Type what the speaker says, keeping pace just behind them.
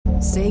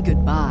Say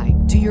goodbye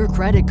to your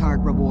credit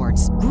card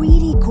rewards.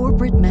 Greedy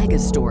corporate mega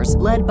stores,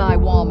 led by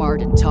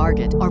Walmart and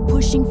Target, are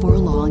pushing for a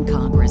law in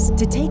Congress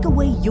to take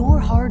away your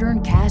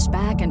hard-earned cash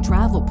back and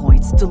travel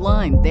points to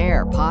line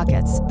their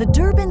pockets. The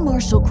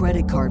Durbin-Marshall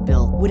credit card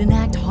bill would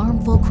enact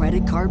harmful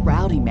credit card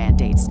routing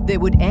mandates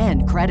that would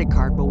end credit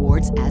card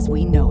rewards as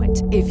we know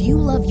it. If you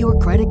love your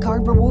credit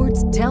card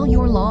rewards, tell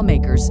your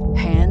lawmakers,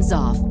 hands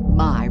off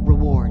my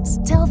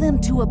rewards. Tell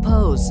them to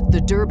oppose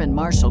the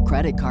Durbin-Marshall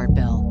credit card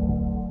bill.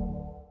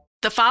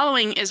 The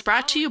following is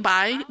brought to you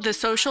by the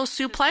Social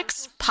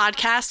Suplex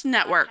Podcast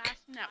Network.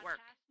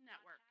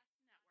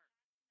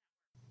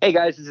 Hey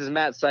guys, this is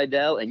Matt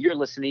Seidel, and you're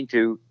listening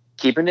to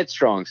Keepin' It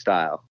Strong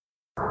Style.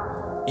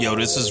 Yo,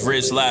 this is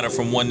Rich Latta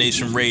from One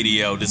Nation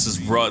Radio. This is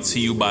brought to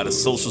you by the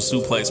Social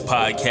Suplex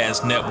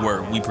Podcast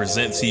Network. We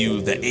present to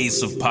you the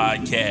Ace of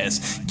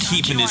Podcasts,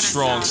 Keeping It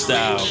Strong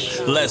Style.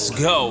 Let's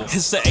go.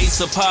 It's the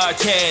Ace of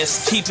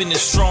Podcasts, Keeping It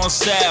Strong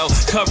Style.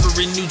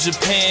 Covering New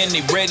Japan,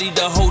 they ready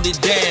to hold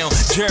it down.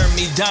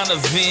 Jeremy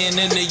Donovan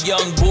and the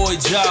young boy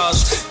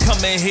Josh.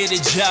 Come and hit a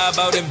job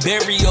out and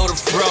bury all the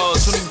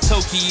frauds. From the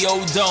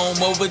Tokyo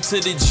Dome over to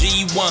the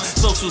G1.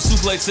 Social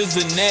Suplex is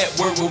the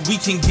network where we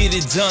can get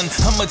it done.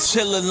 I'ma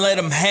chill and let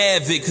them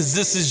have it, cause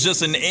this is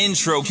just an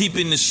intro.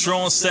 Keeping the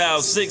strong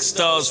style, 6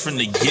 stars from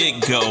the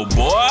get-go,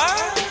 boy.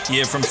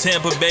 Yeah, from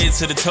Tampa Bay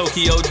to the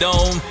Tokyo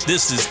Dome,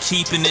 this is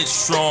Keeping It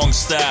Strong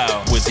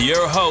Style with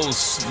your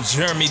hosts,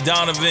 Jeremy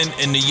Donovan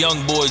and the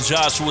young boy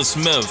Joshua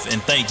Smith.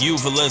 And thank you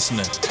for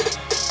listening.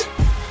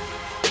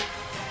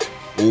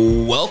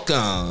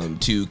 Welcome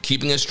to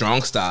Keeping It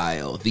Strong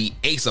Style, the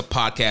Ace of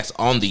Podcasts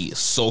on the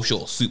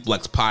Social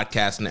Suplex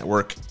Podcast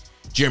Network.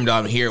 Jeremy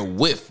Donovan here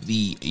with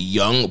the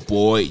young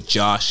boy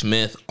Josh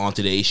Smith. On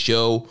today's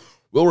show,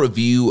 we'll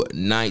review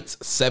nights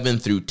 7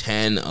 through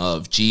 10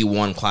 of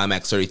G1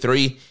 Climax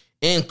 33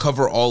 and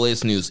cover all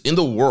latest news in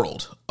the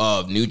world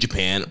of New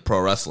Japan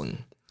Pro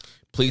Wrestling.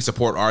 Please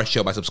support our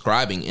show by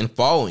subscribing and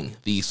following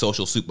the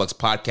Social Suplex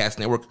Podcast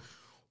Network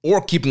or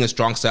Keeping a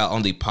Strong Style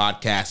on the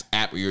podcast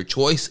app of your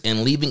choice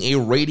and leaving a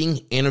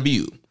rating and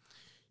review.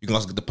 You can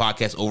also get the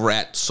podcast over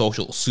at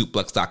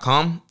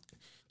socialsuplex.com.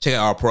 Check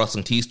out our Pro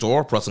Wrestling Tees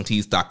store,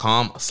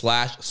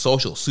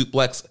 prowrestlingtees.com/social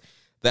suplex.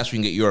 That's where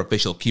you can get your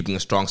official Keeping a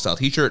Strong Style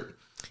t-shirt.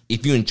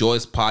 If you enjoy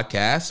this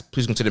podcast,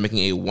 please consider making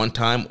a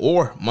one-time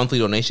or monthly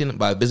donation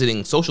by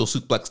visiting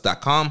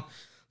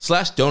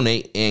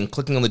socialsuplex.com/donate and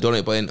clicking on the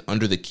donate button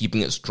under the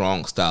Keeping It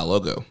Strong Style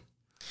logo.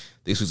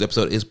 This week's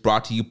episode is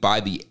brought to you by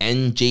the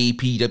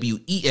NJPW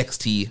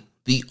EXT,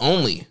 the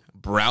only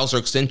browser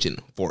extension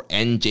for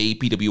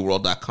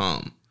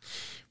NJPWworld.com.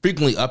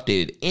 Frequently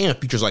updated and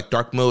features like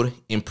dark mode,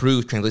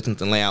 improved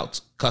translations and layouts,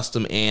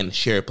 custom and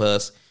share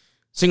plus,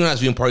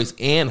 synchronized viewing parties,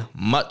 and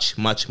much,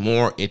 much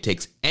more. It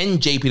takes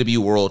NJPW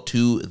World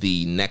to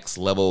the next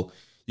level.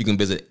 You can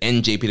visit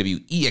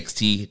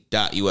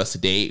njpwext.us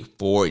today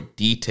for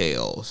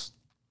details.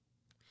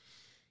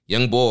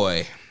 Young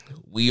boy,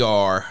 we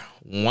are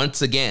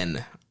once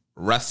again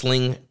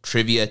wrestling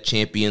trivia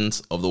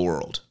champions of the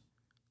world.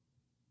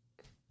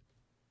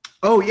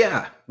 Oh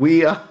yeah,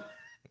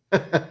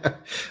 I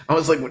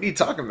was like, what are you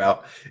talking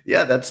about?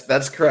 Yeah,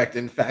 that's correct.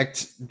 In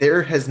fact,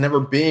 there has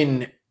never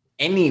been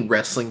any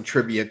wrestling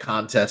trivia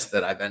contest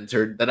that I've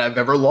entered that I've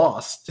ever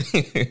lost.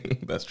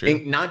 That's true.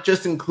 And not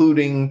just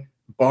including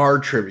bar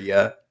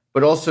trivia,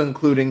 but also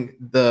including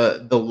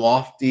the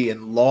lofty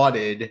and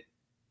lauded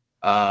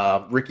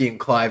Ricky and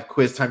Clive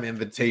Quiz Time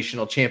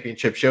Invitational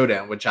Championship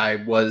Showdown, which I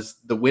was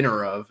the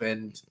winner of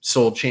and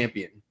sole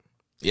champion.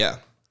 Yeah.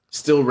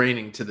 Still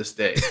reigning to this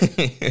day.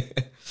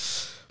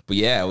 But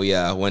yeah, we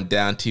went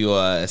down to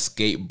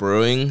Escape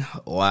Brewing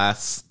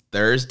last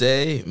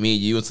Thursday. Me,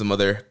 you, and some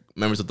other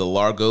members of the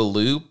Largo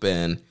Loop.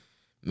 And,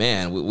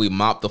 man, we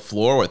mopped the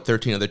floor with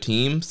 13 other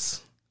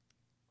teams.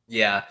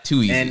 Yeah.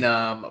 Too easy. And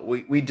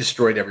we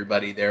destroyed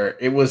everybody there.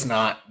 It was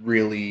not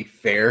really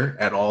fair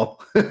at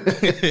all. To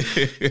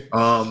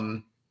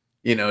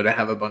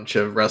have a bunch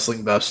of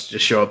wrestling buffs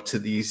just show up to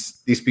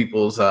these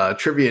people's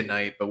trivia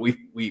night. But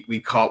we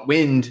caught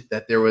wind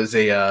that there was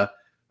a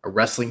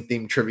wrestling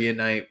themed trivia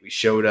night. We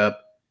showed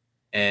up,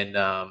 and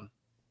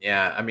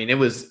it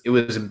was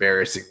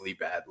embarrassingly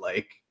bad.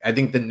 Like, I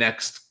think the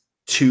next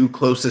two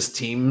closest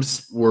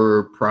teams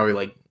were probably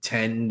like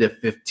 10 to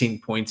 15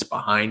 points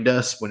behind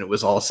us when it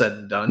was all said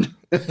and done.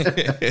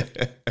 Yeah.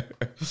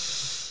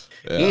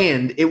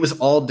 And it was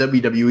all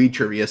WWE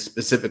trivia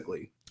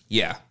specifically.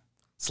 Yeah.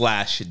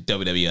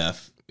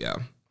 /WWF. Yeah.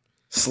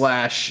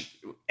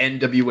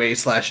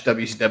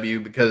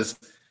 /NWA/WCW, because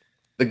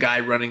the guy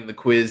running the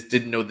quiz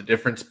didn't know the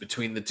difference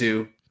between the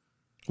two.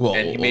 Well,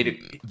 and he made it.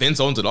 Vince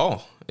owns it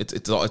all.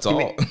 It's all.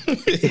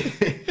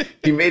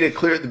 He made it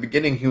clear at the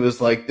beginning. He was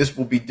like, "This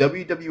will be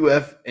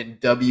WWF and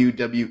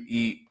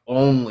WWE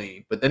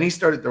only." But then he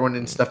started throwing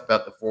in stuff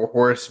about the Four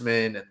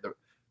Horsemen and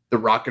the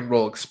Rock and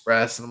Roll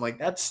Express, and I'm like,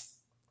 "That's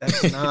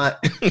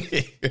not."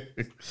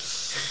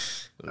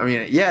 I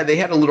mean, yeah, they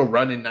had a little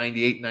run in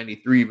 98,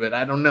 93, but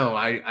I don't know.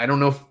 I don't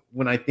know if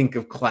when I think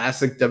of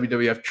classic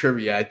WWF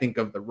trivia, I think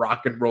of the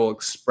Rock and Roll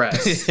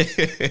Express,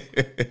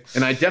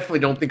 and I definitely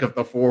don't think of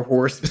the Four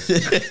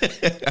Horsemen.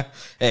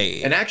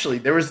 Hey, and actually,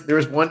 there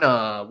was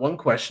one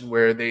question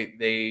where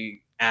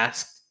they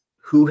asked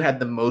who had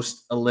the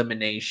most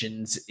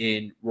eliminations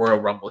in Royal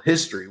Rumble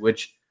history,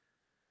 which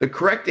the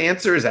correct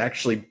answer is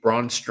actually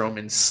Braun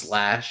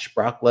Strowman /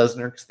 Brock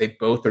Lesnar, because they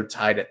both are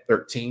tied at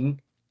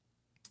 13.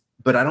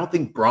 But I don't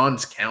think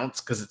Braun's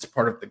counts because it's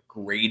part of the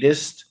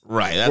greatest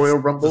Royal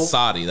Rumble. The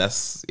Saudi.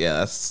 That's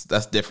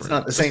different. It's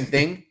not the same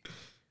thing.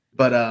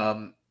 But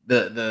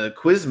the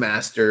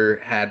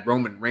Quizmaster had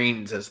Roman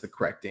Reigns as the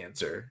correct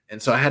answer,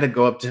 and so I had to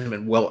go up to him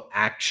and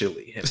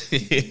actually him. He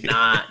did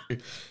not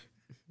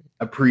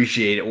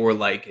appreciate it or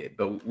like it,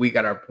 but we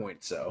got our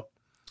point. So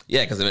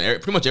yeah, because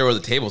pretty much everyone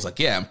at the table was like,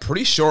 "Yeah, I'm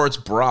pretty sure it's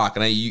Brock,"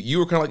 and you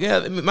were kind of like,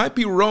 "Yeah, it might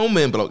be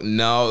Roman," but like,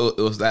 no,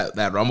 it was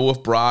that Rumble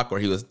with Brock where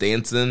he was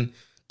dancing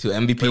to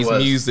MVP's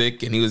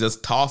music, and he was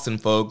just tossing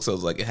folks. So I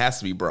was like, it has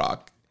to be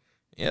Brock.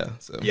 Yeah.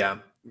 So yeah,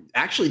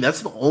 actually,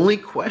 that's the only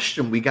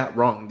question we got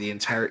wrong the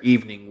entire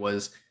evening.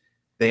 Was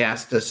they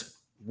asked us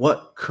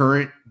what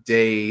current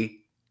day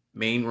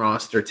main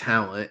roster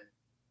talent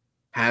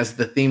has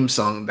the theme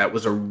song that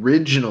was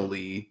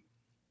originally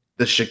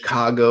the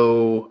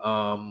Chicago,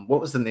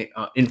 what was the name?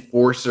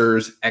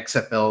 Enforcers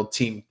XFL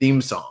team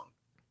theme song.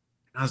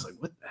 I was like,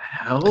 what the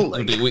hell?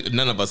 Like,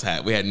 none of us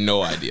had. We had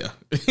no idea.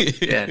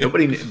 Yeah,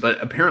 nobody.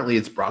 But apparently,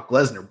 it's Brock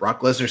Lesnar.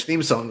 Brock Lesnar's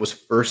theme song was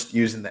first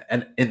used in the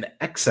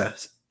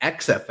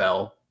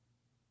XFL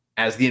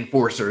as the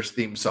Enforcers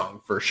theme song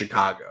for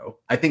Chicago.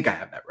 I think I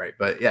have that right.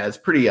 But yeah, it's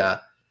pretty.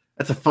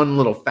 That's a fun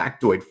little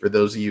factoid for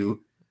those of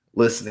you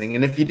listening.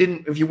 And if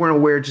you weren't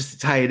aware, just to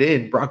tie it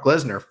in, Brock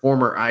Lesnar,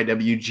 former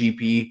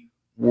IWGP,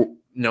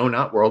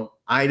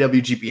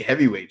 IWGP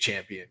Heavyweight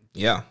Champion.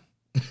 Yeah.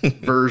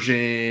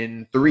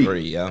 Version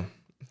 3. Yeah.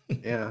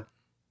 Yeah.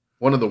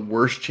 One of the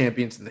worst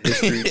champions in the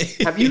history.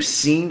 Have you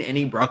seen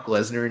any Brock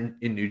Lesnar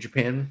in New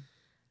Japan?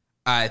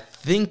 I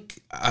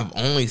think I've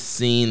only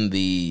seen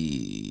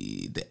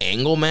the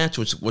Angle match,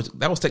 which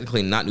that was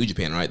technically not New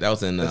Japan, right? That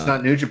was in That's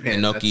not New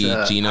Japan. Inoki,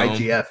 that's Gino.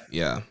 IGF.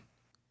 Yeah.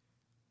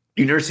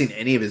 You've never seen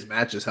any of his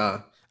matches,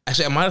 huh?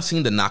 Actually, I might have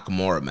seen the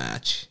Nakamura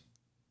match.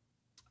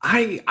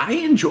 I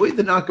enjoyed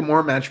the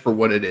Nakamura match for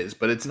what it is,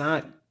 but it's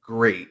not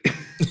great.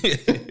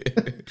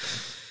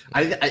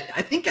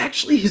 I think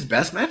actually his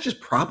best match is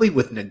probably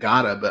with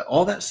Nagata, but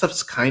all that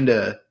stuff's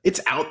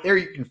it's out there,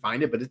 you can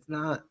find it, but it's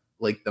not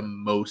like the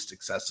most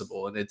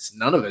accessible, and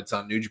none of it's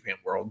on New Japan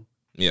World.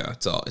 Yeah,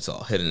 it's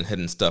all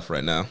hidden stuff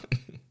right now.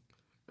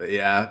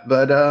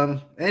 But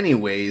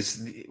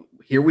anyways,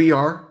 here we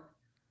are,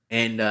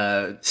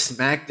 and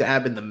smack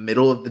dab in the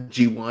middle of the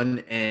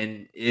G1.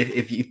 And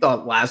if you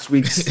thought last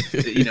week's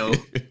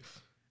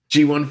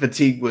G1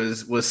 fatigue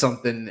was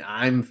something,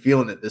 I'm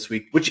feeling it this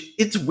week, which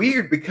it's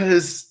weird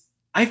because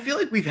I feel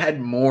like we've had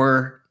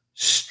more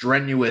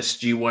strenuous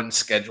G1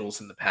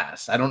 schedules in the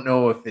past. I don't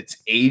know if it's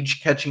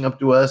age catching up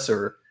to us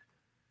or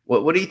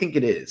what do you think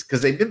it is?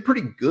 Because they've been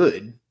pretty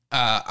good.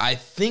 I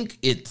think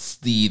it's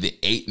the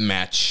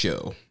 8-match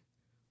show.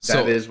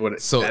 That is what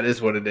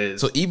it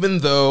is. So even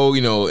though,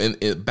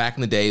 back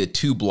in the day, the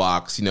 2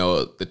 blocks,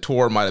 the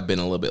tour might have been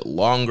a little bit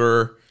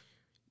longer.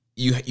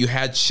 You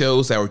had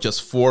shows that were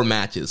just 4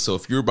 matches. So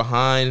if you're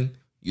behind,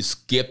 you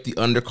skip the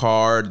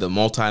undercard, the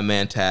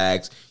multi-man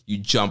tags, you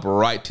jump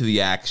right to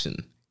the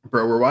action.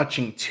 Bro, we're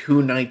watching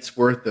 2 nights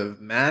worth of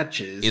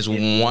matches. Is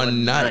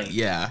one night,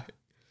 yeah.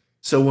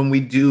 So when we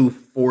do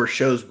 4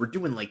 shows, we're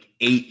doing like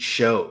 8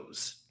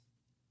 shows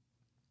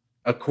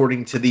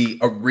according to the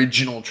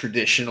original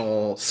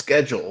traditional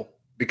schedule,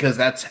 because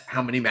that's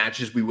how many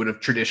matches we would have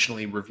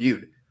traditionally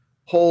reviewed.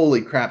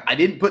 Holy crap. I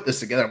didn't put this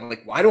together. I'm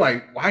like,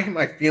 why am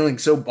I feeling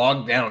so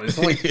bogged down? It's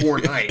only 4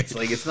 nights.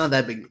 Like, it's not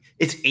that big.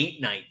 It's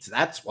 8 nights.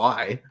 That's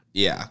why.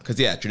 Yeah. Cause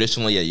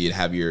traditionally, you'd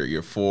have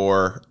your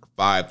 4,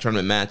 5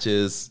 tournament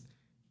matches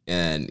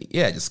and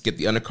just skip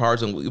the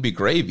undercards and it would be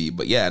gravy.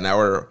 But now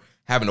we're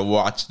having to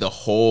watch the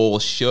whole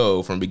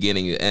show from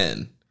beginning to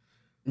end.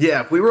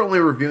 Yeah. If we were only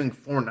reviewing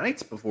 4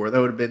 nights before, that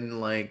would have been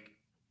like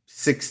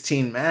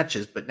 16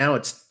 matches, but now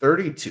it's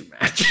 32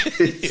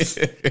 matches.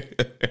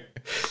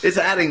 It's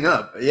adding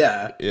up.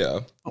 Yeah. Yeah.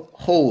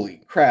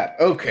 Holy crap.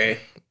 Okay.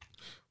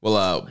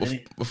 Well,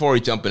 before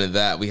we jump into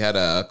that, we had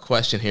a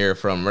question here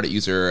from Reddit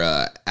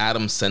user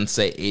Adam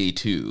Sensei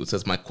 82. It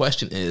says, my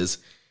question is,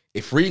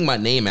 if reading my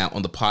name out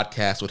on the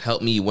podcast would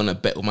help me win a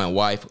bet with my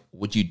wife,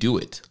 would you do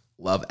it?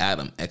 Love,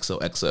 Adam.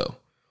 XOXO.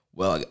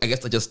 Well, I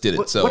guess I just did it.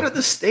 What are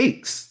the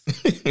stakes?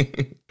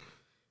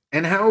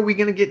 And how are we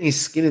going to get any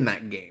skin in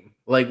that game?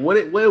 Like, what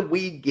are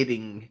we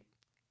getting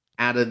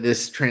out of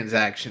this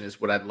transaction is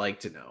what I'd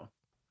like to know.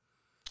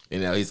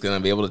 He's going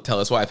to be able to tell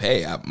his wife,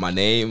 hey, my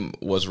name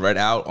was read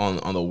out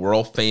on the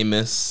world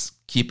famous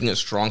Keeping It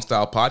Strong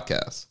Style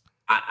podcast.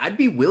 I'd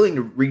be willing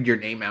to read your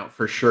name out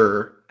for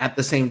sure. At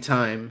the same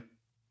time,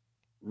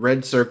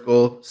 red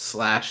circle /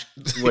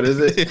 what is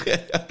it?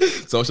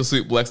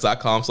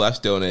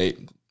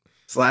 socialsuplex.com/donate.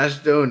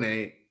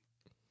 /donate.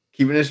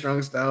 Keeping It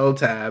Strong Style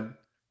tab.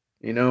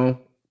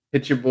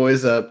 Hit your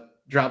boys up.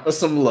 Drop us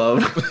some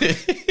love.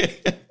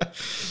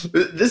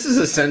 This is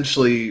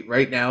essentially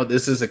right now.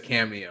 This is a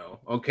cameo.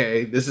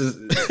 Okay, that's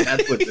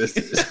what this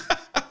is.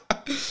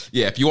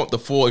 Yeah, if you want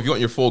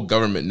your full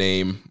government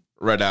name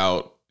read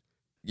out,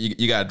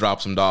 you gotta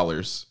drop some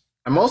dollars.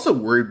 I'm also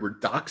worried we're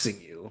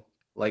doxing you.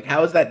 Like,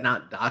 how is that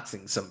not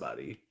doxing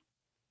somebody?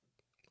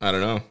 I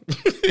don't know.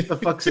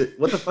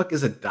 What the fuck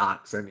is a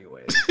dox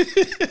anyway?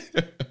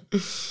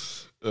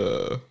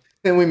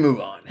 Then we move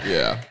on.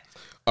 Yeah.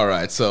 All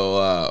right,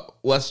 so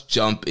let's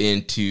jump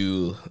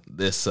into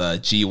this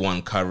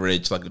G1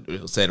 coverage. Like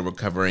I said, we're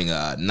covering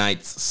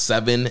nights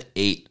 7,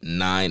 8,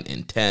 9,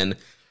 and 10.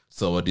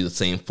 So we'll do the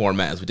same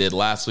format as we did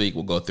last week.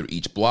 We'll go through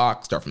each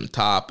block, start from the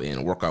top,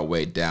 and work our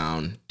way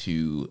down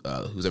to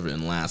who's ever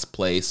in last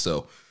place.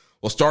 So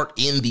we'll start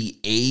in the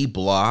A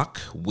block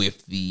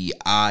with the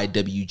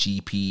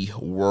IWGP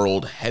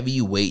World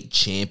Heavyweight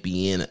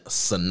Champion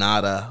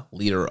Sonata,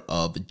 leader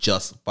of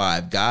Just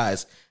Five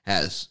Guys,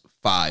 has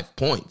 5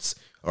 points,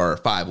 or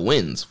 5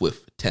 wins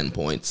with 10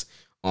 points.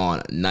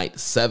 On night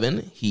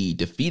 7, he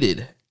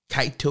defeated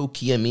Kaito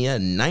Kiyomiya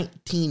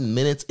 19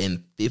 minutes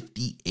and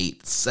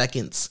 58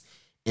 seconds.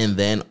 And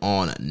then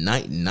on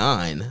night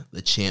 9,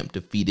 the champ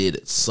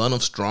defeated Son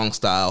of Strong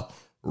Style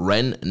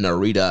Ren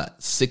Narita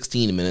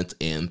 16 minutes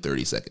and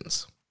 30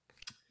 seconds.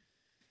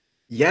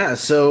 Yeah,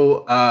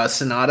 so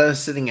Sonata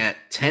sitting at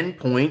 10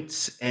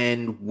 points,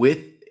 and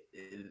with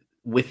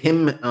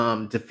him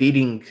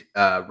defeating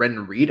Ren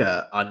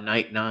Narita on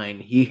night 9,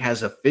 he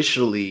has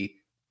officially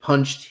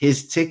punched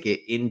his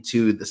ticket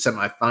into the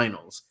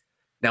semifinals.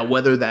 Now,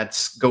 whether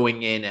that's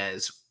going in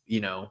as,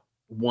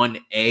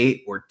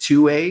 1A or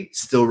 2A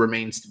still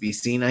remains to be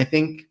seen, I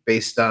think,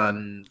 based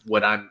on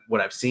what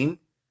I've seen.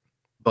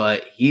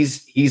 But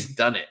he's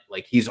done it.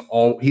 Like, he's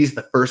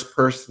the first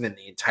person in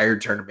the entire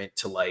tournament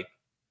to like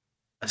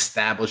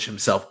establish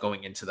himself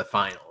going into the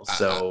finals.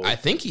 So I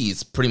think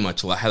he's pretty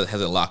much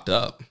has it locked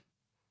up.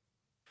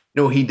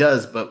 No, he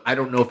does, but I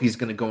don't know if he's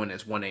going to go in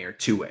as 1A or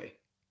 2A.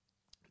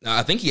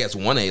 I think he has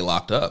 1A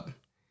locked up.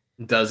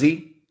 Does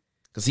he?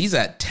 Because he's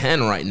at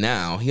 10 right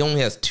now. He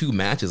only has 2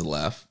 matches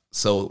left.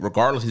 So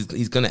regardless,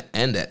 he's going to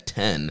end at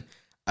 10.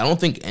 I don't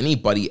think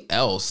anybody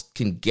else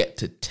can get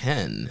to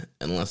 10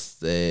 unless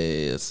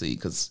let's see,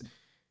 because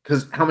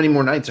how many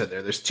more nights are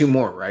there? There's 2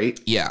 more, right?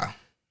 Yeah.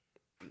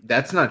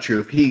 That's not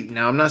true.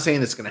 Now I'm not saying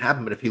this is going to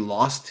happen, but if he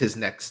lost his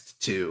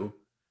next 2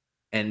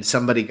 and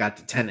somebody got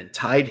to 10 and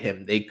tied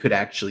him, they could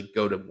actually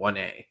go to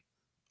 1A.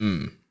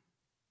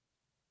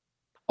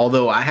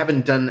 Although I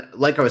haven't done,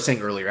 like I was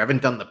saying earlier, I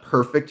haven't done the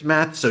perfect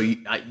math, so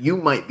you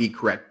might be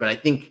correct, but I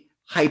think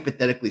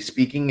hypothetically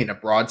speaking, in a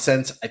broad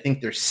sense, I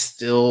think there's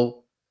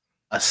still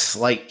a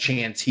slight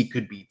chance he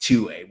could be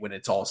 2A when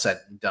it's all said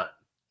and done.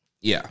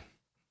 Yeah.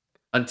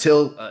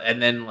 Until,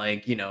 and then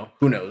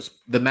who knows?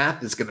 The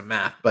math is going to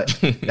math, but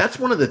that's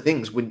one of the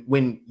things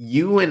when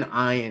you and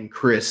I and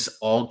Chris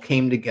all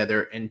came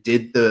together and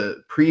did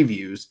the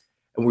previews,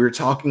 and we were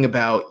talking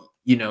about,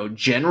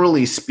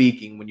 generally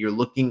speaking, when you're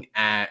looking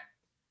at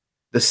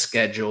the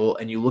schedule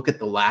and you look at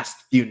the last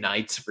few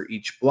nights for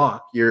each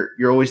block,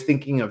 you're always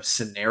thinking of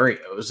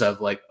scenarios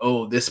of like,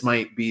 oh, this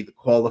might be the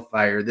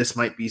qualifier. This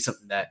might be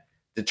something that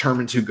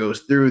determines who goes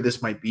through.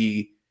 This might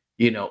be,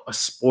 a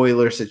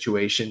spoiler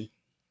situation.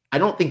 I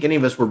don't think any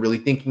of us were really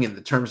thinking in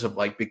the terms of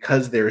like,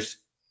 because there's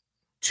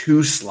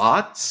 2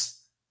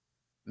 slots,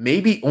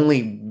 maybe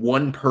only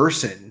one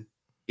person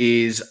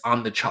is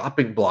on the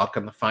chopping block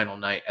on the final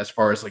night as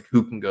far as like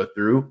who can go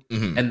through.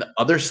 Mm-hmm. And the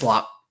other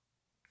slot,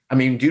 I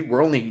mean, dude,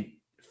 we're only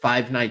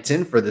 5 nights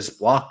in for this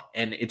block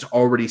and it's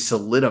already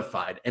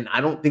solidified. And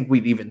I don't think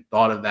we'd even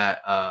thought of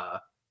that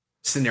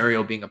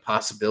scenario being a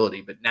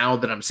possibility. But now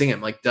that I'm seeing it,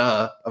 I'm like,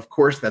 duh, of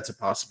course that's a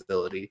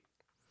possibility.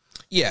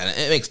 Yeah,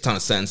 it makes a ton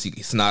of sense.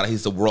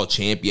 He's the world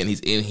champion.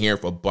 He's in here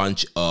for a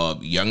bunch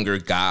of younger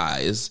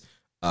guys.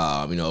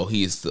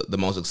 He's the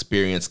most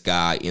experienced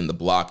guy in the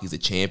block. He's a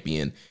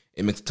champion.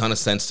 It makes a ton of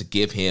sense to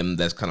give him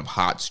that kind of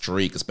hot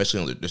streak,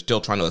 especially when they're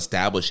still trying to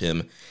establish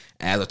him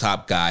as a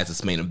top guy, as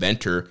this main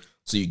eventer.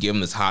 So you give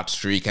him this hot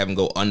streak, have him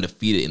go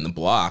undefeated in the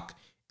block,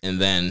 and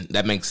then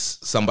that makes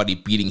somebody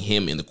beating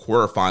him in the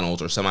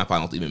quarterfinals or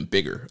semifinals even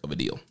bigger of a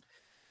deal.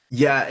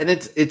 Yeah, and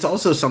it's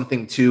also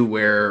something too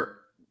where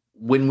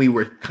when we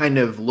were kind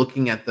of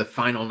looking at the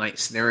final night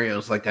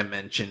scenarios, like I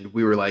mentioned,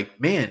 we were like,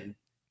 man,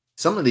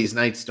 some of these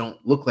nights don't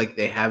look like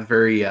they have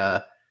very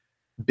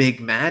big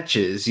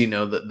matches,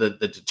 the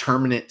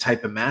determinant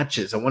type of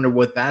matches. I wonder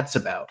what that's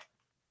about.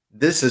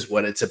 This is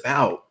what it's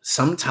about.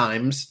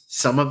 Sometimes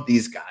some of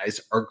these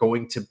guys are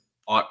going to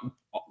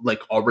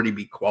already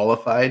be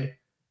qualified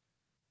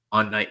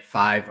on night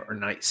 5 or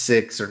night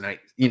 6 or night,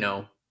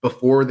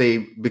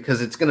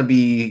 because it's going to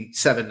be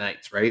 7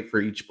 nights, right?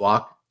 For each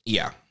block.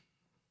 Yeah.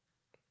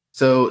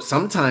 So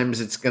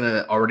sometimes it's going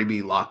to already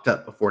be locked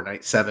up before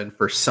night 7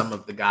 for some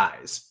of the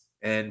guys.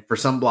 And for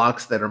some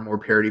blocks that are more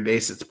parity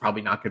based, it's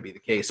probably not going to be the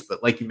case.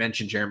 But like you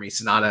mentioned, Jeremy,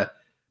 Sonata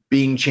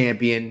being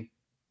champion,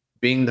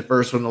 being the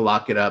first one to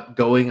lock it up,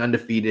 going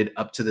undefeated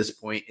up to this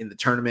point in the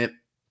tournament.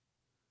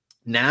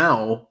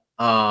 Now,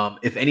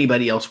 If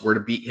anybody else were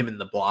to beat him in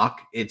the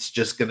block, it's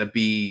just going to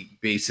be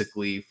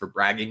basically for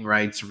bragging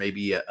rights or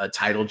maybe a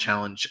title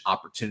challenge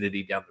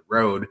opportunity down the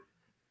road.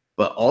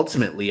 But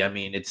ultimately, I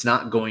mean, it's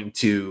not going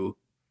to,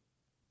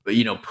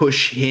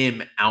 push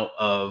him out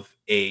of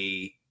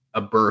a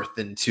berth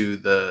into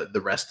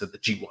the rest of the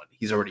G1.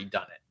 He's already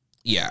done it.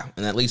 Yeah,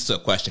 and that leads to a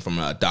question from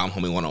Dom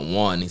Homie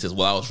 101. He says,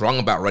 well, I was wrong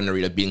about Ren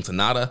Narita beating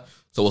Sonata.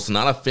 So will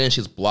Sonata finish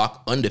his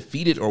block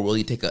undefeated, or will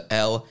he take a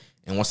L?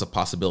 And what's the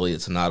possibility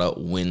that Sonata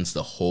wins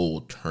the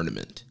whole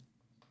tournament?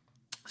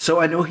 So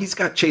I know he's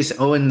got Chase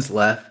Owens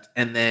left,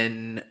 and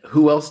then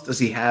who else does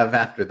he have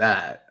after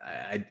that?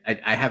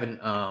 I haven't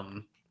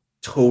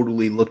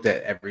totally looked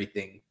at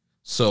everything.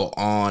 So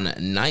on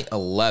night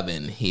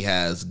 11, he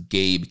has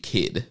Gabe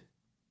Kidd.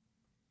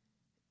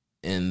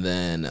 And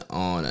then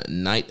on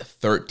night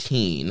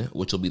 13,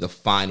 which will be the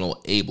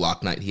final A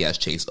block night, he has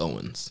Chase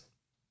Owens.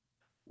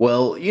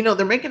 Well,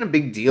 they're making a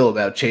big deal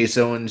about Chase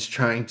Owens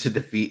trying to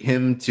defeat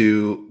him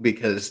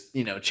because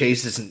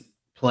Chase isn't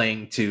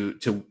playing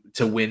to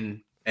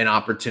win an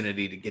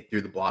opportunity to get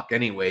through the block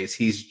anyways.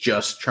 He's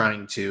just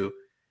trying to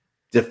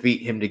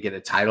defeat him to get a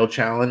title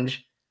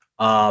challenge.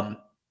 I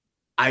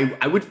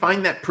would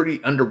find that pretty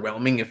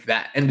underwhelming if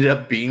that ended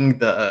up being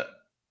the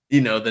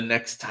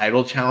next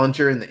title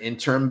challenger in the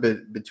interim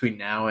between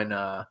now and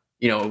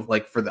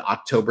like for the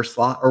October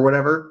slot or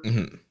whatever.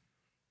 Mm-hmm.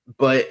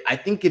 But I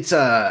think it's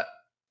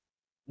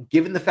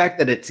given the fact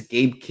that it's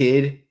Gabe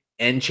Kidd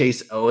and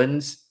Chase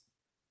Owens,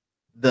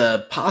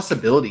 the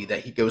possibility that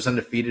he goes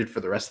undefeated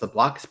for the rest of the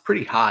block is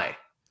pretty high.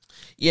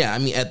 Yeah, I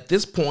mean, at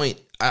this point,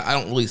 I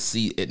don't really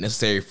see it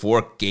necessary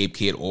for Gabe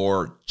Kidd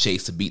or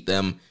Chase to beat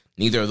them.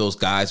 Neither of those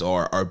guys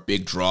are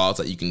big draws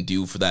that you can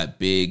do for that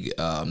big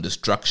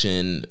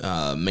destruction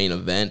main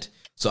event.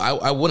 So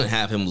I wouldn't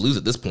have him lose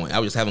at this point. I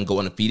would just have him go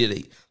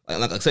undefeated.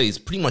 Like I said, he's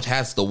pretty much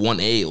has the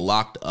 1A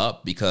locked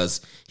up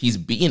because he's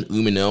beaten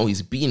Umino,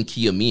 he's beaten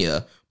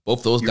Kiyomiya.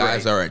 Both those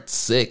guys are at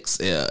 6.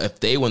 If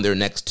they win their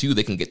next 2,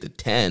 they can get to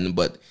 10.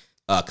 But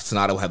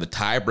Sonata will have a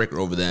tiebreaker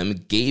over them.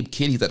 Gabe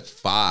Kidd, he's at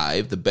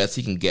 5. The best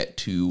he can get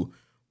to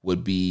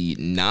would be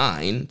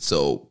 9.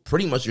 So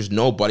pretty much there's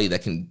nobody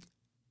that can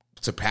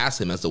surpass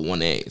him as the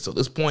 1A. So at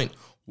this point,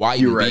 why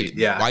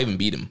even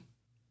beat him?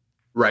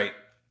 Right.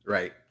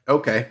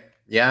 Okay.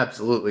 Yeah,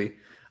 absolutely.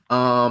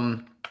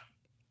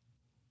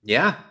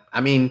 Yeah,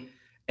 I mean,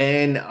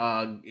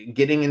 and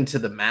getting into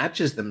the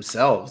matches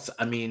themselves,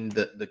 I mean,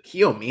 the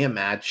Kiyomiya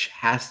match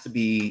has to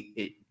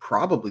be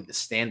probably the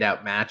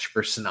standout match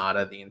for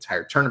Sonata the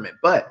entire tournament.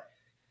 But,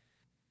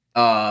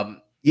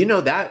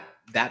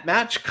 that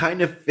match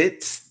kind of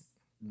fits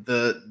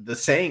the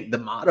saying, the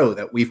motto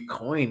that we've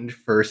coined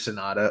for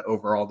Sonata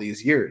over all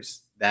these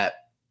years, that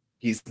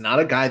he's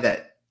not a guy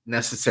that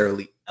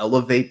necessarily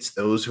elevates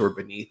those who are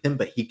beneath him,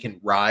 but he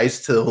can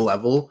rise to the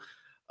level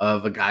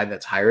of a guy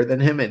that's higher than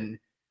him. And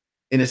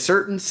in a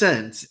certain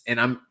sense, and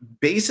I'm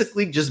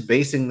basically just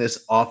basing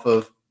this off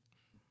of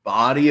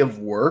body of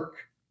work,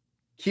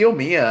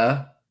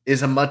 Kiyomiya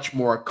is a much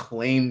more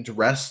acclaimed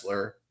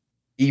wrestler,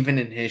 even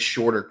in his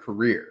shorter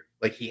career.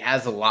 Like, he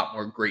has a lot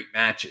more great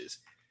matches.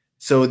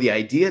 So the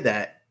idea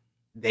that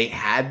they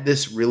had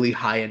this really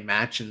high-end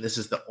match, and this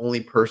is the only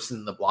person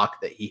in the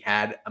block that he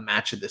had a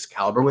match of this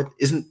caliber with,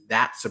 isn't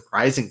that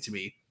surprising to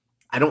me.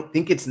 I don't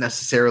think it's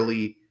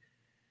necessarily,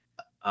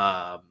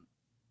 and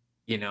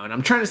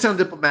I'm trying to sound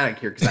diplomatic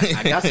here because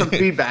I got some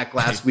feedback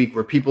last week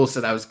where people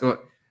said I was going,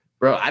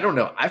 bro, I don't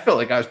know. I felt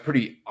like I was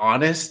pretty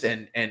honest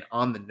and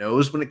on the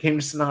nose when it came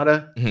to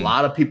Sonata. Mm-hmm. A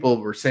lot of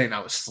people were saying I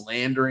was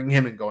slandering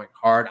him and going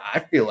hard. I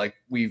feel like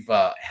we've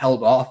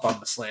held off on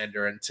the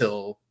slander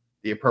until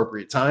the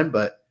appropriate time,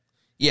 but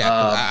yeah,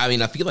 I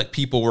mean, I feel like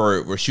people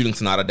were shooting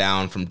Sonata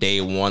down from day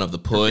one of the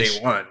push.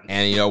 Day one.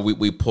 And,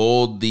 we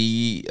pulled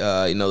the,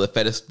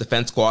 the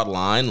defense squad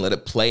line, let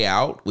it play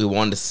out. We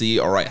wanted to see,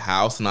 all right,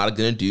 how Sonata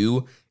going to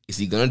do? Is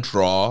he going to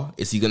draw?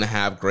 Is he going to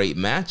have great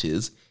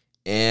matches?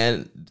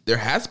 And there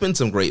has been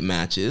some great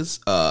matches.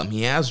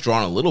 He has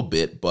drawn a little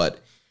bit,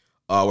 but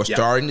we're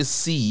starting to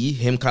see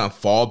him kind of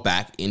fall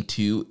back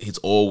into his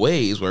old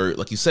ways where,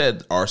 like you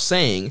said, are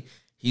saying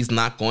he's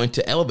not going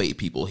to elevate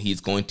people. He's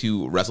going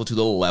to wrestle to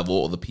the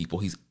level of the people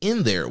he's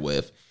in there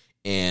with.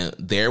 And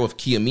there with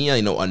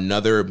Kiyomiya,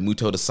 another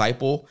Muto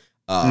disciple,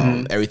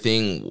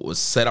 everything was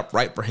set up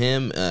right for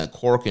him.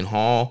 Cork and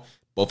Hall,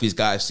 both these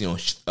guys,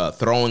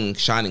 throwing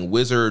Shining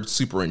Wizard,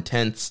 super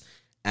intense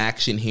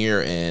action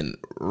here. And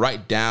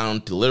right down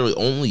to literally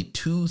only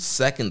 2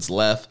 seconds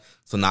left,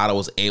 Sonata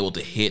was able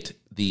to hit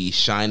the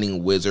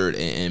Shining Wizard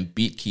and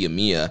beat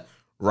Kiyomiya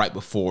right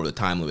before the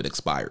time limit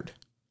expired.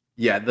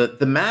 Yeah,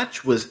 the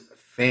match was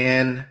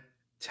fantastic.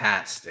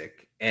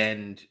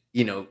 And,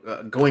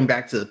 going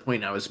back to the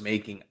point I was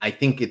making, I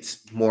think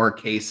it's more a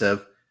case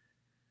of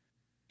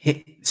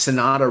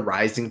Sonata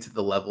rising to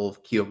the level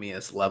of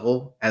Kiyomiya's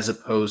level as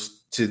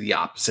opposed to the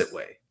opposite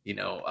way.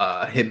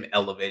 Him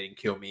elevating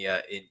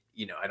Kiyomiya in,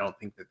 I don't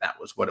think that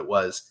was what it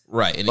was.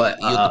 Right. And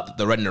but,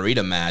 the Red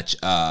Narita match,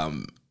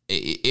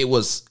 it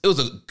was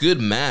a good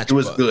match. It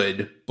was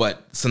good.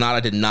 But Sonata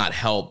did not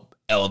help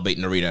elevate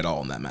Narita at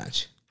all in that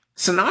match.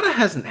 Sonata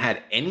hasn't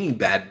had any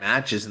bad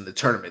matches in the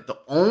tournament. The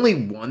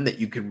only one that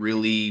you could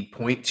really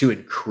point to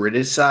and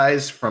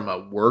criticize from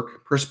a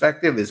work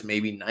perspective is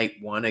maybe night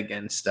one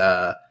against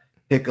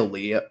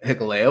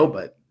Hikuleo,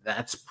 but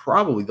that's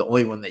probably the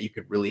only one that you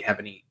could really have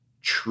any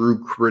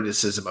true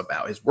criticism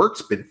about. His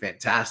work's been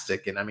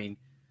fantastic, and I mean,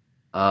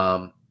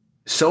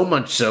 so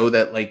much so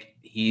that like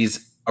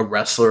he's a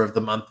wrestler of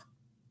the month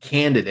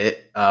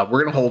candidate.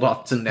 We're gonna hold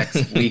off to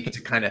next week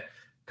to kind of,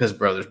 because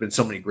bro, there's been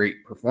so many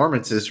great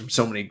performances from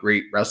so many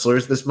great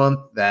wrestlers this month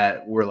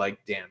that we're like,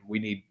 damn, we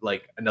need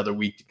like another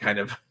week to kind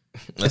of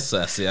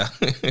assess,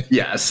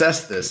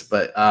 assess this.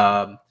 But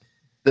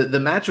the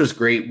match was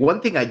great. One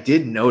thing I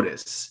did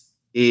notice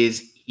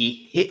is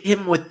he hit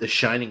him with the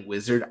Shining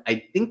Wizard.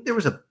 I think there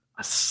was a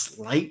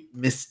slight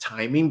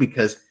mistiming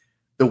because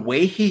the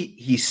way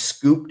he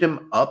scooped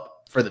him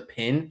up for the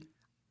pin,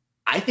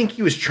 I think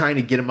he was trying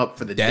to get him up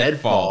for the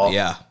deadfall.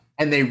 Yeah.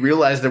 And they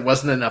realized there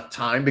wasn't enough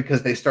time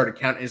because they started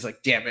counting. It's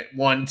like, damn it,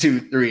 1,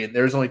 2, 3. And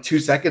there's only 2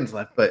 seconds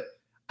left. But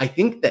I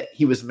think that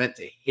he was meant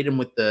to hit him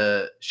with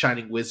the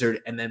Shining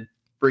Wizard and then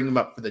bring him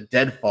up for the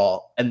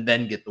deadfall and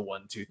then get the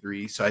 1, 2,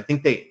 3. So I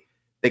think they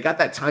got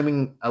that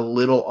timing a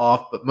little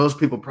off, but most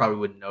people probably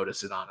wouldn't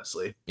notice it,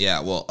 honestly. Yeah,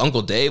 well,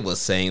 Uncle Dave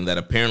was saying that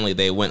apparently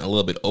they went a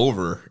little bit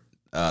over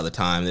the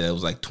time. That it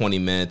was like 20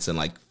 minutes and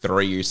like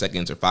 3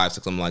 seconds or 5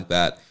 seconds, something like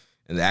that.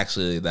 And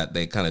actually that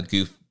they kind of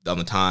goofed on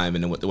the time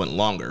and it went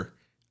longer.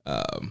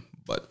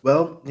 But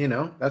well, you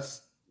know,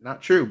 that's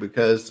not true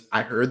because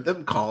I heard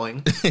them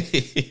calling.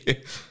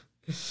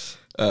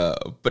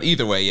 But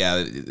either way, yeah,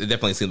 it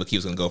definitely seemed like he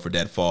was going to go for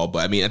deadfall.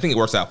 But I mean, I think it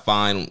works out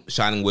fine.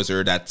 Shining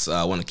Wizard, that's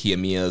one of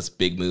Kiyomiya's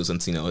big moves,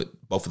 since you know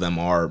both of them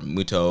are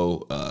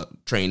Muto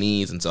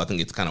trainees, and so I think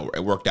it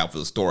worked out for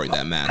the story in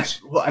that match.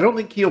 I don't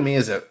think Kiyomiya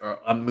is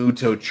a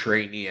Muto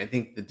trainee. I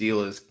think the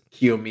deal is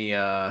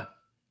Kiyomiya,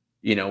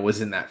 was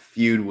in that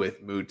feud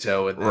with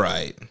Muto, and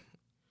right,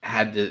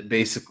 had to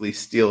basically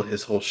steal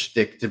his whole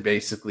shtick to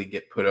basically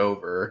get put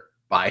over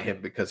by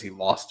him because he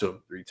lost to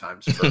him 3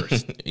 times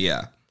first.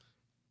 Yeah.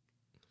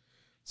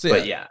 So,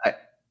 but yeah,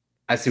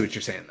 I see what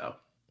you're saying though.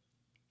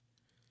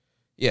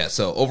 Yeah.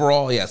 So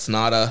overall, yeah,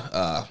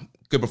 Sonata,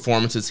 good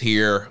performances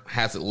here,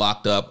 has it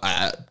locked up.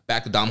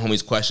 Back to Dom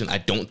Homie's question, I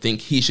don't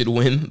think he should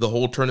win the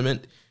whole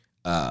tournament.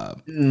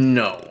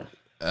 No.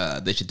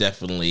 They should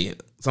definitely,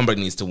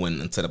 somebody needs to win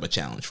and set up a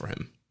challenge for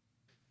him.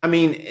 I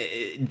mean,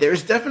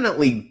 there's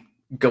definitely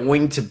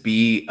going to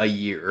be a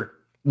year.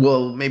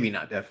 Well, maybe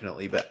not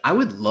definitely, but I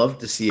would love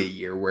to see a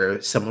year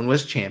where someone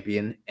was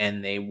champion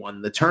and they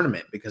won the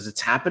tournament, because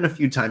it's happened a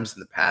few times in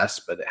the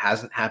past, but it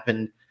hasn't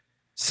happened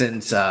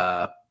since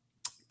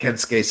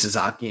Kensuke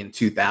Sasaki in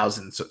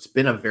 2000. So it's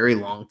been a very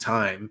long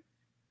time.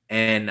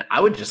 And I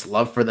would just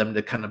love for them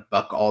to kind of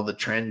buck all the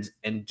trends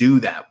and do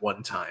that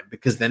one time,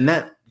 because then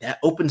that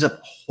opens up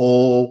a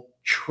whole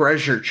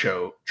treasure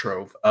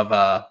trove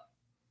of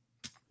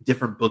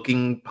different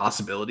booking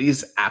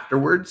possibilities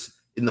afterwards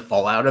in the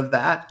fallout of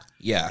that.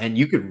 Yeah. And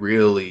you could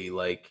really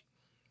the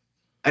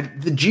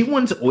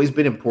G1's always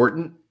been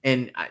important.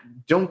 And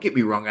don't get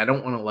me wrong, I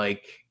don't want to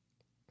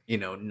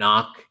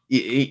knock.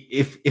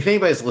 If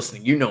anybody's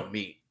listening, you know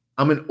me.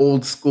 I'm an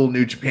old school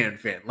New Japan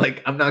fan.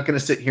 I'm not going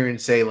to sit here and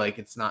say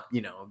it's not,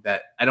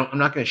 that I'm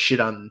not going to shit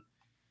on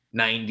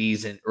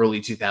 90s and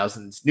early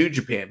 2000s New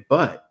Japan,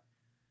 but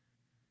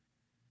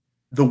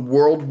the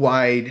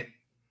worldwide,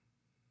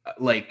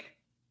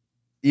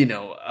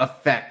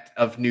 effect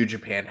of New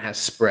Japan has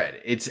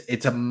spread.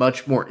 It's a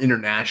much more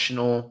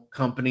international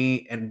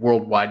company and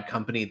worldwide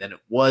company than it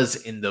was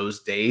in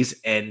those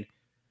days. And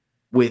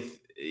with,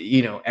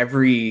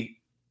 every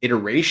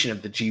iteration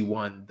of the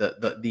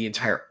G1, the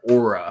entire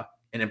aura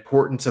and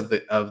importance of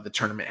the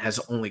tournament has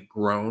only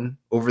grown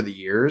over the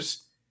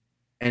years.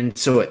 And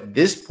so at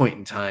this point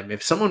in time,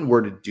 if someone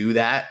were to do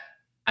that,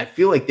 I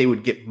feel like they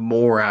would get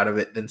more out of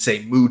it than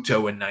say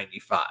Muto in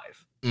 95.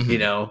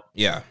 Mm-hmm.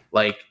 Yeah.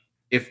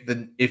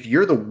 If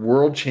you're the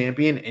world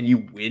champion and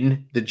you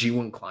win the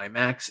G1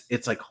 Climax,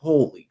 it's like,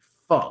 holy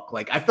fuck.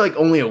 I feel like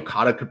only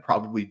Okada could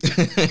probably do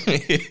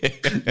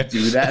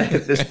that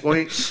at this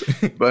point.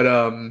 But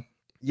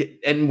yeah,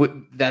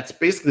 and that's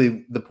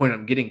basically the point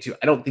I'm getting to.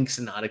 I don't think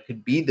Sonata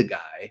could be the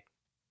guy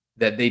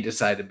that they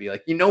decide to be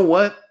like, you know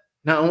what?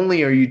 Not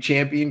only are you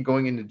champion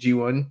going into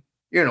G1,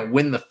 you're going to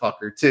win the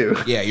fucker too.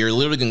 Yeah, you're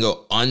literally going to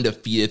go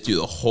undefeated through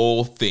the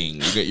whole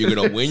thing. You're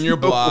going to win your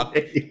block,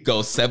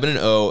 go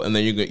 7-0, and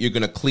then you're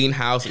going to clean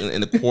house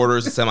in the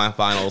quarters, the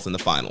semifinals, and the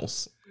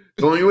finals.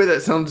 The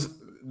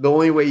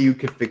only way you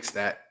could fix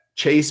that,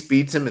 Chase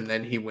beats him, and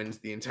then he wins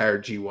the entire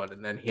G1,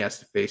 and then he has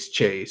to face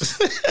Chase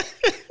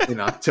in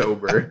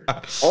October.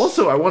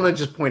 Also, I want to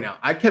just point out,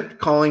 I kept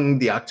calling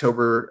the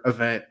October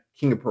event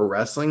King of Pro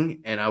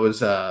Wrestling, and I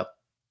was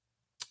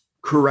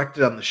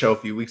corrected on the show a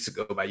few weeks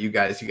ago by you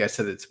guys. You guys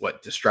said it's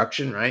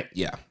Destruction, right?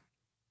 Yeah.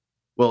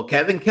 Well,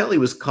 Kevin Kelly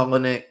was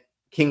calling it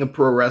King of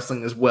Pro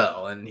Wrestling as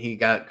well, and he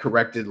got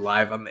corrected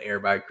live on the air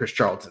by Chris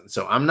Charlton.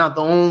 So I'm not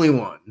the only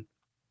one.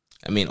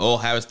 I mean,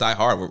 old habits die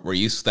hard. We're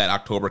used to that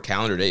October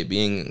calendar date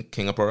being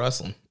King of Pro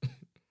Wrestling.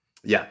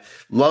 Yeah,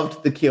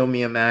 loved the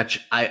Kiyomiya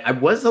match. I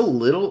was a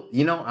little,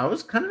 I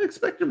was kind of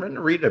expecting Ren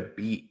Narita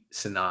beat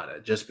Sonata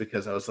just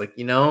because I was like,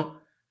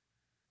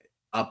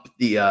 up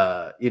the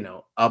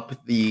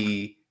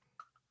The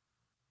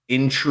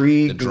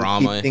intrigue and keep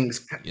drama. things,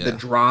 the Yeah.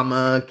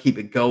 drama, keep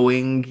it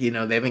going. They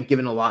haven't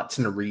given a lot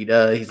to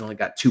Narita. He's only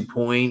got 2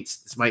 points.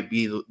 This might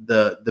be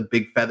the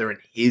big feather in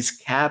his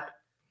cap.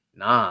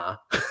 Nah.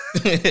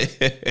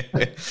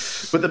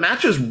 But the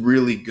match was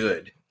really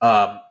good.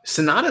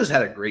 Sonata's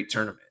had a great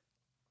tournament.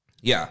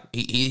 Yeah,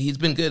 he's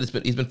been good.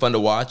 He's been fun to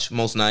watch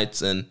most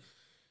nights, and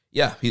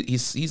yeah,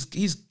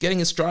 he's getting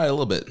his stride a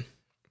little bit.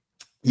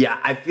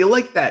 Yeah, I feel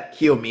like that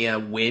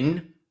Kiyomiya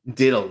win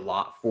did a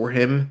lot for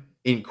him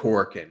in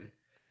Korakuen,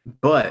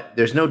 but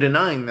there's no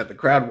denying that the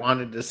crowd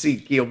wanted to see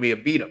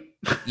Kiyomiya beat him.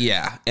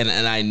 Yeah, and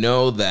I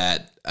know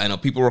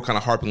people were kind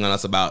of harping on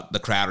us about the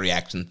crowd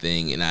reaction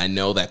thing, and I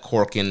know that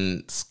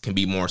Korakuen can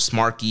be more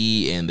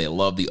smarky and they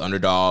love the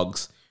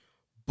underdogs,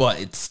 but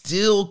it's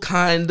still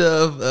kind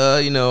of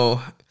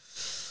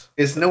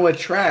Is Noah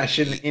trash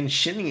in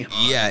Shinny?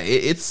 Yeah,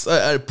 it's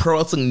a pro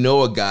wrestling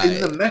Noah guy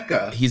in the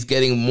Mecca. He's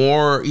getting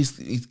more.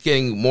 He's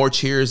getting more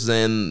cheers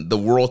than the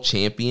world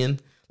champion.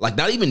 Like,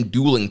 not even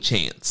dueling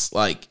chants.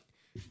 Like,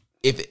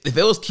 if it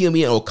was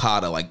Kiyomiya and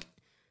Okada, like,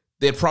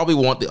 they'd probably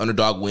want the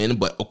underdog win,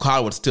 but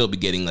Okada would still be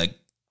getting like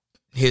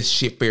his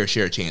fair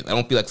share of chants. I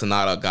don't feel like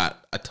Sonata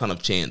got a ton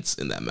of chants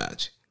in that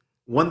match.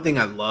 One thing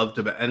I loved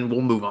about, and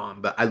we'll move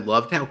on, but I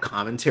loved how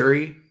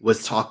commentary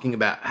was talking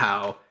about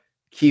how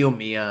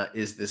Kiyomiya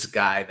is this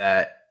guy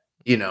that,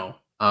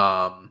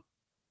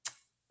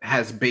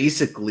 has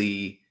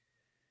basically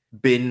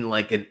been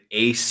like an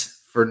ace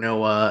for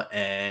Noah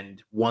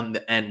and won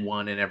the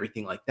N1 and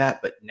everything like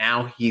that. But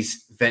now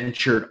he's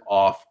ventured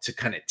off to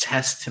kind of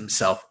test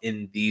himself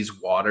in these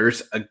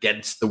waters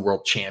against the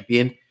world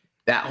champion.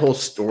 That whole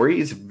story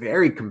is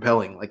very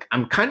compelling. Like,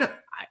 I'm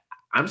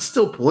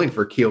still pulling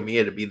for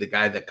Kiyomiya to be the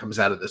guy that comes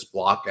out of this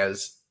block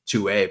as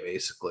 2A,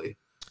 basically.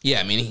 Yeah,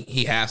 I mean,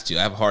 he has to.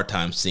 I have a hard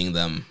time seeing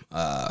them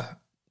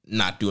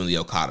not doing the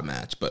Okada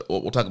match, but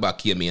we'll talk about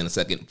Kiyomiya in a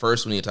second.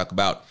 First, we need to talk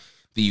about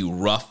the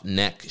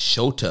roughneck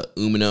Shota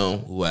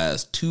Umino, who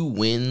has 2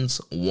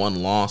 wins,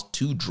 1 loss,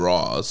 2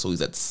 draws, so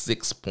he's at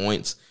 6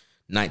 points.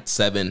 Night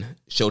 7,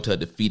 Shota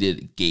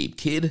defeated Gabe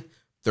Kidd,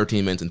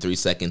 13 minutes and 3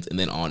 seconds, and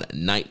then on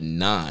night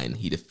 9,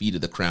 he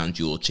defeated the crown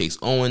jewel Chase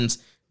Owens,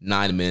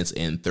 9 minutes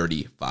and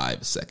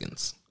 35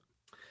 seconds.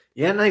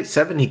 Yeah, night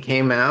 7, he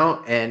came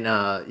out and,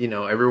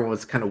 everyone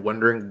was kind of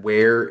wondering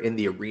where in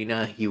the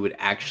arena he would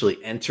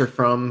actually enter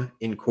from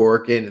in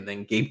Korakuen. And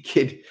then Gabe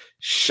Kidd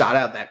shot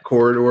out that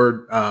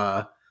corridor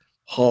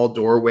hall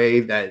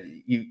doorway that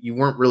you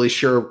weren't really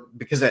sure,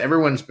 because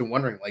everyone's been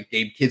wondering, like,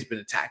 Gabe Kidd's been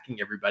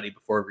attacking everybody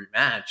before every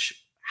match.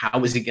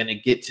 How is he going to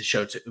get to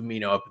Shota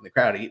Umino up in the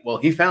crowd?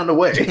 He found a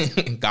way.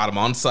 Got him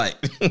on site.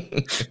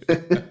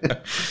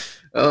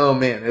 Oh,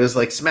 man, it was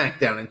like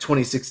SmackDown in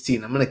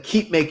 2016. I'm going to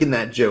keep making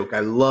that joke.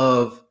 I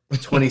love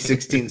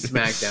 2016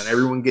 SmackDown.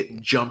 Everyone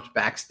getting jumped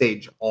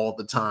backstage all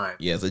the time.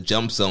 Yeah, the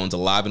jump zone's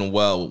alive and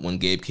well when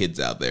Gabe Kidd's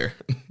out there.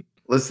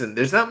 Listen,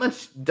 there's not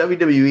much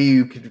WWE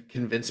you could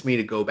convince me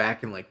to go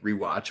back and, like,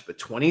 rewatch, but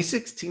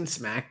 2016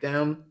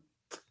 SmackDown,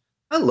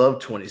 I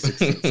love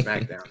 2016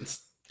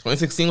 SmackDowns.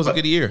 2016 was a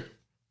good year.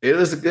 It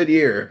was a good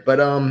year, but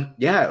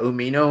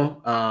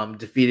Umino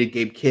defeated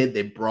Gabe Kidd.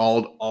 They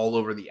brawled all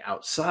over the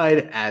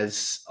outside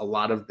as a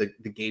lot of the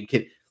Gabe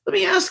Kidd. Let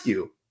me ask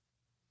you: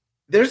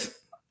 is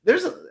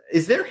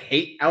there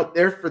hate out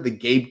there for the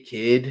Gabe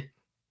Kidd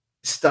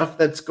stuff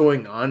that's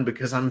going on?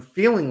 Because I'm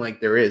feeling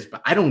like there is,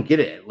 but I don't get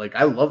it. Like,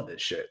 I love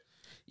this shit.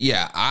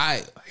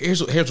 Yeah,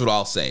 here's what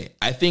I'll say.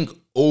 I think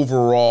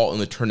overall in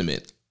the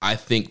tournament, I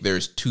think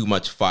there's too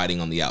much fighting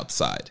on the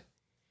outside.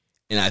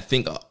 And I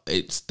think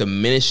it's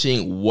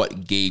diminishing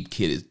what Gabe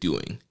Kidd is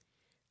doing.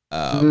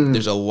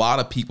 There's a lot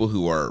of people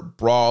who are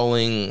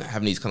brawling,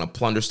 having these kind of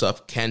plunder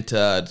stuff,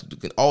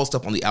 Kenta, all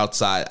stuff on the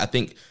outside. I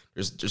think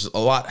there's a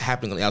lot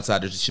happening on the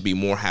outside. There should be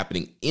more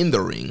happening in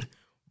the ring.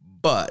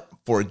 But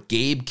for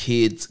Gabe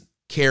Kidd's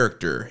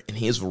character and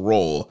his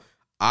role,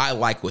 I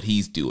like what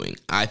he's doing.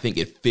 I think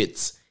it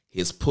fits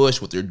his push,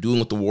 what they're doing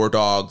with the War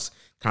Dogs,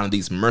 kind of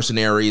these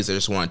mercenaries that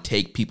just want to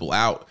take people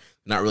out.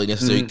 Not really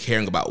necessarily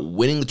caring about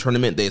winning the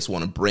tournament. They just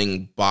want to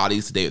bring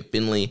bodies to David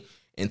Finlay.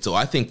 And so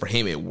I think for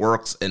him it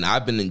works. And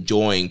I've been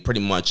enjoying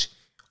pretty much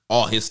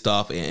all his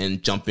stuff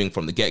and jumping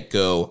from the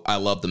get-go. I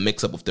love the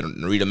mix-up with the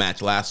Narita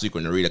match last week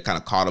where Narita kind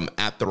of caught him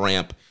at the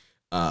ramp.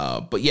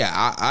 But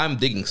yeah, I'm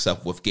digging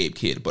stuff with Gabe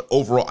Kidd. But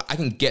overall, I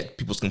can get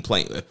people's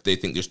complaint if they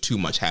think there's too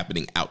much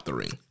happening out the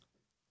ring.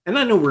 And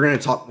I know we're going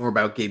to talk more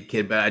about Gabe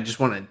Kidd, but I just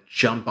want to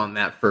jump on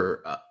that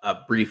for a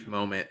brief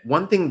moment.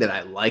 One thing that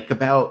I like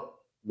about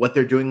what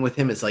they're doing with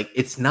him is, like,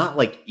 it's not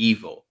like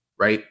Evil,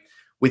 right?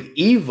 With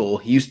Evil,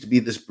 he used to be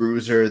this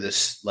bruiser,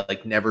 this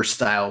like never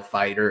style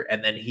fighter,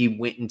 and then he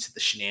went into the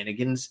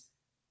shenanigans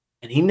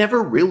and he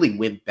never really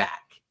went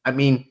back. I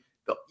mean,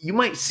 you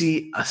might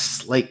see a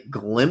slight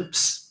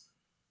glimpse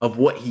of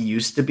what he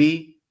used to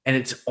be, and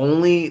it's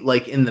only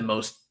like in the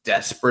most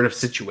desperate of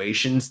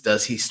situations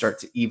does he start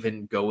to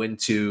even go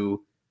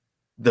into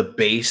the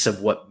base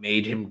of what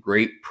made him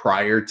great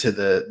prior to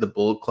the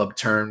Bullet Club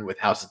turn with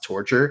House of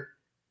Torture.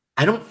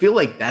 I don't feel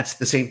like that's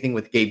the same thing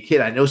with Gabe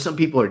Kidd. I know some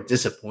people are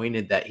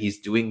disappointed that he's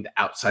doing the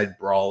outside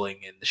brawling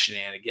and the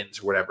shenanigans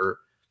or whatever,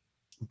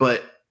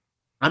 but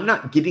I'm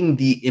not getting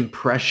the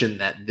impression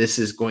that this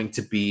is going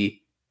to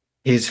be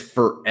his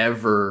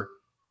forever,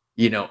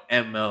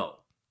 MO.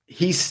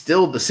 He's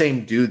still the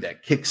same dude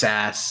that kicks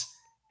ass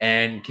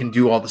and can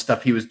do all the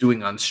stuff he was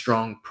doing on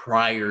Strong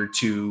prior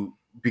to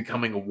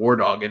becoming a War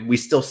Dog. And we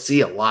still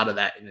see a lot of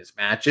that in his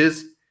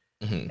matches.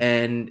 Mm-hmm.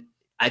 And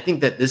I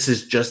think that this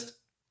is just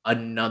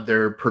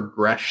another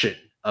progression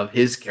of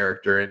his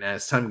character. And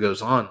as time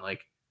goes on,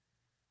 like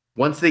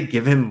once they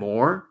give him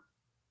more,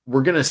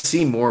 we're going to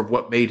see more of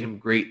what made him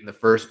great in the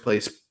first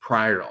place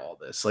prior to all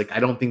this. Like, I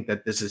don't think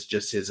that this is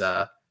just his,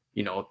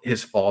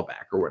 his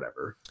fallback or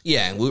whatever.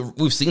 Yeah, and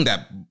we've seen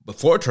that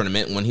before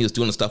tournament when he was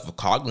doing the stuff with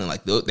Coughlin.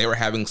 Like they were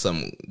having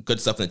some good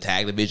stuff in the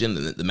tag division.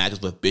 The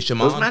matches with Bishamon.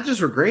 Those matches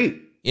were great.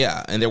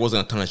 Yeah, and there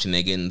wasn't a ton of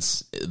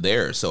shenanigans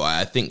there. So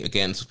I think,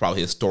 again, this is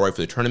probably his story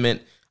for the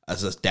tournament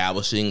as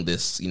establishing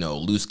this,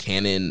 loose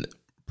cannon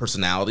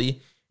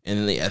personality.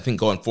 And then I think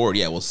going forward,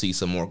 we'll see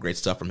some more great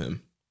stuff from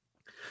him.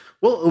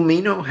 Well,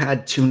 Umino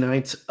had 2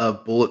 nights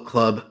of Bullet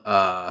Club,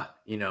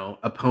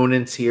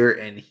 opponents here,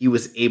 and he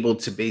was able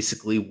to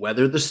basically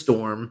weather the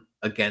storm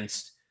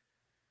against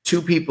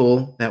 2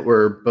 people that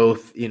were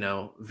both,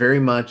 very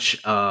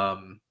much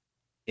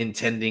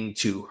intending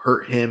to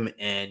hurt him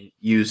and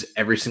use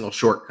every single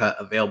shortcut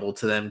available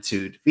to them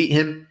to defeat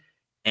him.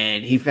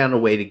 And he found a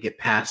way to get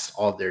past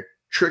all their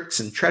tricks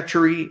and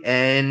treachery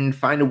and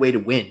find a way to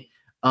win.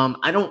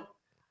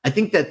 I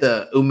think that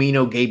the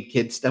Umino Gabe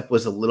Kidd stuff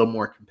was a little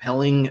more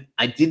compelling.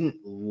 I didn't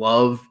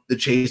love the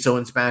Chase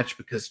Owens match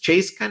because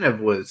Chase kind of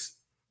was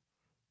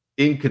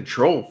in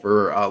control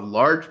for a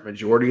large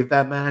majority of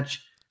that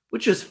match,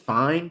 which is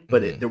fine,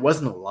 but there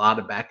wasn't a lot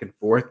of back and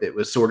forth. It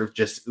was sort of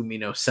just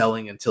Umino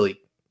selling until he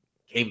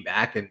came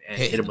back and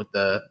hit him with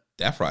the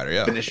Death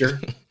Rider finisher.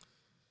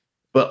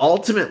 But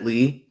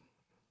ultimately,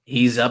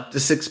 he's up to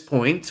 6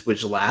 points,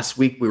 which last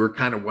week we were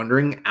kind of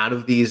wondering, out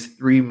of these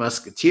 3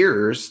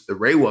 Musketeers, the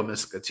Reiwa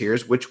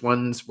Musketeers, which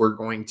ones were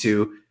going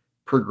to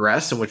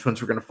progress and which ones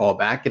were going to fall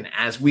back. And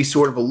as we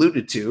sort of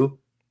alluded to,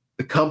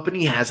 the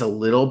company has a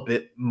little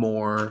bit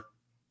more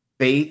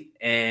faith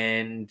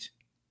and,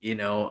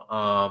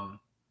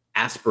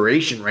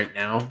 aspiration right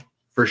now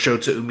for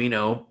Shota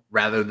Umino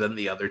rather than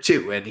the other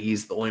 2. And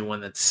he's the only one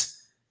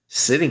that's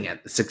sitting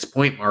at the 6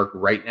 point mark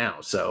right now.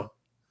 So,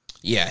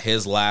 yeah,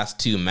 his last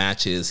 2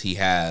 matches, he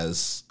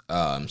has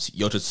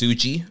Yota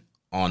Tsuji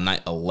on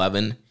night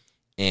 11,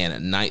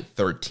 and night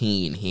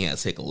 13, he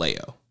has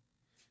Hikuleo.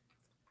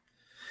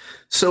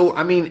 So,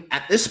 I mean,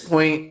 at this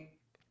point,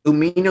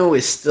 Umino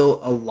is still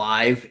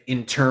alive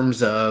in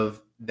terms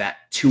of that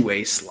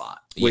 2-way slot,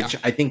 which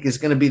I think is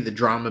going to be the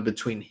drama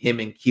between him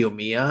and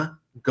Kiyomiya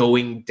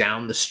going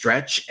down the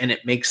stretch. And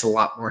it makes a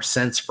lot more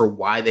sense for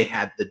why they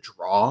had the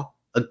draw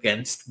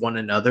against one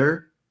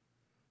another.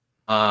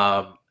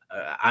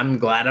 I'm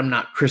glad I'm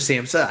not Chris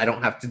Samsa. I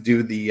don't have to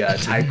do the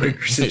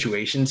tiebreaker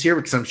situations here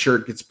because I'm sure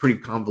it gets pretty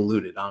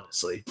convoluted,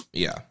 honestly.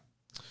 Yeah.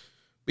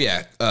 But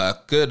yeah,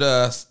 good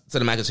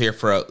set of matches here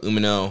for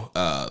Umino.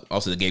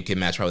 Also, the Gabe Kidd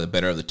match, probably the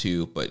better of the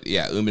 2. But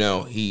yeah,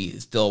 Umino,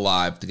 he's still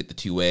alive to get the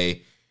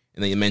 2-way.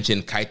 And then you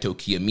mentioned Kaito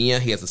Kiyomiya.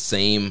 He has the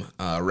same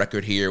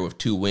record here with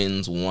 2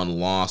 wins, 1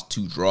 loss,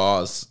 2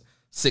 draws,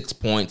 6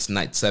 points.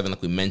 Night 7,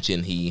 like we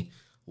mentioned, he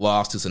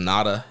lost to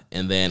Sonata.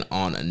 And then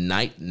on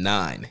night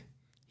 9,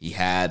 he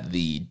had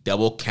the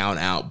double count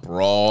out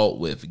brawl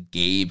with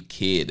Gabe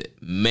Kidd.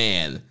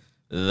 Man,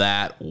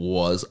 that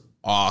was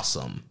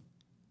awesome.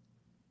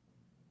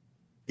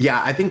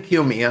 Yeah, I think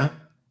Kiyomiya,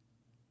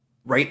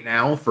 right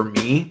now, for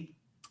me,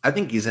 I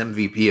think he's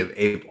MVP of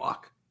A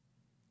Block.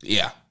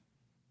 Yeah.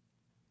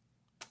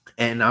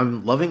 And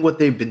I'm loving what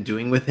they've been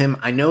doing with him.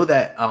 I know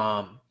that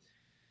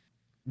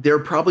there are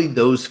probably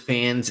those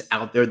fans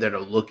out there that are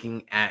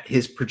looking at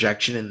his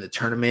projection in the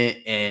tournament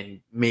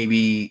and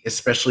maybe,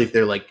 especially if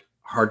they're like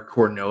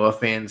hardcore Noah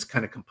fans,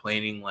 kind of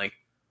complaining like,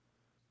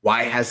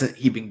 why hasn't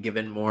he been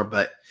given more?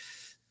 But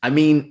I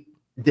mean,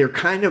 they're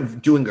kind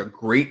of doing a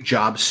great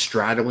job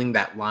straddling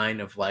that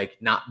line of like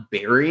not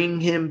burying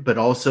him, but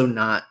also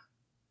not,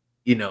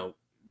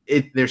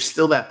 there's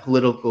still that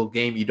political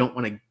game. You don't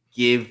want to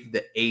give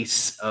the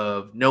ace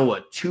of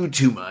Noah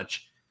too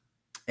much.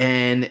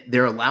 And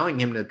they're allowing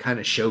him to kind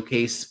of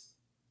showcase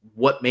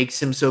what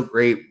makes him so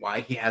great,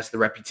 why he has the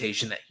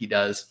reputation that he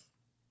does.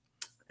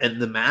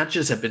 And the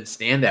matches have been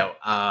standout.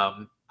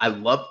 I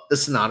love the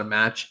Sonata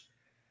match.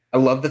 I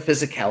love the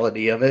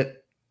physicality of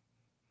it,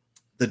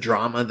 the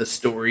drama, the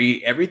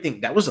story,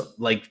 everything. That was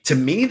like, to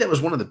me, that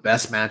was one of the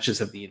best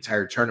matches of the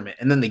entire tournament.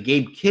 And then the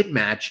Gabe Kidd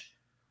match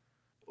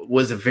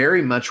was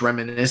very much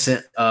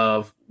reminiscent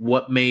of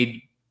what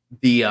made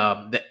the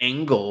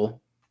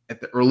angle at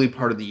the early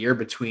part of the year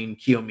between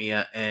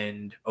Kiyomiya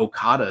and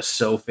Okada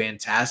so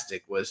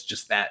fantastic, was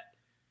just that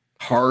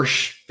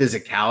harsh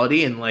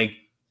physicality. And like,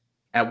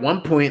 at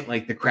one point,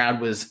 like the crowd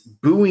was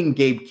booing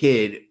Gabe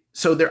Kidd.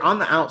 So they're on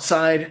the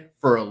outside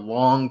for a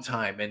long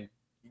time. And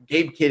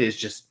Gabe Kidd is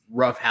just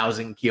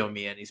roughhousing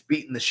Kiyomiya, and he's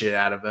beating the shit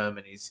out of him,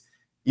 and he's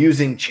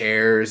using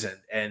chairs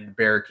and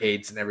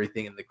barricades and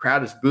everything. And the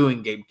crowd is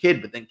booing Gabe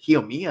Kidd, but then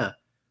Kiyomiya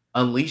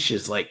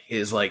unleashes like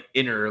his like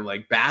inner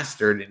like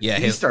bastard, and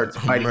he starts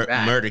fighting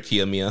back. Murder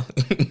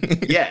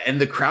Kiyomiya. Yeah, and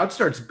the crowd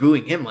starts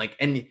booing him. Like,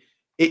 and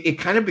it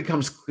kind of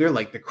becomes clear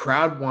like the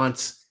crowd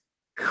wants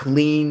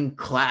clean,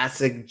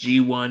 classic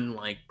G1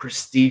 like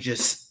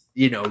prestigious,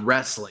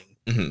 wrestling.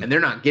 Mm-hmm. And they're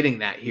not getting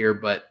that here,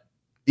 but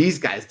these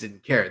guys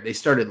didn't care. They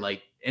started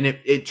like, and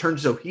it turned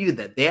so heated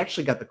that they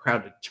actually got the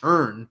crowd to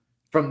turn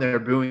from their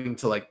booing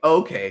to like,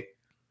 oh, okay,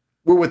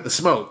 we're with the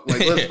smoke.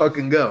 Like, let's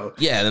fucking go.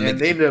 Yeah. And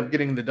they ended up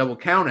getting the double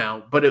count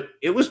out, but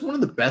it was one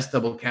of the best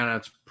double count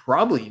outs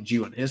probably in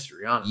G1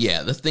 history, honestly.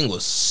 Yeah, this thing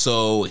was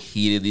so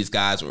heated. These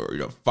guys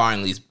were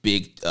firing these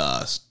big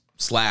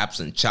slaps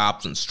and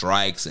chops and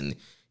strikes. And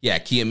yeah,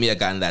 Kiyomiya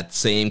got in that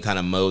same kind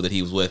of mode that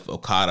he was with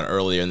Okada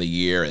earlier in the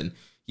year. And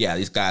yeah,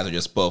 these guys are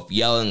just both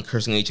yelling,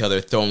 cursing at each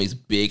other, throwing these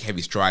big,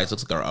 heavy strikes.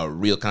 Looks like a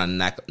real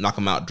kind of knock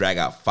them out, drag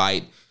out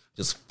fight.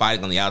 Just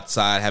fighting on the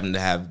outside, having to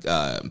have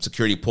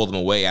security pull them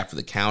away after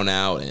the count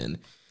out. And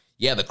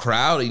yeah, the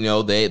crowd,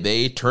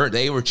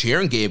 they were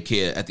cheering Gabe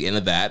Kidd at the end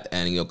of that,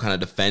 and kind of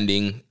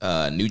defending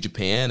New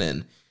Japan.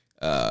 And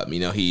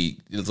he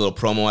did his little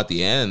promo at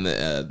the end,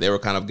 and they were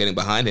kind of getting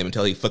behind him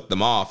until he flicked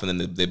them off, and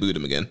then they booed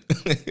him again.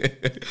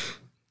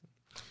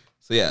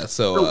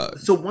 So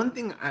one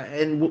thing,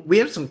 and we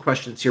have some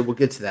questions here. We'll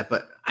get to that,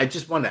 but I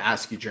just wanted to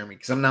ask you, Jeremy,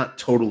 because I'm not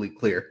totally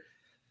clear.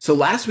 So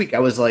last week I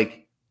was like,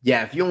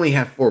 yeah, if you only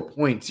have 4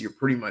 points, you're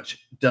pretty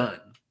much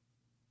done.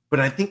 But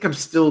I think I'm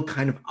still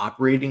kind of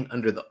operating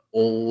under the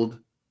old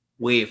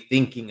way of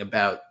thinking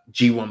about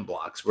G1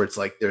 blocks, where it's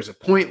like there's a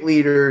point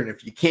leader, and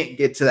if you can't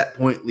get to that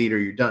point leader,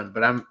 you're done.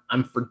 But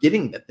I'm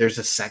forgetting that there's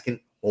a second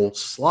whole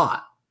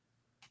slot.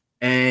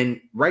 And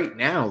right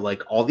now,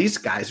 like all these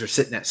guys are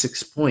sitting at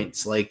 6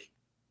 points. Like,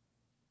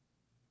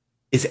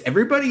 is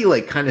everybody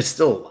like kind of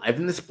still alive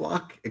in this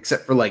block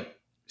except for like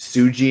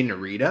Tsuji and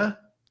Narita?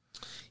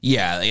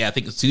 Yeah, I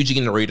think Tsuji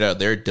and Narita,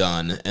 they're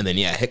done. And then,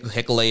 yeah,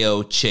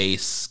 Hikuleo,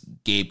 Chase,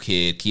 Gabe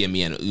Kidd,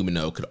 Kiyomiya, and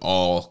Umino could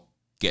all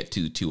get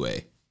to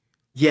 2A.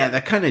 Yeah,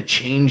 that kind of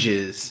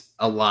changes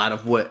a lot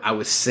of what I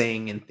was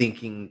saying and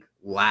thinking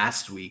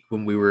last week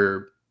when we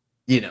were,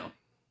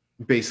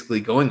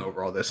 basically going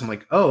over all this. I'm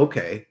like, oh,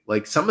 okay.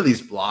 Like some of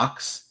these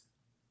blocks,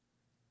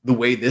 the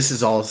way this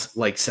is all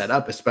like set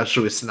up,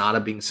 especially with Sonata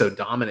being so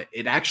dominant,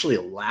 it actually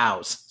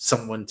allows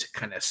someone to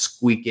kind of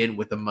squeak in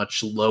with a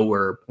much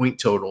lower point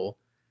total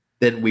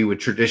than we would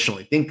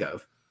traditionally think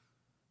of.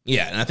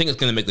 Yeah, and I think it's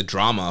going to make the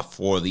drama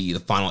for the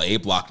final A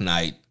block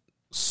night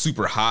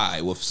super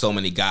high with so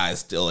many guys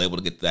still able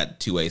to get to that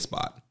 2A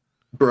spot.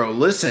 Bro,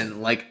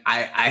 listen, like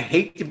I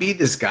hate to be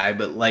this guy,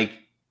 but like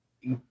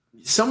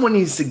someone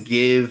needs to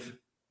give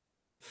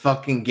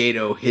fucking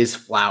Gato his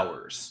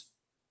flowers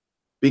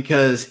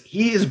because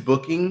he is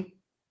booking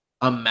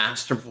a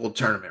masterful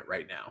tournament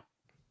right now.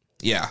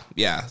 Yeah.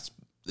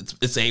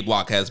 Its A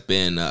block has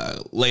been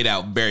laid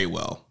out very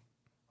well.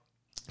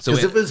 So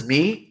if it was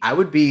me, I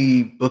would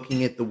be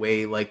booking it the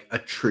way like a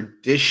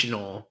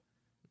traditional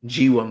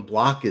G1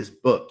 block is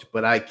booked,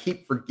 but I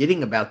keep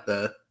forgetting about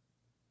the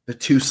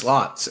 2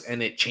 slots,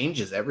 and it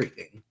changes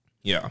everything.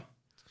 Yeah.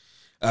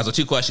 So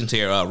 2 questions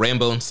here.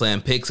 Rambo and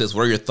Slam Pig says,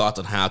 what are your thoughts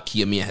on how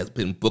Kiyomiya has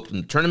been booked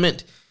in the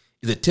tournament?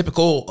 Is it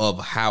typical of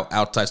how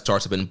outside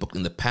stars have been booked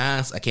in the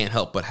past? I can't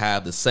help but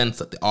have the sense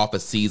that the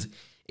office sees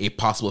a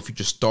possible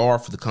future star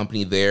for the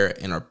company there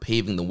and are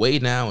paving the way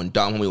now. And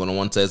Dom Homie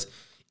 101 says,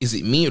 is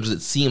it me, or does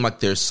it seem like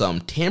there's some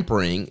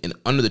tampering and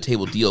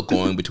under-the-table deal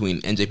going between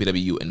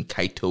NJPW and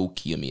Kaito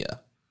Kiyomiya?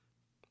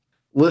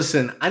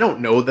 Listen, I don't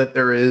know that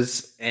there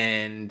is,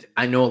 and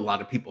I know a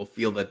lot of people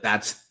feel that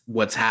that's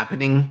what's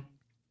happening,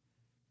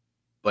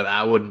 but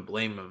I wouldn't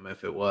blame them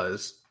if it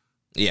was.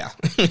 Yeah.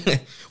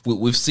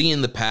 We've seen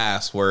in the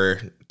past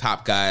where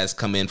top guys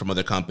come in from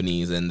other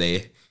companies and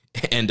they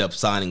end up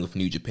signing with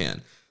New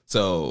Japan.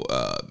 So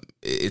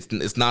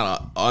it's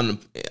not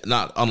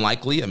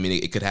unlikely. I mean,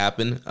 it could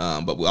happen,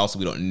 but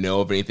we don't know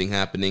of anything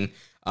happening.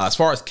 As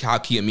far as how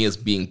Kiyomiya is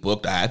being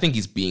booked, I think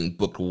he's being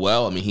booked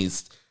well. I mean,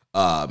 he's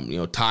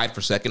tied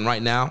for second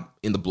right now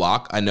in the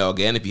block. I know,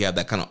 again, if you have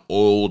that kind of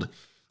old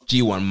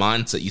G1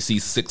 mindset, you see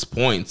 6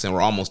 points and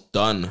we're almost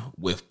done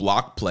with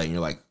block play, and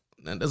you're like,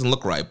 that doesn't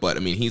look right. But I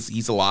mean,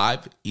 he's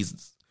alive.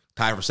 He's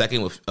tied for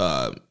second with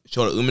Shota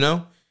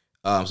Umino.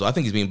 So I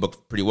think he's being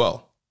booked pretty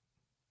well.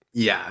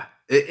 Yeah.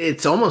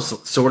 It's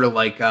almost sort of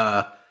like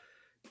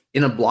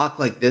in a block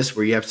like this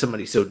where you have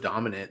somebody so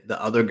dominant, the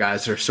other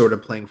guys are sort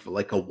of playing for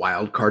like a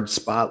wild card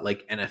spot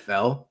like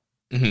NFL.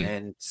 Mm-hmm.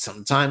 And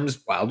sometimes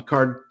wild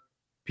card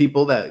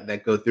people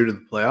that go through to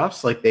the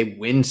playoffs, like they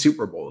win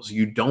Super Bowls.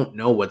 You don't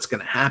know what's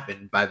going to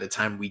happen by the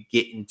time we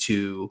get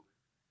into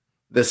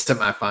the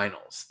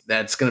semifinals.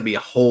 That's going to be a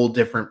whole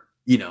different,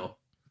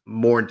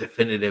 more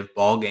definitive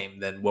ball game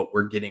than what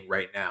we're getting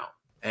right now.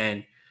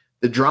 And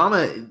the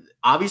drama,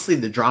 obviously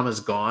the drama's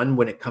gone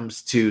when it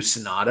comes to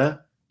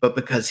Sonata, but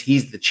because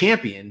he's the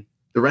champion,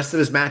 the rest of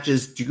his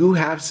matches do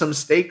have some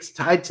stakes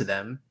tied to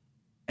them.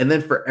 And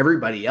then for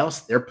everybody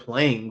else, they're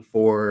playing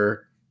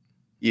for,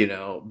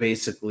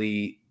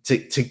 basically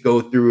to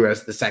go through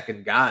as the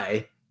second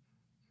guy.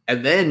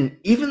 And then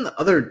even the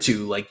other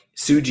two, like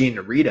Suji and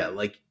Narita,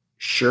 like,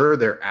 sure,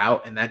 they're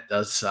out and that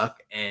does suck.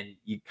 And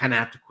you kind of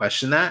have to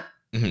question that.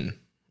 Mm-hmm.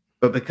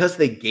 But because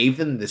they gave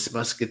them this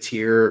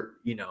Musketeer,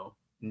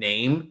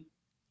 name,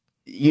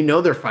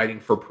 they're fighting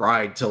for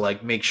pride to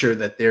like make sure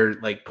that their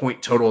like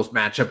point totals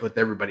match up with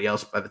everybody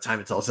else by the time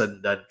it's all said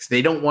and done. Because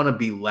they don't want to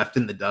be left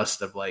in the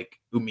dust of like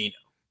Umino.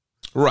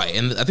 Right,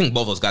 and I think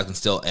both those guys can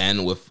still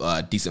end with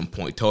decent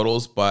point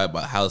totals by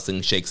how this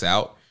thing shakes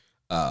out.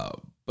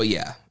 But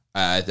yeah,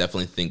 I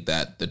definitely think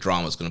that the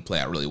drama is going to play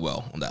out really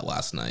well on that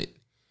last night.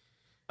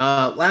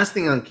 Last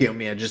thing on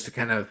Kiyomiya, just to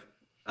kind of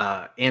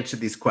answer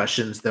these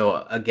questions,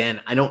 though,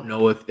 again, I don't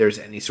know if there's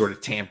any sort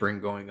of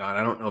tampering going on.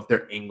 I don't know if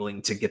they're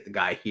angling to get the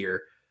guy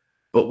here.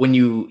 But when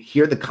you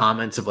hear the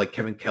comments of like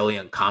Kevin Kelly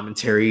on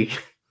commentary,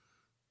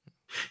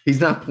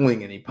 he's not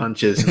pulling any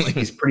punches. And, like,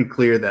 he's pretty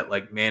clear that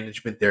like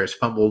management there has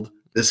fumbled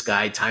this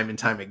guy time and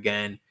time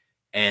again.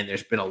 And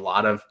there's been a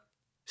lot of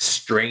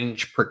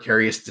strange,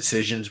 precarious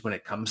decisions when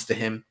it comes to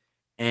him.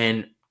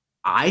 And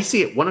I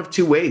see it one of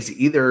two ways.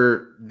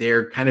 Either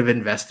they're kind of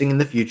investing in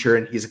the future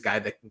and he's a guy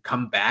that can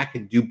come back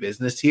and do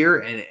business here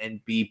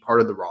and be part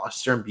of the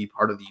roster and be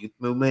part of the youth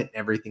movement and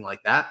everything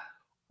like that.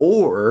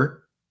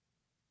 Or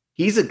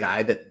he's a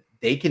guy that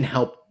they can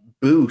help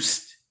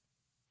boost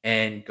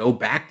and go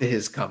back to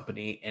his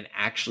company and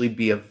actually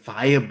be a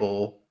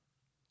viable,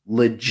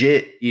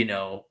 legit,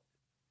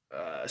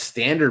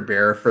 standard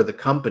bearer for the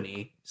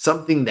company.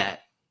 Something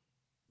that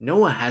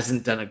Noah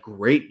hasn't done a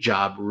great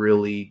job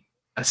really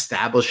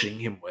establishing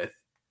him with,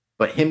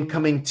 but him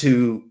coming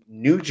to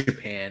New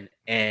Japan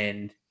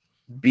and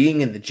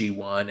being in the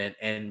G1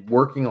 and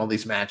working all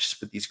these matches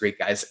with these great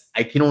guys,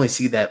 I can only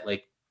see that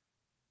like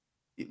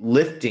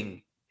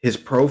lifting his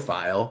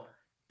profile.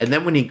 And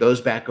then when he goes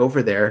back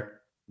over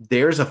there,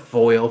 there's a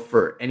foil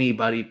for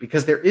anybody,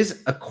 because there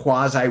is a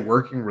quasi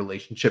working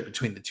relationship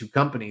between the two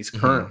companies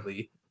currently.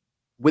 Mm-hmm.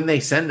 When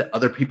they send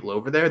other people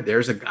over there,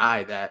 there's a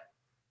guy that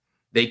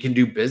they can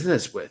do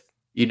business with.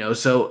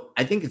 So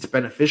I think it's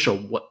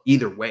beneficial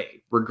either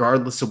way,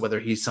 regardless of whether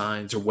he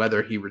signs or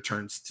whether he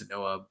returns to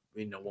Noah,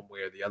 one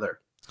way or the other.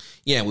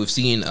 Yeah, we've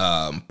seen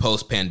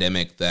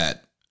post-pandemic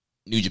that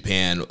New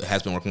Japan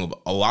has been working with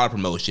a lot of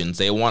promotions.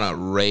 They want to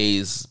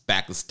raise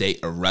back the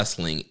state of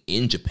wrestling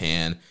in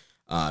Japan.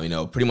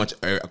 Pretty much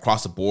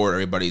across the board,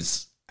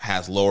 everybody's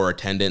has lower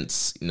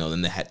attendance,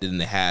 than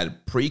they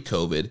had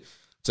pre-COVID.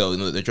 So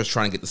they're just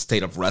trying to get the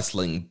state of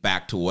wrestling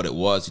back to what it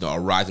was. A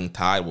rising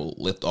tide will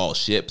lift all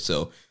ships.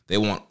 So they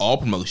want all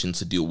promotions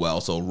to do well.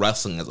 So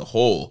wrestling as a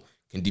whole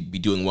can be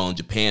doing well in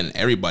Japan, and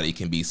everybody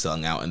can be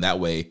selling out. And that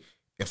way,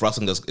 if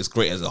wrestling is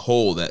great as a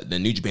whole,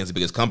 then New Japan's the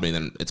biggest company,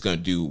 then it's going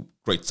to do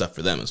great stuff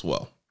for them as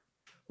well.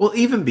 Well,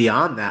 even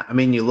beyond that, I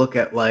mean, you look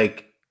at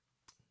like,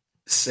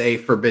 say,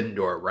 Forbidden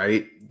Door,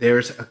 right?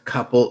 There's a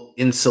couple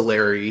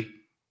ancillary,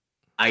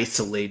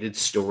 isolated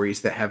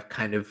stories that have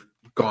kind of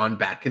gone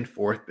back and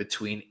forth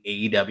between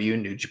AEW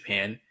and New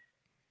Japan.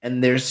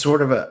 And there's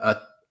sort of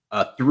a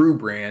through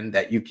brand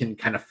that you can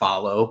kind of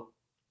follow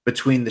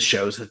between the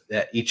shows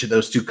that each of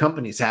those two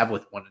companies have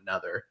with one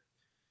another.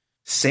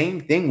 Same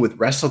thing with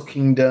Wrestle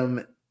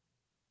Kingdom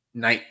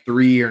Night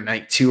 3 or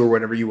Night 2 or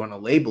whatever you want to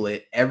label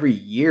it. Every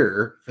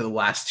year for the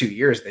last 2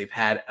 years, they've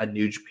had a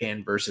New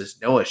Japan versus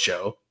Noah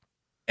show.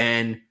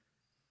 And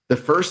the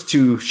first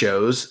two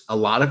shows, a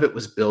lot of it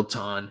was built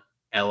on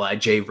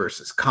LIJ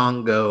versus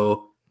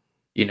Kongo,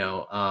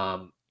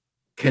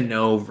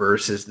 Kano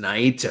versus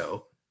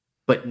Naito.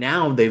 But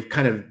now they've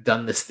kind of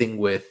done this thing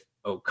with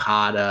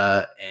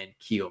Okada and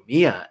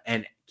Kiyomiya,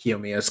 and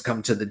Kiyomiya's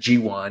come to the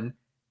G1.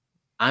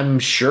 I'm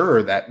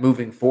sure that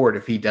moving forward,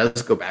 if he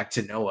does go back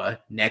to Noah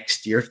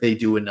next year, if they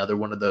do another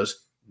one of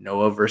those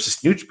Noah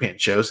versus New Japan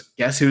shows,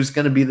 guess who's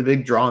going to be the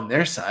big draw on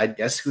their side?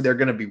 Guess who they're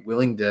going to be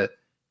willing to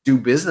do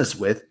business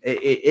with?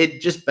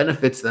 It just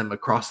benefits them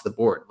across the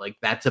board. Like,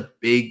 that's a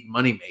big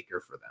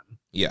moneymaker for them.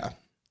 Yeah.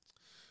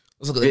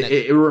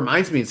 It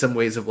reminds me in some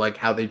ways of like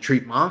how they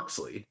treat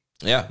Moxley.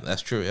 Yeah,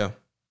 that's true. Yeah.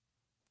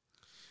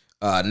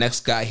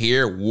 Next guy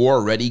here,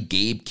 War Ready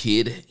Gabe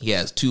Kidd. He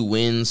has 2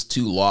 wins,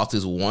 2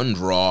 losses, 1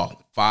 draw,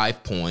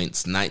 5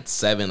 points. Night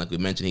 7, like we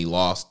mentioned, he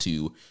lost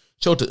to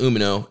Shota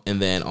Umino.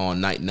 And then on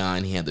night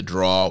 9, he had the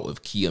draw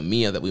with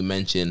Kiyomiya that we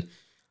mentioned.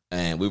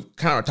 And we've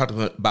kind of talked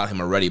about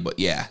him already. But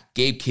yeah,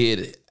 Gabe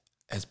Kidd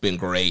has been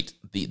great.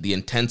 The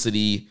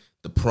intensity,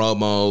 the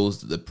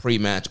promos, the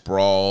pre-match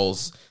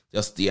brawls,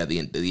 just the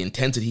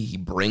intensity he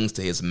brings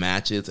to his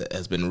matches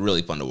has been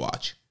really fun to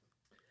watch.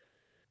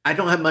 I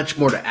don't have much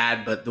more to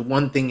add, but the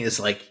one thing is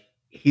like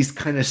he's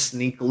kind of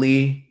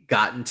sneakily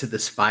gotten to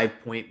this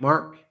 5-point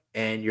mark,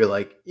 and you're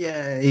like,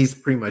 yeah, he's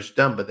pretty much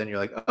done. But then you're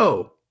like,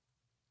 oh,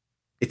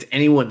 it's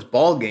anyone's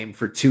ball game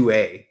for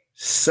 2A.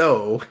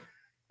 So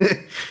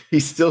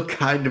he's still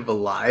kind of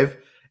alive.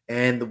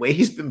 And the way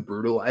he's been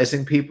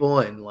brutalizing people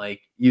and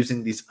like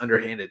using these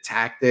underhanded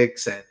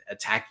tactics and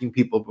attacking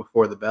people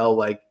before the bell,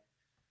 like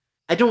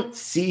I don't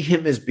see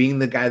him as being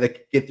the guy that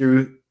could get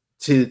through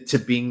to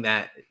being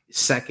that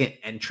second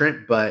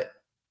entrant, but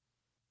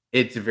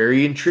it's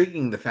very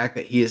intriguing the fact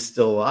that he is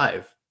still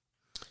alive.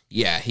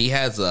 Yeah, he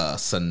has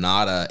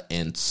Sonata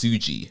and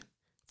Tsuji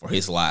for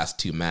his last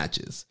two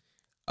matches.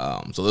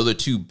 So those are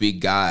two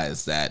big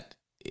guys that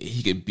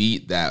he could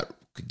beat that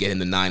could get him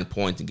to 9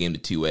 points and get him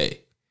to 2A.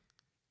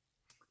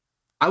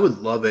 I would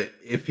love it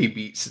if he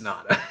beat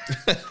Sonata.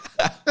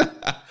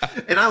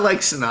 And I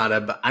like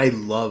Sonata, but I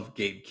love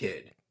Gabe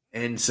Kidd.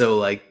 And so,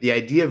 like, the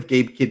idea of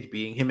Gabe Kidd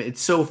beating him, it's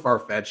so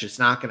far-fetched. It's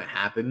not going to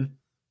happen,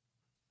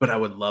 but I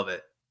would love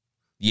it.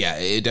 Yeah,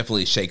 it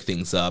definitely shake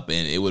things up,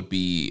 and it would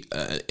be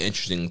an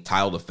interesting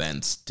title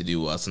defense to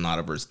do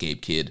Sonata versus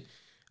Gabe Kidd.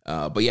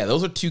 But yeah,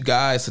 those are two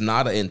guys,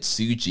 Sonata and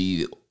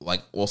Tsuji.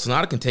 Like, well,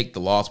 Sonata can take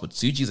the loss, but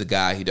Tsuji's a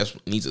guy who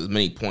just needs as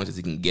many points as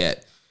he can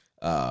get.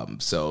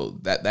 So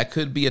that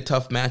could be a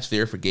tough match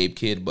there for Gabe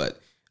Kidd, but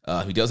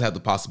he does have the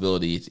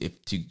possibility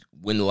to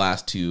win the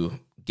last two,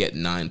 get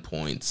 9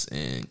 points,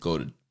 and go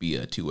to be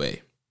a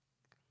 2A.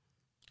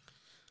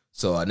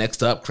 So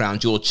next up, Crown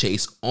Jewel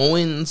Chase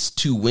Owens,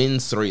 2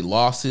 wins, 3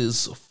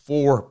 losses,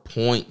 4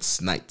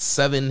 points. Night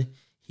 7,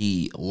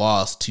 he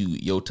lost to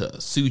Yota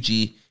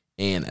Tsuji,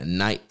 and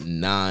night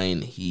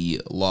 9,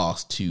 he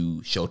lost to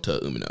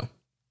Shota Umino.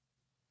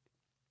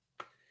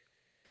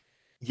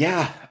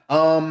 Yeah,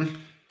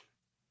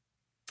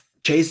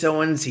 Chase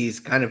Owens, he's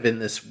kind of in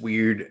this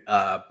weird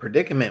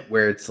predicament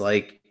where it's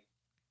like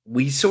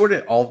we sort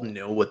of all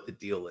know what the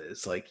deal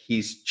is. Like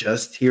he's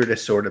just here to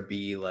sort of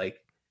be like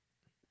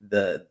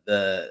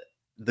the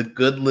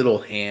good little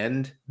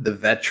hand, the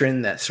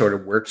veteran that sort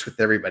of works with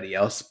everybody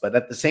else. But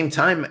at the same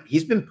time,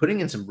 he's been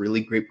putting in some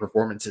really great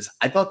performances.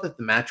 I thought that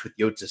the match with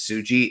Yota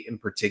Tsuji in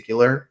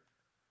particular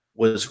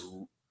was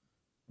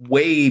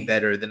way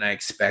better than I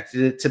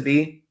expected it to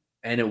be.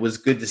 And it was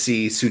good to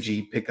see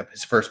Tsuji pick up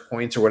his first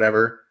points or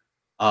whatever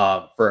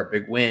for a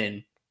big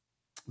win.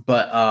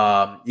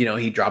 But,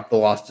 he dropped the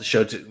loss to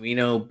Shota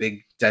Umino,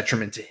 big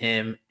detriment to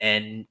him.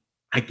 And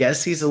I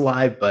guess he's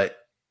alive, but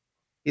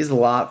he's a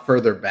lot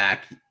further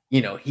back.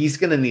 He's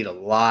going to need a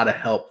lot of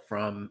help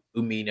from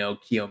Umino,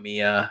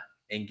 Kiyomiya,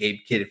 and Gabe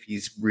Kidd if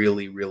he's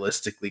really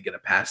realistically going to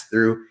pass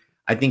through.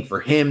 I think for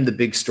him, the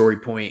big story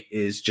point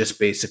is just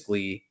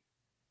basically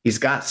he's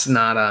got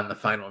Sonata on the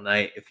final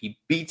night. If he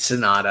beats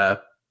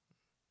Sonata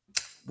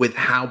with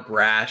how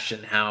brash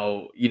and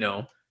how,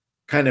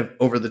 kind of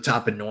over the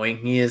top annoying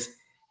he is,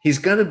 he's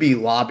going to be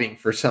lobbying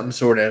for some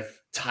sort of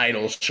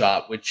title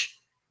shot, which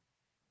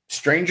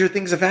stranger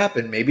things have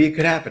happened. Maybe it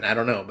could happen. I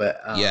don't know. But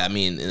yeah, I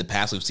mean, in the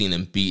past, we've seen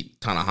him beat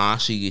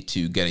Tanahashi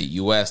to get a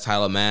U.S.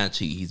 title match.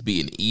 He's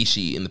beaten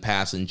Ishii in the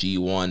past in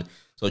G1.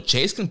 So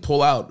Chase can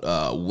pull out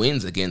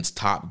wins against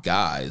top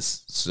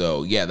guys.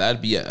 So, yeah,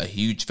 that'd be a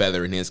huge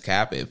feather in his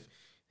cap if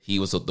he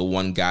was the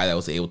one guy that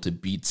was able to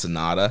beat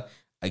Sonata.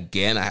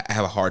 Again, I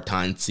have a hard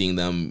time seeing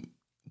them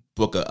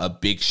book a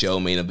big show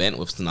main event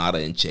with Sonata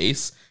and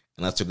Chase,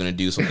 unless they're going to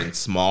do something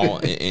small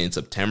in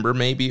September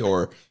maybe,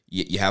 or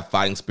you have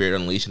Fighting Spirit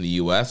Unleashed in the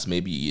U.S.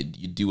 Maybe you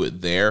do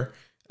it there.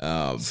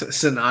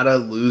 Sonata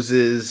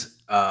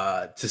loses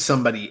to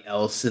somebody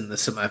else in the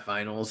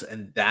semifinals,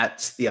 and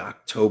that's the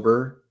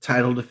October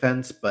title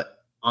defense,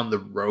 but on the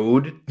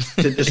road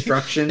to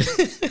destruction.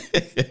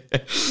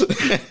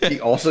 He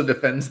also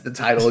defends the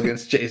title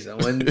against Chase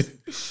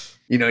Owens.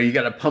 You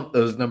got to pump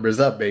those numbers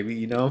up, baby,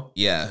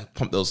 Yeah,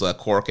 pump those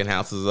Corkin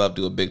houses up,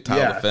 do a big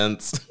title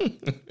defense.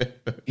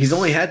 He's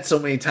only had so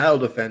many title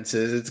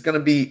defenses. It's gonna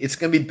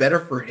be better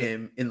for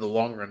him in the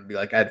long run to be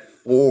like, I had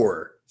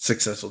 4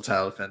 successful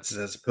title defenses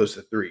as opposed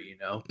to 3,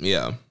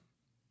 Yeah.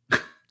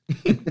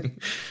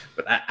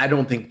 But I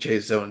don't think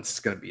Chase Owens is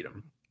gonna beat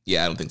him.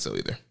 Yeah, I don't think so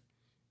either.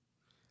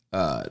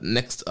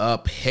 Next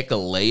up,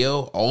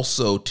 Hikuleo,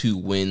 also 2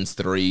 wins,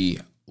 3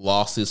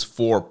 losses,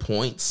 4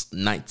 points.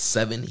 Night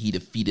 7, he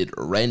defeated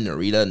Ren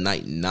Narita.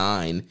 Night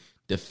 9,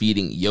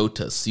 defeating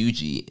Yota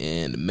Tsuji.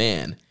 And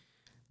man,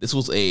 this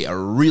was a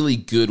really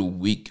good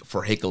week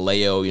for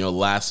Hikuleo.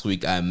 Last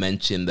week I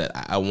mentioned that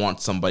I want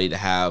somebody to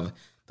have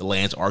the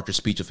Lance Archer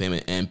speech with him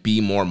and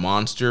be more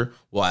monster.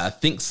 Well, I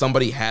think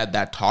somebody had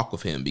that talk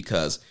with him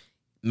because,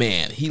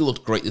 man, he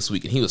looked great this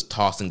week and he was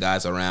tossing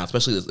guys around,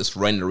 especially this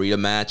Ren Narita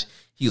match.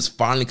 He was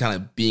finally kind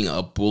of being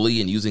a bully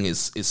and using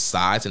his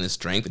size and his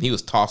strength, and he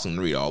was tossing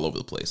Narita all over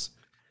the place.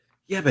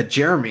 Yeah, but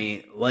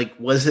Jeremy,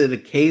 was it a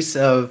case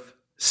of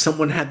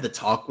someone had the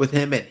talk with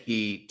him and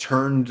he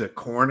turned a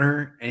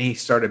corner and he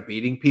started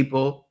beating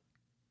people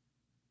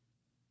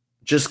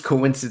just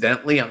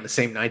coincidentally on the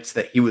same nights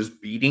that he was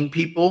beating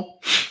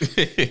people?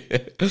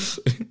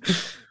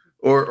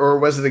 Or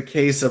was it a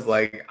case of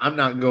I'm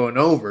not going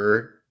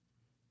over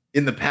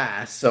in the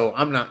past, so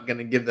I'm not going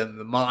to give them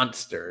the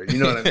monster? You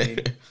know what I mean?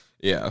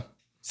 Yeah.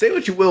 Say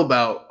what you will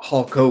about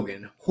Hulk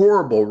Hogan,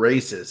 horrible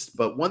racist,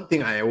 but one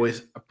thing I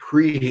always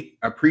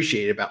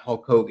appreciate about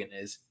Hulk Hogan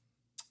is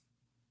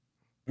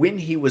when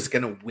he was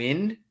going to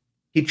win,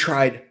 he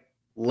tried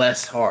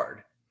less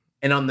hard.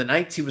 And on the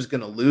nights he was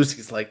going to lose,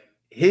 he's like,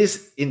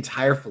 his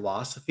entire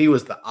philosophy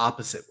was the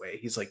opposite way.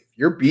 He's like, if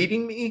you're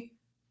beating me,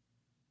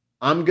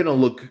 I'm going to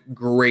look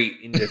great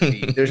in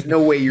defeat. There's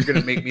no way you're going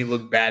to make me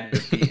look bad in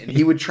defeat. And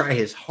he would try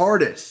his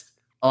hardest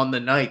on the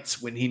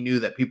nights when he knew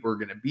that people were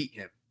going to beat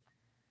him.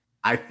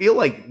 I feel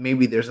like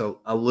maybe there's a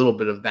little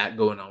bit of that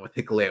going on with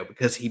Hikuleo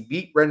because he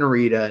beat Ren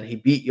Narita and he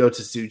beat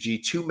Yota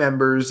Tsuji, two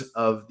members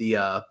of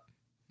the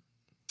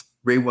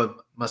Reiwa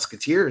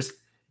Musketeers.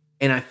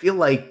 And I feel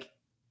like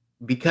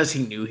because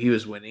he knew he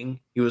was winning,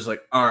 he was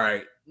like, all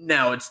right,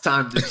 now it's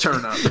time to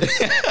turn up.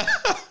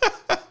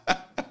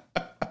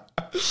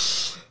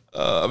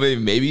 I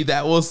mean, maybe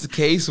that was the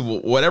case.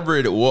 Whatever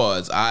it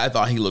was, I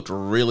thought he looked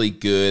really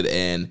good.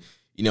 And,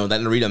 you know, that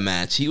Narita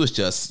match, he was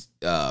just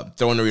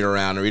throwing Narita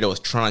around. Narita was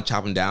trying to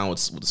chop him down with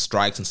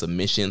strikes and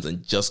submissions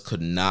and just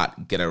could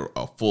not get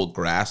a full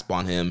grasp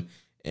on him.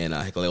 And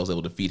Hikuleo was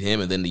able to defeat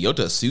him. And then the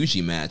Yota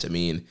Tsuji match, I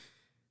mean,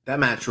 that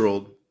match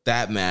ruled.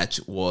 That match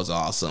was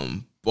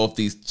awesome. Both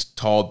these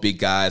tall, big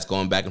guys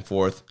going back and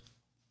forth.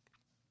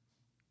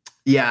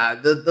 Yeah,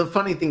 the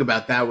funny thing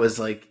about that was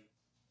like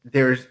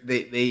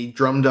they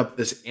drummed up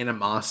this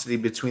animosity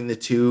between the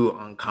two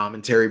on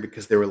commentary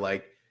because they were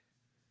like,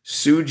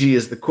 Tsuji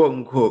is the quote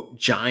unquote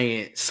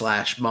giant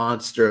 /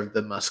 monster of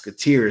the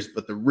Musketeers,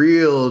 but the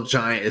real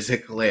giant is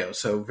Hikuleo.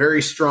 So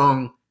very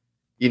strong,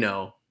 you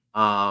know,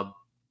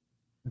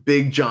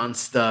 Big John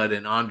Studd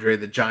and Andre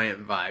the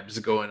Giant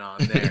vibes going on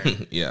there.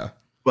 Yeah.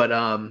 But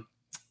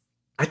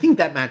I think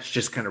that match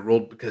just kind of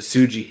ruled because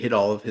Tsuji hit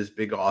all of his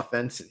big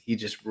offense and he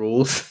just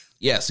rules.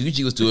 Yeah,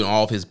 Tsuji was doing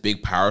all of his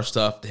big power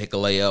stuff. The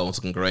Hikuleo was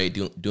looking great,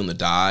 doing the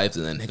dives,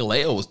 and then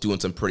Hikuleo was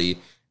doing some pretty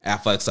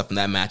athletic stuff in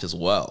that match as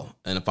well.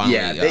 And then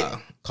finally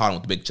caught him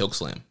with the big choke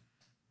slam.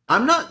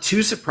 I'm not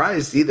too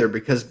surprised either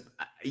because,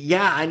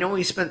 yeah, I know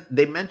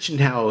they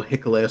mentioned how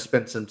Hikuleo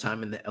spent some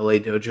time in the LA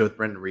dojo with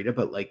Ren Narita,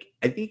 but like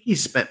I think he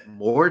spent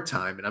more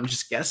time, and I'm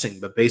just guessing,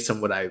 but based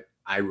on what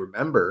I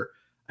remember,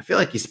 I feel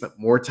like he spent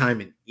more time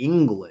in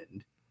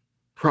England,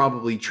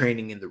 probably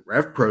training in the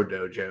Rev Pro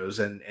dojos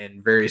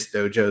and various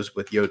dojos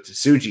with Yota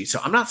Tsuji. So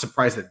I'm not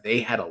surprised that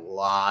they had a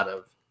lot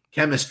of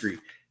chemistry.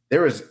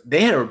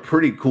 They had a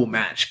pretty cool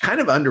match, kind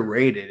of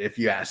underrated if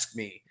you ask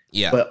me.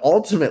 Yeah. But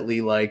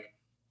ultimately, like,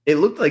 it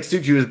looked like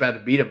Tsuji was about to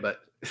beat him,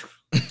 but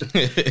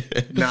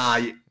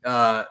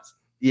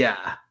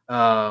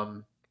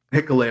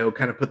Hikuleo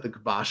kind of put the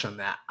kibosh on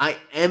that. I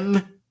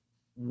am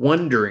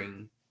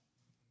wondering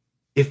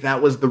if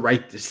that was the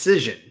right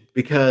decision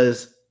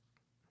because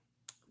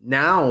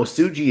now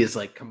Tsuji is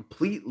like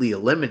completely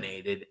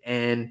eliminated.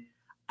 And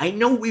I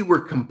know we were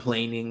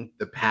complaining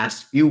the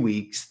past few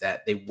weeks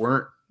that they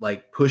weren't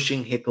like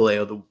pushing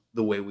Hikuleo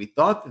the way we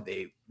thought that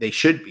they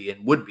should be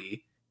and would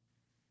be.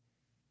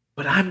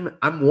 But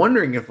I'm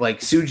wondering if like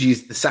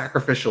Tsuji's the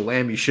sacrificial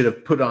lamb you should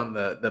have put on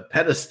the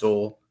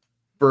pedestal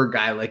for a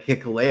guy like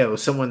Hikuleo,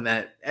 someone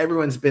that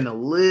everyone's been a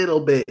little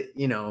bit,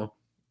 you know,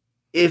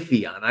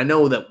 iffy on. I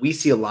know that we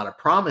see a lot of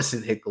promise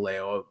in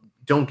Hikuleo,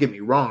 don't get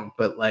me wrong,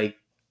 but like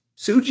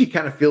Tsuji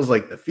kind of feels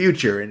like the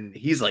future, and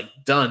he's like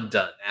done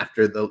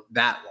after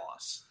that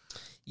loss.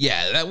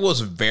 Yeah, that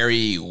was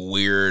very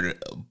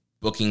weird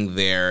booking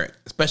there,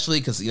 especially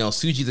because, you know,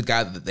 Tsuji's a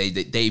guy that they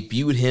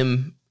debuted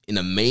him in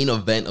a main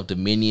event of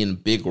Dominion,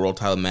 big world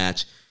title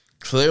match,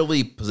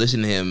 clearly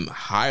positioned him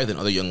higher than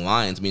other young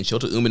lions. I mean,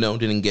 Shota Umino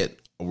didn't get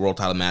a world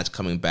title match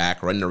coming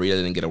back. Ren Narita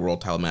didn't get a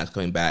world title match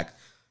coming back.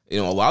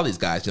 You know, a lot of these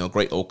guys, you know,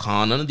 Great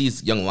Okan, none of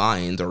these young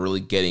lions are really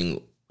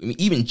getting. I mean,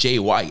 even Jay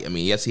White. I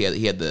mean, yes, he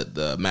had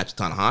the match with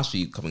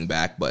Tanahashi coming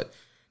back, but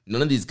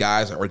none of these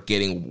guys are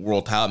getting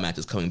world title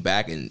matches coming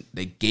back, and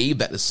they gave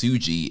that to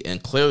Tsuji,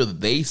 and clearly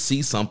they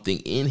see something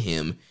in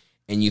him,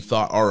 and you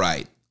thought, all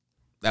right,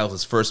 that was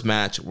his first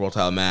match, world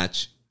title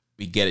match.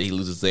 We get it. He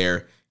loses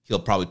there. He'll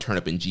probably turn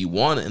up in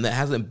G1, and that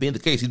hasn't been the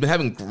case. He's been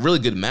having really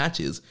good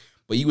matches,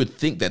 but you would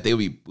think that they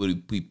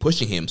would be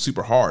pushing him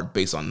super hard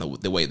based on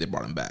the way they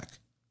brought him back.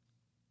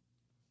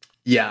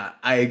 Yeah,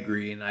 I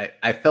agree, and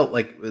I felt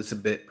like it was a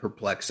bit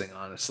perplexing,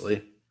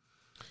 honestly.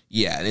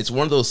 Yeah, and it's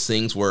one of those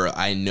things where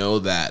I know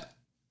that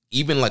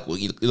even like when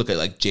you look at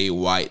like Jay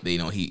White, you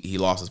know, he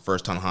lost his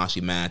first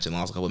Tanahashi match and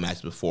lost a couple of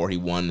matches before he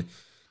won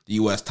the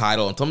U.S.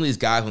 title. And some of these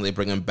guys, when they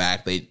bring them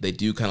back, they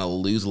do kind of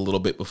lose a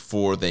little bit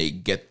before they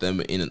get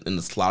them in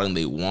the slotting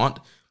they want.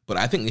 But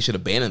I think they should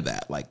abandon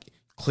that. Like,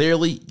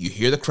 clearly, you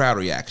hear the crowd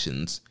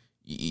reactions,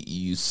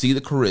 you see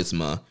the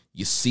charisma,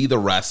 you see the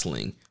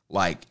wrestling.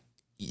 Like,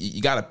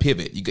 you got to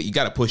pivot. You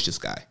got to push this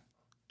guy.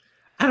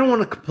 I don't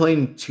want to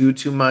complain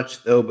too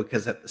much, though,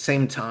 because at the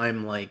same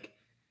time, like,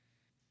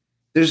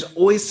 there's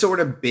always sort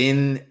of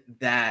been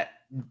that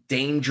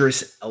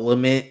dangerous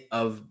element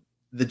of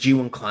the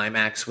G1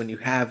 Climax when you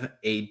have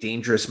a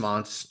dangerous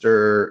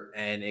monster,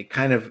 and it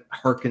kind of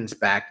harkens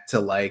back to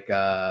like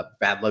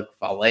Bad Luck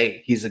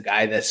Fale. He's a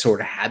guy that sort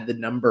of had the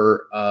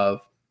number of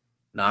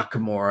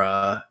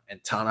Nakamura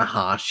and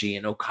Tanahashi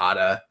and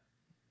Okada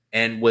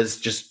and was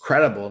just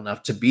credible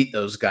enough to beat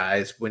those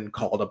guys when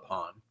called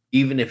upon,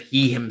 even if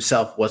he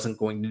himself wasn't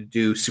going to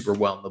do super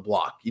well in the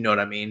block. You know what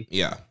I mean?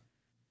 Yeah.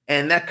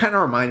 And that kind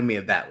of reminded me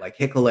of that. Like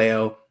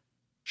Hikuleo,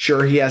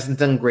 sure, he hasn't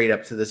done great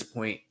up to this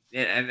point.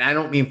 And I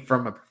don't mean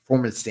from a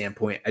performance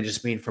standpoint. I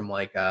just mean from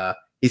like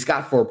he's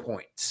got 4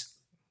 points.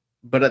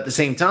 But at the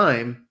same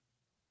time,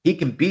 he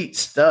can beat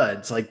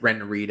studs like Ren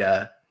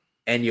Narita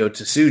and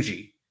Yota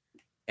Tsuji.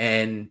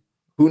 And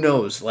who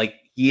knows, like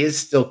he is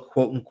still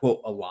quote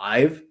unquote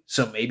alive.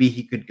 So maybe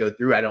he could go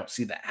through. I don't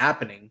see that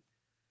happening.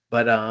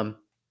 But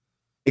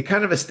it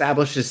kind of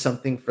establishes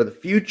something for the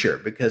future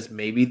because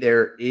maybe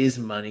there is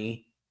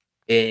money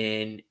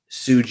in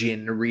Tsuji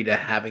and Narita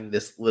having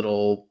this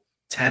little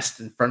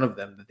test in front of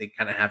them that they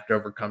kind of have to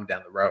overcome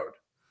down the road.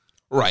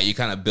 Right, you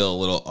kind of build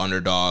a little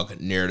underdog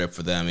narrative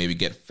for them, maybe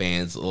get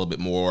fans a little bit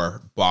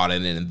more bought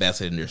in and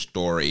invested in their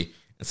story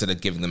instead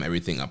of giving them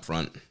everything up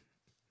front.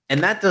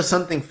 And that does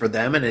something for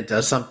them, and it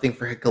does something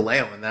for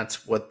Hikuleo, and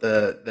that's what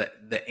the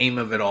aim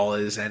of it all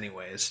is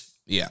anyways.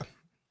 Yeah.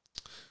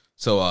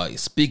 So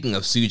speaking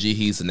of Tsuji,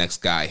 he's the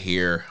next guy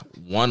here.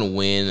 1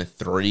 win,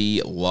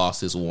 3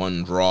 losses,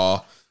 1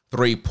 draw,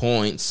 3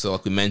 points. So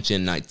like we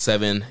mentioned, night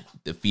 7,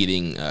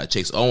 defeating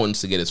Chase Owens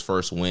to get his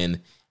first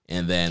win.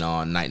 And then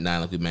on night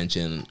 9, like we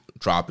mentioned,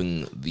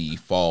 dropping the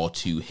fall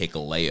to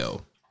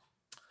Hikuleo.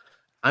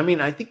 I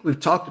mean, I think we've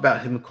talked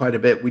about him quite a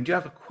bit. We do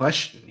have a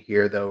question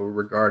here, though,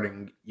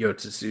 regarding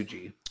Yota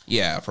Tsuji.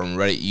 Yeah, from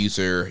Reddit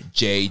user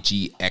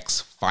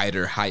JGX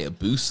Fighter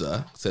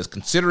Hayabusa says,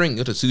 considering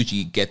Yota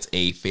Tsuji gets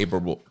a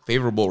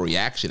favorable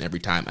reaction every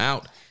time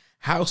out,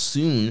 how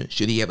soon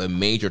should he have a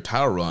major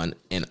title run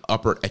and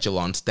upper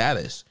echelon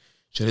status?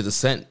 Should his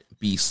ascent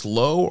be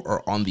slow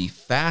or on the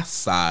fast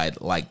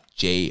side like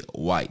Jay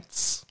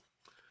White's?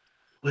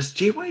 Was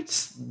Jay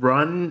White's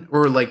run,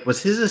 or like,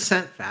 was his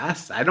ascent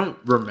fast? I don't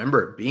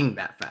remember it being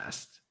that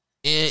fast.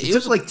 It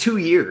took like 2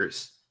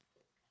 years.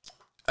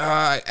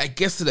 I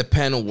guess it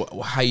depends on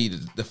how you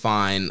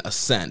define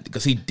ascent,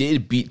 because he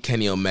did beat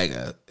Kenny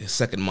Omega his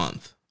second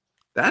month.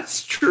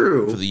 That's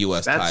true. For the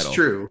U.S. title. That's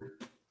true.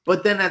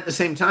 But then at the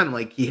same time,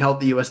 like, he held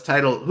the U.S.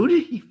 title. Who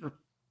did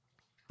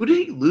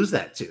he lose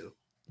that to?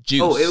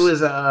 Juice. Oh, it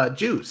was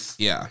Juice.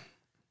 Yeah.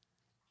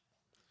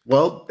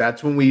 Well,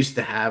 that's when we used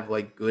to have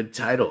like good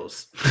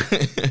titles.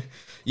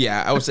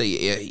 Yeah, I would say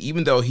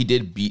even though he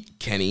did beat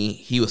Kenny,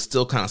 he was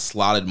still kind of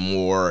slotted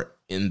more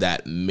in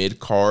that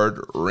mid-card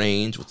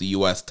range with the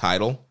U.S.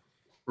 title.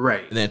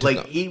 Right. And then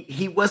like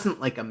he wasn't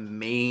like a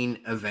main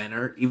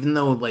eventer, even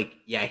though like,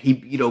 yeah, he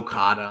beat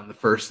Okada on the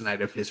first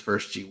night of his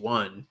first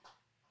G1.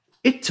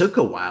 It took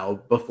a while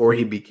before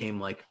he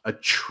became like a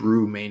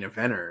true main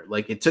eventer.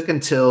 Like it took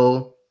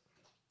until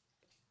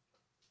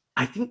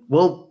I think,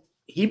 well,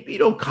 he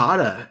beat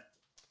Okada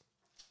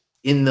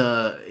in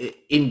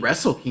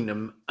Wrestle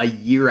Kingdom a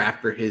year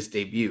after his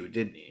debut,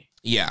 didn't he?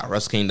 Yeah,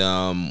 Wrestle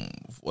Kingdom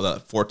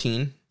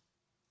 14.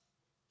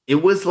 It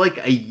was like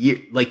a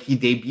year, like he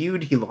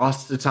debuted, he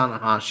lost to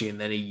Tanahashi,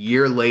 and then a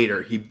year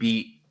later he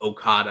beat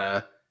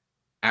Okada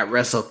at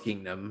Wrestle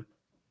Kingdom,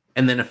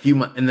 and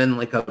then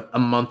like a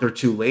month or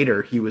 2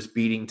 later he was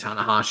beating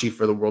Tanahashi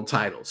for the world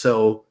title.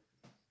 So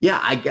yeah,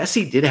 I guess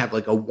he did have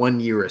like a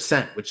 1-year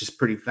ascent, which is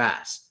pretty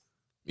fast.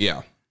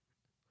 Yeah.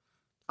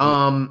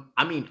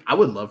 I mean, I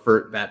would love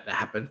for that to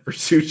happen for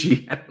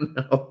Tsuji. I don't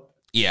know.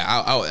 Yeah,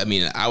 I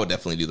mean, I would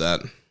definitely do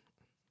that.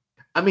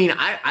 I mean,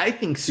 I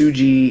think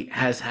Tsuji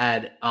has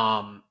had,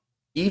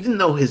 even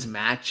though his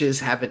matches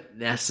haven't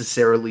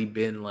necessarily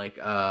been like,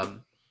 I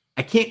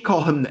can't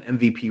call him the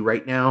MVP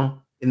right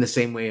now in the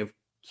same way of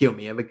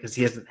Kiyomiya because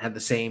he hasn't had the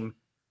same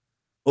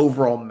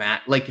overall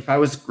match. Like if I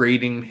was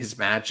grading his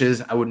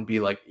matches, I wouldn't be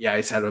like, yeah,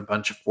 he's had a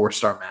bunch of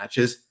 4-star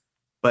matches,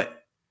 but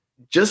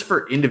just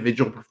for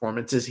individual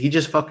performances, he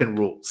just fucking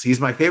rules. He's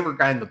my favorite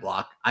guy in the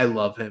block. I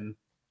love him.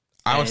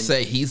 I would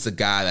say he's the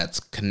guy that's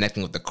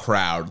connecting with the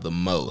crowd the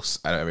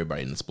most out of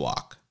everybody in this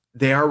block.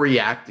 They are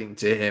reacting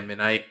to him,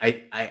 and I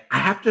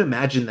have to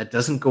imagine that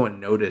doesn't go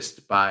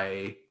unnoticed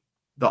by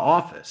the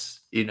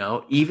office, you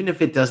know, even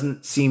if it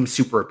doesn't seem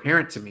super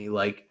apparent to me.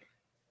 Like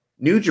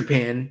New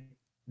Japan,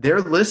 they're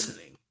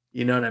listening.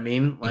 You know what I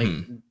mean? Like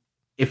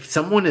if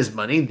someone is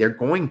money, they're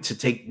going to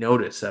take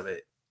notice of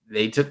it.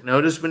 They took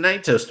notice when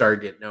Naito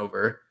started getting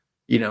over,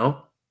 you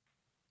know?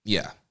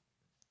 Yeah.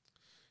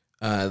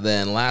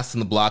 Then last in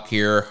the block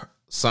here,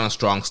 Son of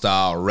Strong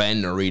Style,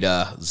 Ren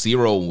Narita,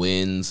 0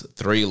 wins,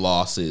 3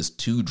 losses,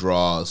 2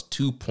 draws,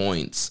 2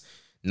 points.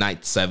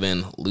 Night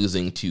 7,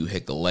 losing to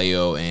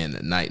Hikuleo,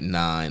 and night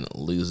 9,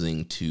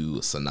 losing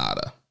to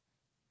Sonata.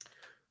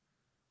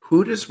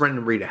 Who does Ren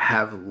Narita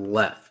have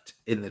left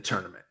in the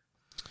tournament?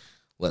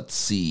 Let's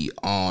see.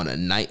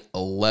 On night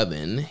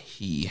 11,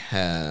 he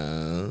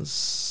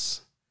has...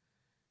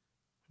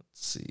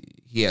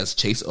 He has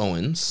Chase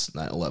Owens,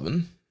 night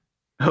 11.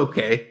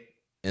 Okay.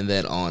 And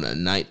then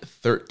on night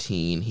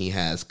 13, he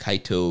has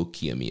Kaito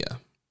Kiyomiya.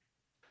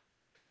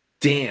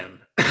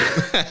 Damn.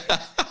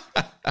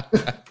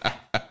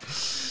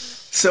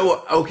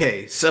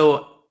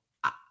 So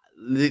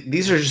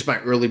these are just my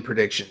early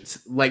predictions.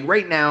 Like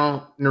right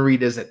now,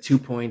 Narita's at 2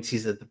 points.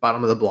 He's at the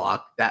bottom of the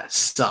block. That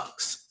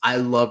sucks. I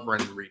love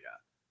Ren Narita.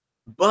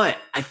 But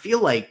I feel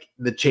like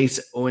the Chase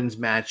Owens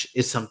match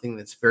is something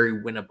that's very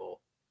winnable.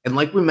 And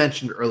like we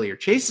mentioned earlier,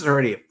 Chase is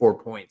already at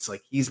 4 points.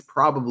 Like he's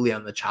probably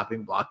on the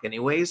chopping block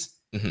anyways.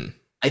 Mm-hmm.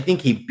 I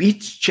think he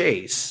beats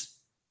Chase,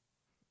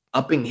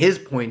 upping his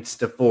points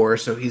to 4,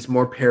 so he's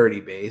more parity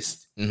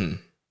based. Mm-hmm.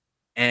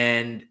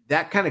 And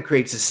that kind of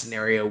creates a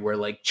scenario where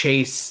like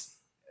Chase,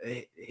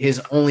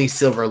 his only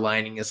silver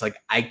lining is like,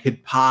 I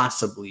could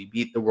possibly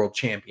beat the world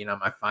champion on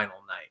my final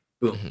night.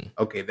 Boom.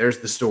 Mm-hmm. Okay, there's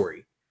the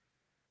story.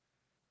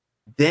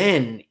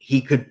 Then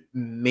he could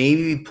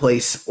maybe play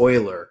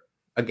spoiler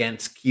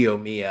against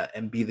Kiyomiya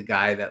and be the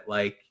guy that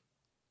like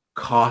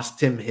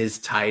cost him his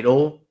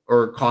title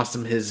or cost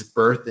him his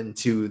berth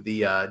into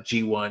the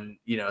G1,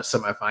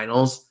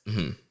 semifinals.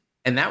 Mm-hmm.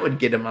 And that would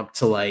get him up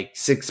to like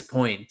 6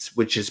 points,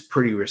 which is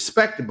pretty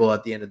respectable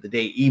at the end of the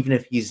day, even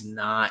if he's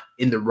not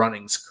in the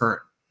runnings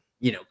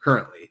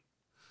currently.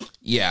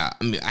 Yeah,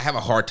 I mean, I have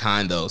a hard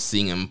time though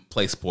seeing him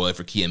play spoiler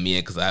for Kiyomiya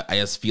because I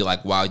just feel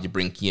like why would you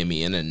bring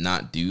Kiyomiya in and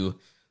not do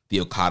the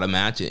Okada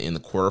match in the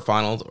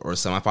quarterfinals or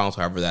semifinals,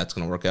 however that's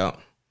going to work out?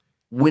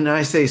 When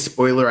I say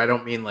spoiler, I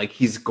don't mean like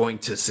he's going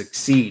to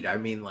succeed. I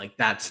mean like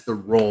that's the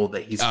role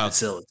that he's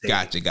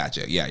facilitating.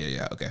 Gotcha.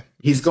 Yeah. Okay.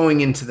 He's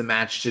going into the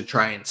match to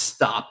try and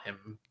stop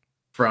him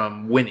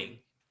from winning.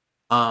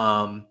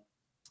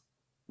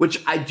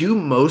 Which I do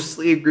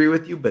mostly agree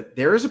with you, but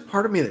there is a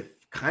part of me that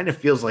kind of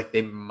feels like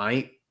they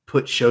might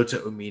put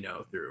Shota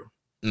Umino through.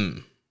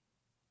 Mm.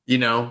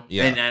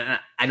 Yeah. And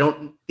I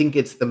don't think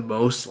it's the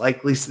most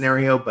likely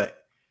scenario, but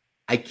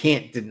I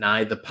can't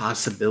deny the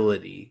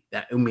possibility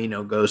that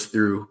Umino goes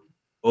through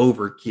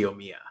over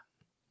Kiyomiya.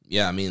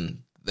 Yeah, I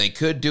mean, they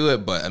could do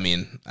it, but I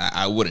mean,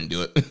 I wouldn't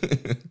do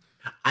it.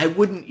 I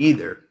wouldn't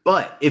either.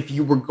 But if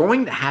you were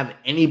going to have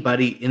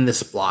anybody in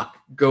this block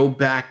go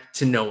back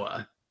to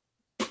Noah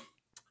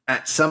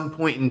at some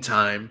point in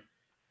time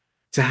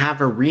to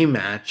have a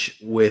rematch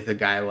with a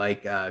guy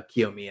like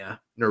Kiyomiya,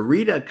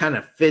 Narita kind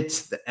of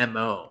fits the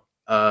MO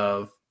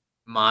of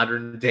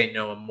modern day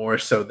Noah more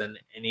so than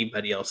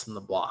anybody else in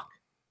the block.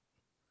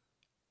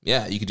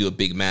 Yeah, you could do a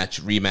big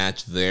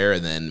rematch there,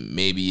 and then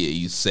maybe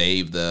you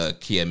save the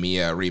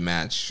Kiyomiya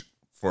rematch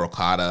for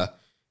Okada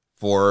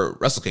for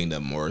Wrestle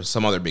Kingdom or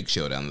some other big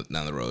show down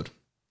the road.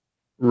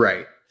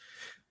 Right.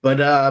 But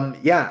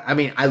yeah, I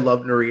mean, I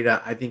love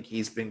Narita. I think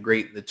he's been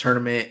great in the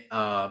tournament.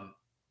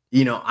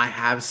 I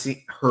have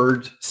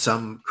heard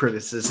some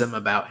criticism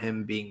about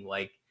him being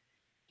like,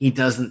 he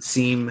doesn't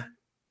seem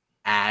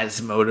as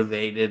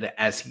motivated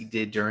as he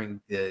did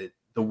during the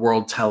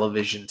World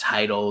Television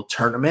title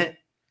tournament.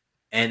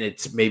 And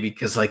it's maybe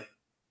because like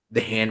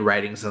the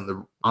handwriting's on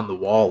the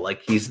wall,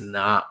 like he's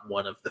not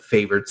one of the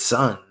favored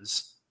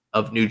sons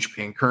of New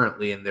Japan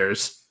currently, and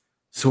there's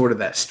sort of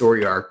that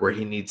story arc where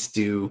he needs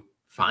to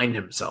find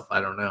himself.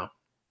 I don't know.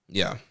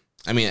 Yeah,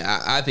 I mean,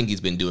 I think he's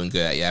been doing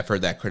good. Yeah, I've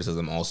heard that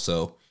criticism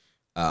also,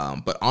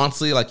 but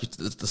honestly, like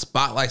the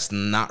spotlight's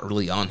not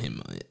really on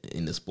him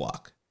in this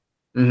block.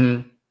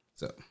 Mm-hmm.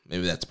 So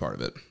maybe that's part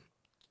of it.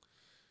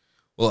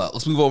 Well,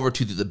 let's move over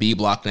to the B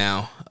block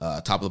now.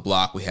 Top of the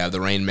block, we have the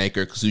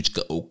Rainmaker,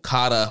 Kazuchika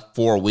Okada,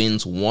 4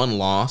 wins, 1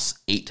 loss,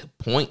 8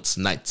 points.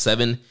 Night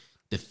 7,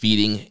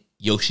 defeating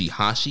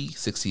Yoshihashi,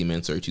 16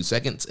 minutes, 32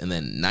 seconds. And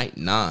then night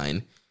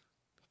 9,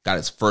 got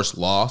his first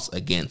loss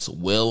against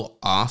Will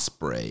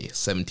Ospreay,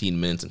 17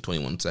 minutes and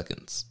 21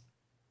 seconds.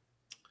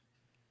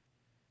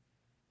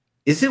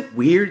 Is it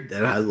weird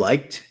that I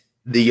liked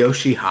the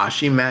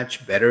Yoshihashi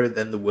match better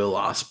than the Will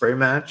Ospreay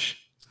match?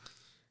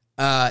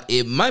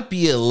 It might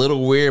be a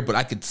little weird, but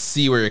I could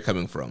see where you're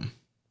coming from.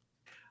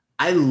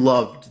 I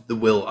loved the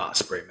Will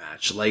Ospreay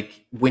match.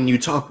 Like when you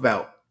talk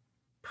about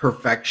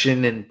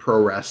perfection in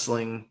pro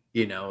wrestling,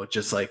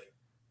 just like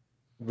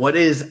what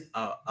is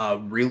a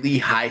really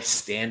high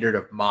standard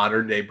of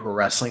modern day pro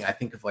wrestling? I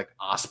think of like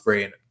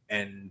Ospreay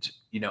and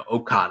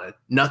Okada.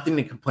 Nothing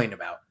to complain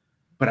about.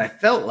 But I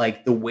felt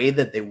like the way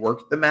that they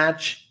worked the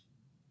match,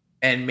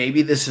 and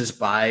maybe this is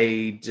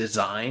by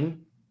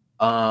design,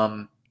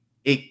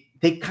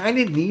 they kind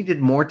of needed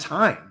more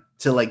time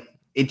to like,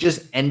 it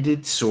just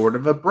ended sort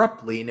of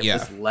abruptly and it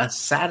was less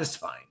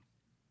satisfying.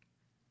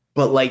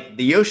 But like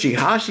the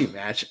Yoshihashi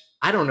match,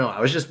 I don't know. I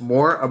was just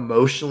more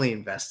emotionally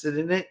invested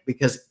in it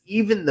because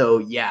even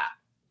though,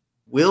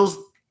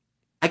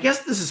 I guess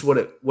this is what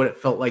it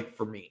felt like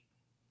for me.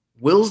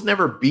 Will's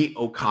never beat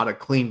Okada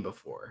clean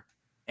before.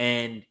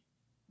 And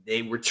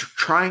they were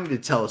trying to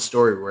tell a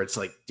story where it's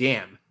like,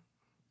 damn,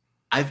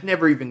 I've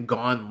never even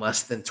gone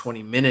less than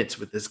 20 minutes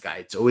with this guy.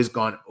 It's always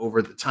gone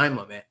over the time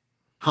limit.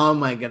 How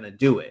am I going to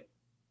do it?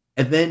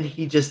 And then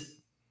he just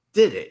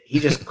did it. He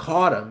just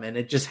caught him and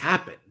it just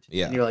happened.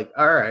 Yeah. And you're like,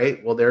 all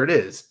right, well, there it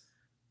is.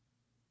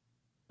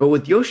 But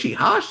with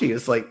Yoshihashi,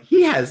 it's like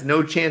he has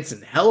no chance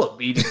in hell of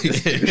beating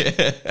this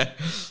dude.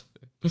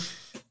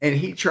 And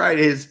he tried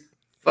his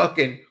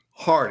fucking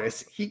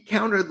hardest. He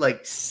countered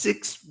like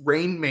 6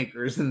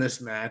 Rainmakers in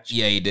this match.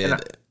 Yeah, he did.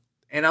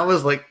 And I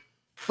was like,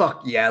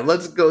 fuck yeah,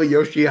 let's go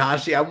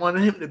Yoshihashi. I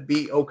wanted him to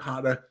beat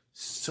Okada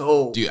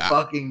so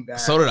fucking bad.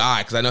 So did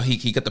I, because I know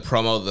he got the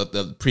promo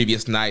the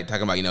previous night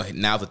talking about,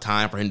 now's the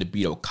time for him to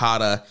beat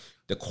Okada.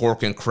 The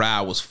Corkin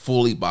crowd was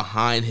fully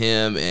behind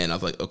him, and I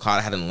was like,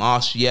 Okada hadn't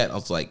lost yet. I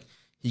was like,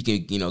 he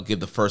can, give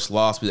the first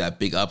loss, be that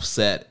big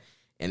upset.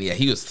 And yeah,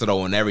 he was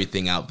throwing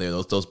everything out there.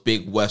 Those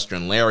big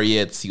Western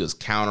lariats. He was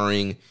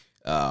countering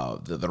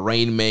the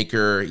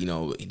Rainmaker. He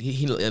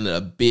ended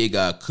a big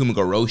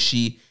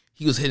Kumagoroshi.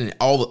 He was hitting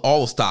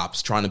all the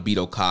stops trying to beat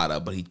Okada,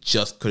 but he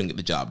just couldn't get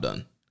the job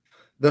done.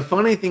 The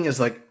funny thing is,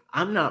 like,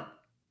 I'm not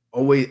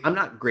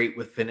great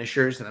with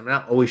finishers, and I'm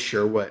not always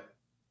sure what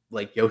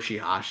like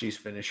Yoshihashi's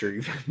finisher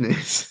even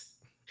is.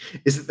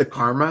 Is it the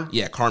Karma?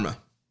 Yeah, Karma.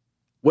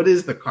 What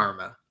is the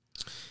Karma?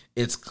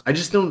 I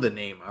just know the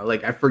name.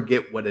 I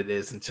forget what it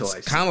is until I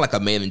see. Kind of like a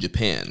Man in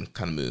Japan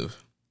kind of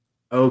move.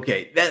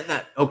 Okay,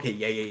 okay,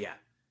 yeah.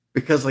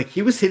 Because like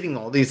he was hitting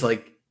all these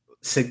like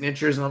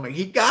signatures, and I'm like,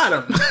 he got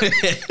him.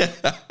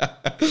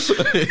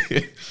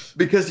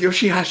 Because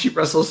Yoshihashi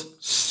wrestles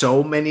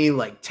so many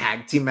like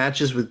tag team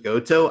matches with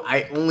Goto.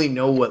 I only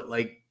know what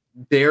like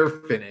their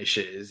finish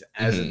is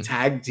as a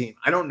tag team.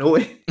 I don't know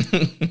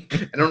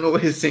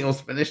what his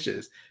singles finish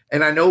is.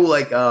 And I know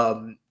like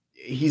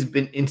he's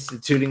been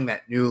instituting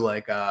that new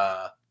like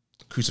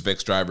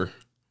crucifix driver.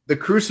 The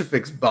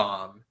crucifix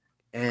bomb.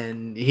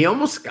 And he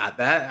almost got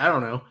that. I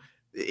don't know.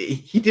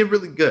 He did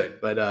really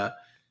good, but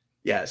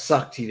yeah, it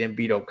sucked he didn't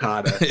beat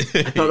Okada.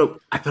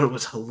 I thought it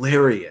was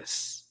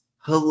hilarious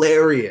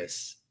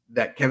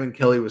that Kevin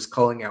Kelly was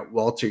calling out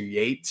Walter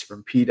Yates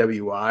from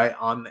PWI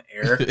on the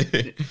air.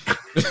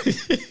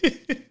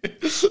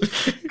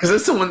 Because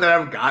that's the one that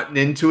I've gotten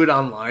into it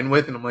online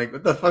with, and I'm like,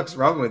 what the fuck's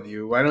wrong with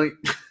you? Why don't you?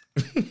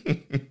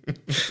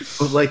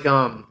 But like,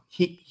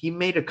 he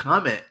made a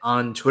comment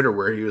on Twitter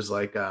where he was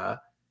like,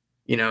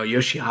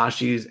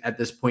 Yoshihashi's at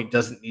this point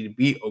doesn't need to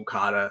beat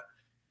Okada.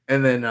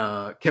 And then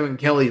Kevin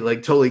Kelly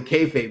like totally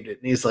kayfabed it,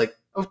 and he's like,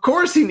 of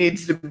course he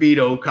needs to beat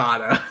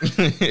Okada.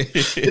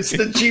 It's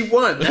the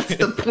G1. That's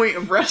the point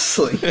of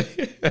wrestling.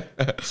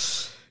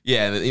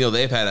 Yeah,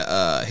 they've had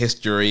a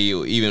history,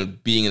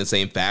 even being in the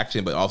same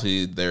faction, but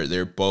obviously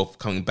they're both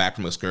coming back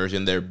from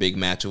excursion. Their big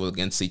matches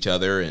against each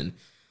other, and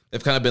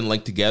they've kind of been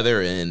linked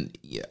together. And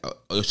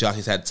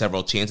Yoshihashi's had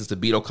several chances to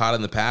beat Okada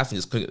in the past and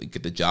just couldn't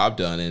get the job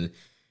done. And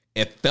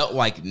it felt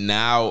like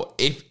now,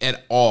 if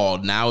at all,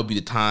 now would be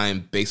the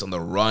time, based on the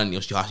run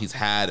Yoshihashi's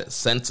had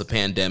since the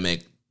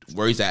pandemic,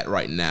 where he's at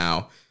right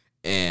now,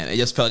 and it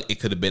just felt like it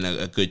could have been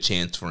a good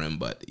chance for him,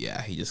 but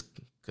yeah, he just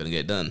couldn't get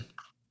it done.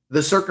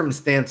 The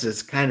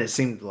circumstances kind of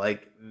seemed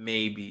like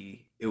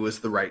maybe it was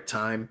the right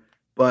time,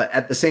 but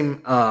at the same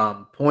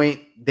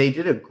point, they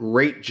did a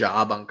great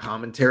job on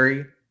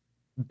commentary,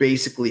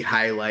 basically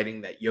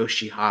highlighting that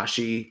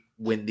Yoshihashi,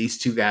 when these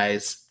two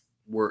guys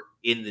were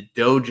in the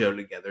dojo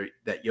together,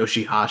 that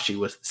Yoshihashi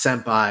was the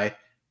senpai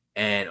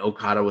and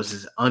Okada was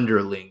his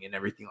underling and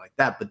everything like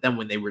that. But then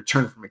when they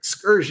returned from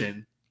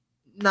excursion,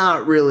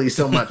 not really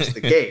so much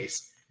the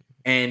case,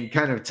 and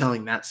kind of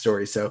telling that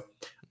story. So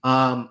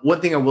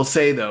one thing I will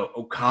say though,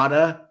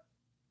 Okada,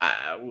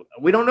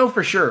 we don't know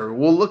for sure.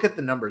 We'll look at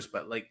the numbers,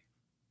 but like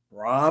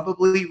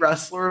probably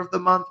wrestler of the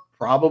month,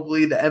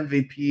 probably the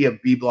MVP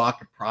of B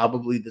Block,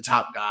 probably the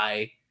top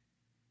guy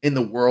in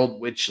the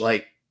world, which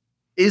like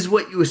is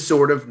what you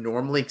sort of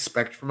normally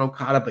expect from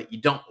Okada, but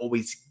you don't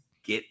always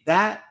get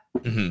that.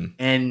 Mm-hmm.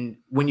 And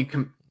when you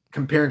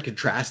compare and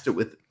contrast it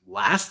with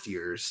last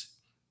year's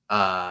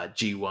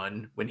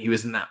G1, when he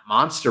was in that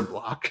monster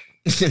block,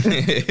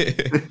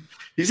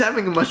 he's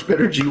having a much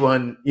better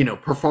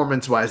G1,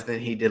 performance-wise than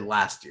he did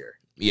last year.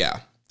 Yeah.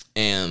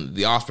 And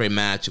the Ospreay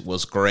match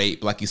was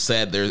great. But like you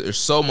said, there's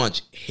so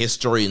much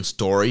history and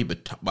story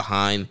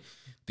behind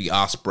the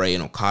Ospreay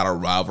and Okada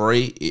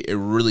rivalry. It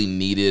really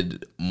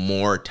needed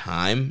more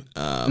time.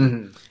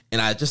 And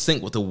I just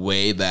think with the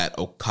way that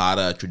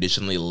Okada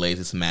traditionally lays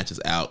his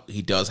matches out,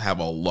 he does have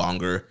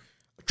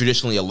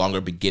traditionally a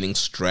longer beginning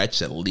stretch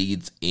that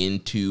leads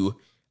into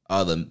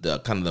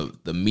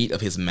the meat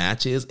of his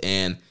matches.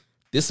 And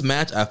this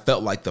match, I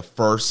felt like the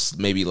first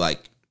maybe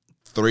like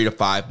 3 to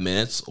 5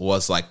 minutes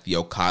was like the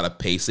Okada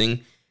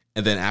pacing.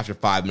 And then after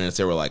 5 minutes,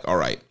 they were like, all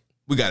right,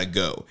 we got to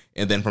go.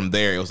 And then from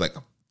there, it was like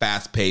a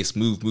fast pace,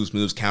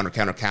 moves,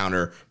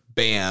 counter,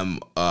 bam,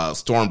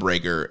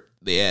 Stormbreaker,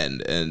 the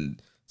end.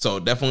 And so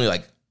definitely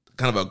like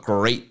kind of a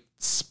great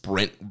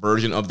sprint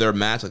version of their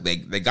match. Like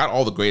they got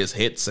all the greatest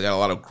hits. They got a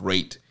lot of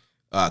great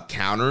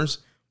counters.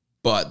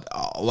 But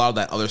a lot of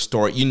that other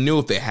story, you knew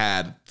if they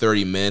had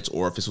 30 minutes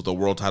or if this was a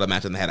world title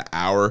match and they had an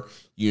hour,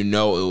 it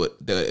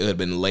would have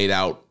been laid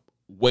out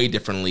way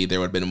differently. There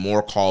would have been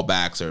more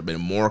callbacks. There would have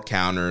been more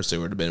counters.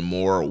 There would have been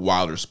more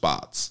wilder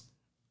spots.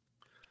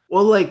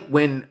 Well, like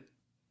when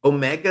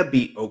Omega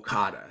beat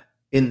Okada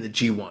in the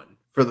G1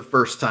 for the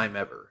first time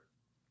ever,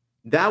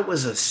 that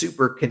was a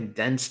super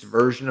condensed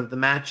version of the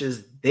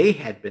matches they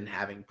had been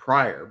having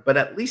prior. But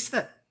at least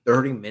that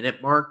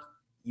 30-minute mark,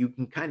 you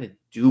can kind of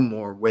do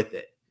more with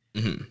it.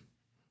 Mm-hmm.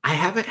 I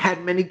haven't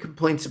had many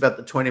complaints about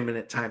the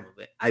 20-minute time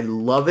limit. I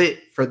love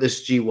it for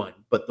this G1,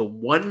 but the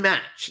one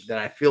match that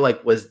I feel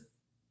like was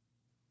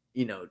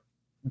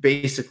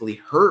basically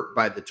hurt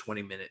by the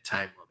 20-minute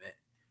time limit.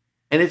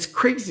 And it's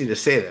crazy to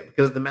say that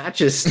because the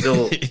match is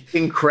still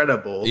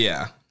incredible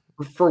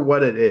for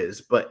what it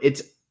is, but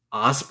it's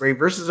Ospreay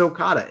versus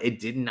Okada. It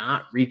did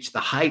not reach the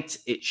heights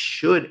it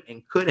should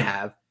and could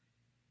have.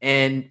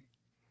 And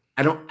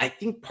I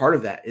think part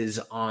of that is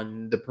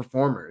on the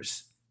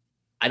performers.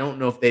 I don't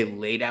know if they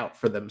laid out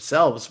for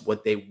themselves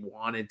what they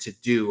wanted to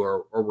do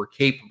or were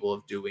capable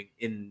of doing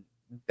in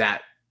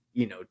that,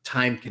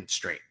 time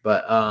constraint.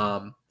 But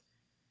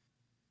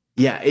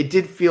it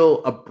did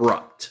feel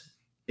abrupt.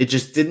 It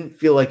just didn't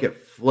feel like it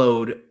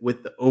flowed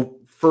with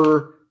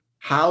for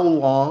how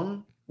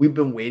long we've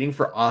been waiting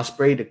for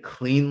Ospreay to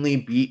cleanly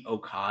beat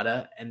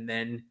Okada and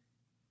then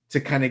to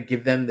kind of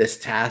give them this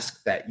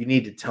task that you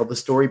need to tell the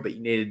story, but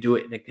you need to do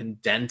it in a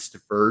condensed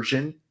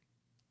version.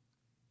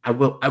 I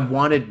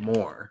wanted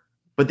more,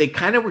 but they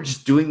kind of were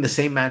just doing the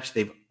same match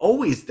they've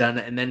always done.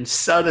 And then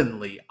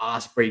suddenly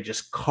Ospreay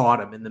just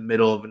caught him in the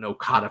middle of an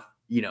Okada,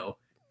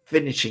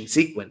 finishing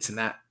sequence. And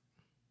that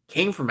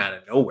came from out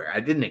of nowhere.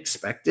 I didn't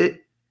expect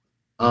it.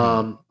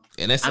 And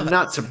I'm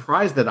not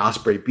surprised that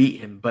Ospreay beat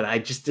him, but I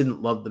just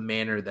didn't love the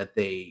manner that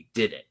they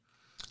did it.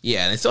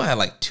 Yeah, and they still had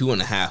like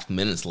 2.5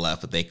 minutes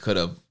left that they could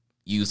have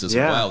used as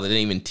well. They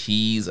didn't even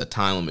tease a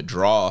time limit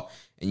draw.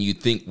 And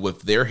you'd think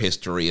with their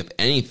history, if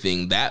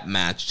anything, that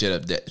match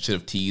should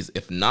have teased,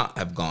 if not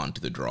have gone to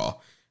the draw.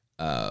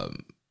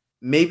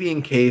 Maybe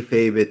in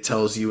kayfabe, it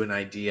tells you an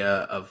idea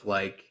of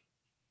like,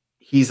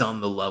 he's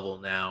on the level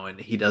now and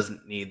he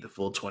doesn't need the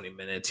full 20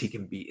 minutes. He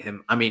can beat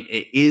him. I mean,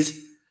 it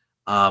is,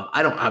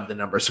 I don't have the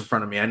numbers in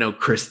front of me. I know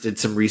Chris did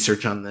some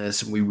research on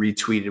this and we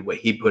retweeted what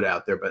he put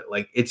out there, but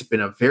like, it's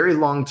been a very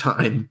long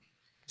time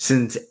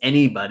since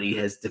anybody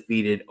has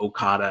defeated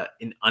Okada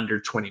in under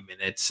 20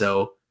 minutes.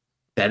 So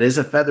that is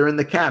a feather in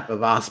the cap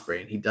of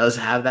Ospreay, and he does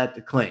have that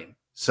to claim.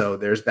 So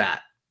there's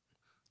that.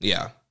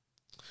 Yeah.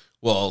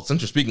 Well,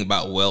 since you're speaking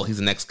about Will, he's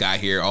the next guy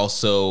here.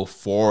 Also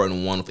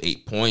 4-1 with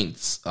 8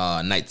 points.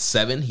 Night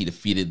 7, he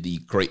defeated the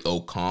Great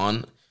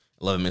Okan,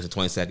 11 minutes and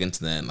 20 seconds.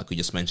 And then, like we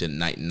just mentioned,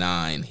 night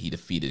 9, he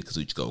defeated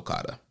Kazuchika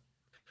Okada.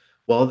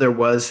 Well, there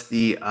was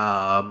the,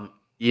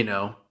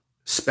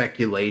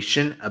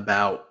 speculation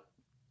about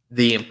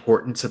the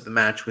importance of the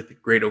match with the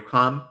Great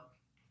Okan.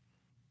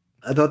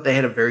 I thought they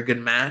had a very good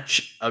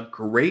match, a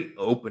great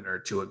opener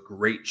to a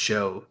great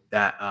show.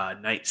 That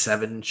night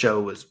 7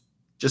 show was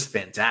just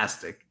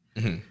fantastic.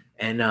 Mm-hmm.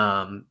 And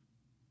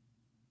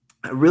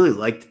I really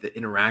liked the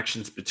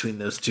interactions between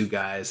those two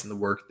guys and the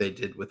work they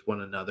did with one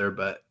another.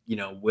 But,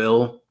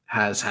 Will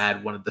has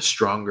had one of the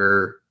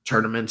stronger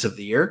tournaments of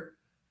the year.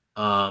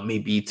 He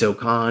beats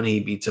Okan,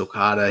 he beats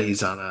Okada.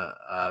 He's on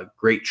a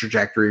great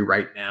trajectory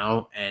right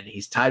now, and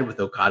he's tied with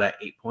Okada at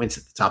 8 points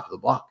at the top of the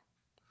block.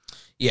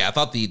 Yeah, I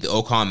thought the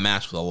Okan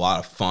match was a lot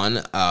of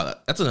fun.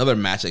 That's another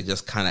match that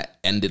just kind of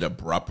ended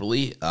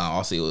abruptly.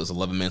 Also, it was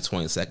 11 minutes,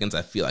 20 seconds.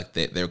 I feel like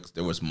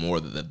there was more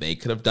that they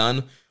could have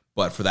done.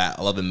 But for that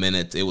 11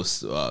 minutes, it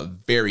was a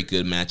very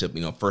good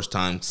matchup. First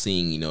time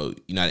seeing,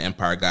 United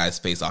Empire guys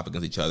face off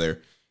against each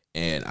other.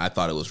 And I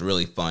thought it was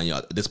really fun.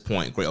 At this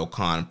point, Great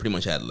Okan pretty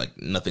much had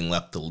like nothing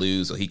left to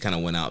lose. So he kind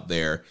of went out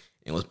there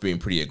and was being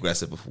pretty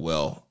aggressive with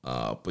Will.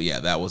 But yeah,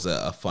 that was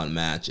a fun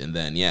match. And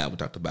then, we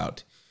talked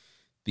about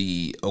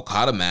the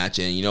Okada match,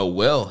 and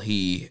Will,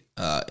 he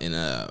in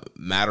a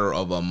matter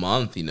of a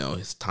month,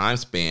 his time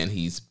span,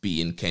 he's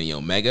beaten Kenny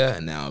Omega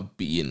and now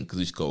beaten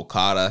Kazuchika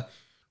Okada,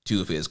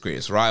 two of his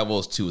greatest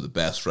rivals, two of the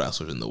best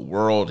wrestlers in the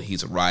world.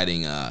 He's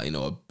riding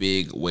a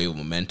big wave of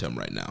momentum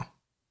right now.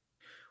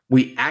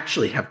 We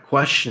actually have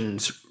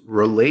questions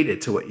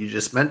related to what you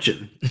just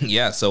mentioned.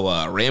 Yeah, so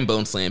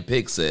Rambone Slam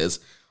Pig says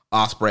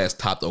Ospreay has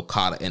topped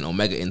Okada and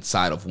Omega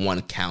inside of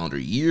 1 calendar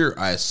year.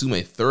 I assume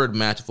a third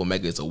match with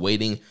Omega is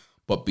awaiting.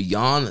 But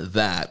beyond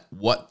that,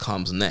 what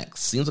comes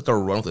next? Seems like a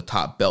run with the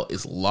top belt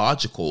is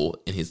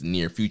logical in his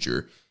near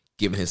future,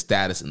 given his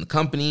status in the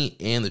company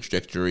and the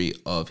trajectory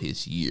of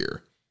his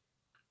year.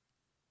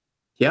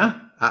 Yeah,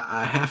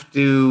 I have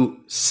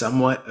to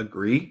somewhat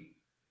agree.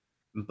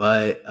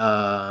 But,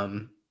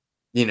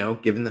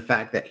 given the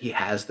fact that he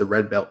has the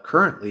red belt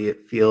currently,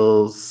 it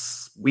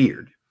feels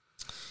weird.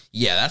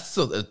 Yeah, that's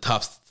a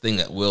tough thing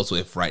that Will's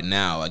with right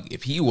now. Like,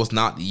 if he was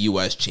not the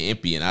U.S.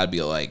 champion, I'd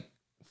be like,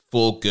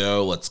 full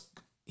go,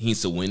 he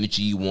needs to win the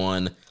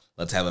G1.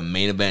 Let's have a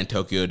main event in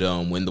Tokyo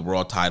Dome, win the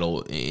world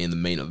title in the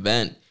main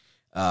event.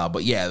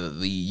 But yeah,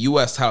 the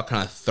U.S. title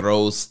kind of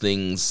throws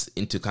things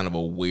into kind of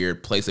a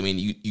weird place. I mean,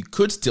 you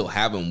could still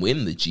have him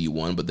win the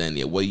G1, but then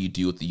what do you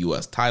do with the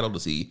U.S. title?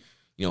 Does he,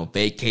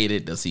 vacate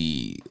it? Does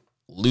he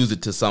lose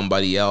it to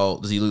somebody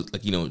else? Does he lose,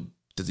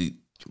 does he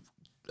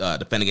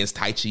defend against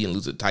Taichi and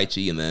lose it to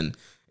Taichi, and then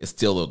it's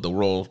still the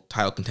world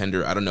title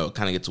contender? I don't know. It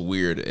kind of gets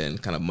weird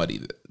and kind of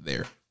muddy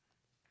there.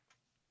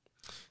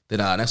 Then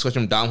next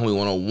question from Dom Homie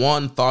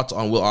 101. Thoughts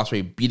on Will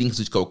Ospreay beating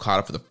Kazuchika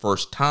Okada for the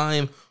first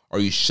time? Are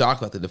you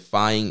shocked that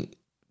the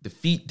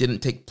defeat didn't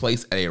take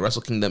place at a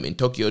Wrestle Kingdom in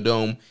Tokyo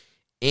Dome?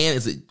 And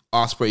is it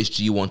Ospreay's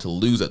G1 to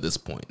lose at this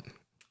point?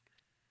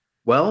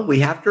 Well, we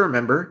have to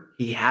remember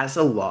he has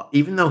a lot,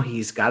 even though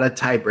he's got a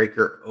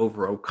tiebreaker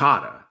over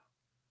Okada,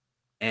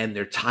 and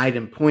they're tied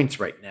in points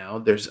right now.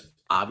 There's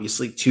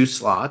obviously 2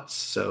 slots,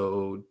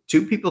 so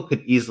 2 people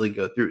could easily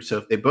go through. So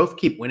if they both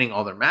keep winning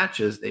all their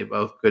matches, they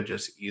both could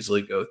just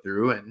easily go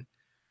through. And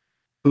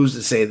who's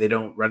to say they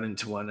don't run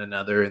into one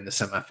another in the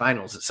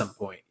semifinals at some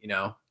point, you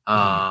know?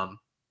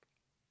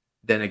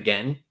 Then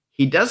again,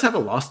 he does have a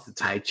loss to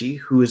Taichi,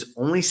 who is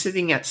only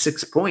sitting at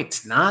 6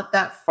 points, not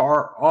that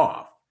far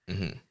off.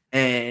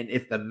 And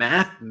if the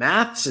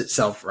maths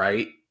itself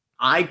right,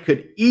 I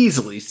could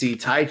easily see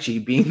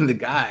Taichi being the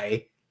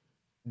guy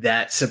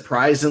that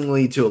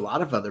surprisingly to a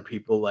lot of other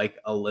people like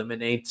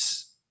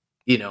eliminates,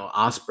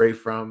 Osprey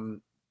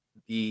from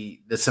the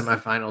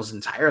semifinals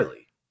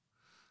entirely.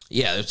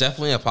 Yeah, there's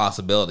definitely a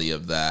possibility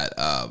of that.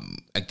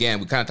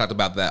 Again, we kind of talked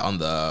about that on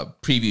the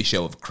preview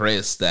show with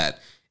Chris, that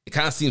it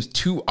kind of seems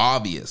too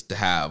obvious to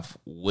have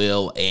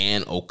Will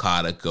and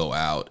Okada go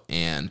out.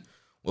 And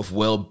with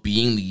Will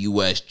being the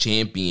U.S.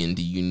 champion,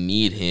 do you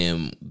need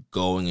him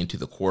going into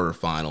the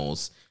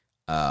quarterfinals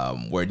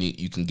where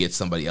you can get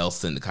somebody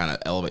else in to kind of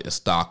elevate the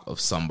stock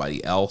of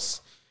somebody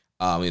else?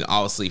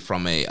 Obviously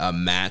from a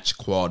match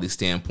quality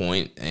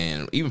standpoint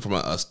and even from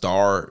a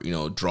star,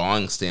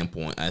 drawing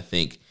standpoint, I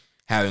think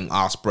having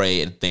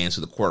Ospreay advance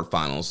to the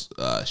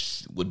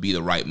quarterfinals would be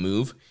the right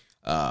move.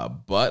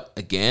 But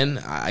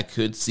again, I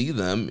could see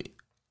them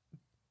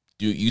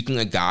using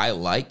a guy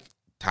like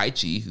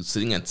Taichi, who's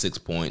sitting at 6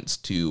 points,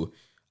 to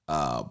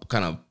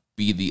kind of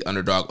be the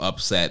underdog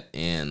upset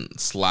and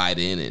slide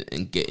in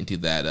and get into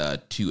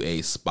that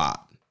 2A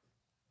spot.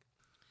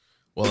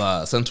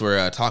 Well, since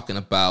we're talking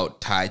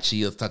about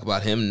Taichi, let's talk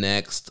about him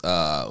next.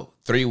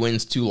 3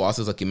 wins, 2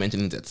 losses, like you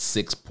mentioned, he's at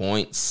 6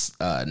 points.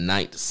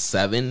 Night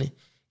 7,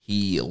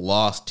 he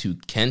lost to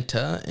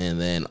Kenta, and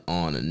then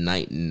on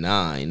night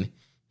 9,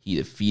 he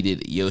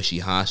defeated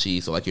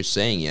Yoshihashi. So like you're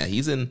saying, yeah,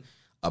 he's in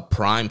a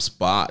prime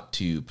spot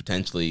to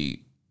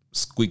potentially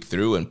squeak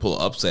through and pull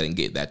an upset and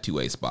get that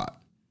 2A spot.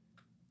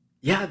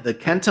 Yeah, the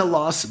Kenta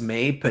loss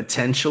may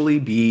potentially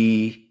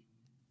be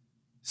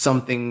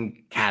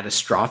something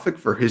catastrophic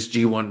for his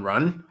G1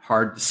 run.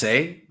 Hard to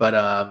say, but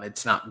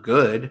it's not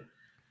good.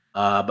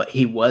 But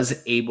he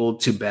was able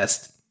to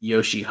best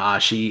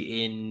Yoshihashi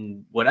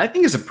in what I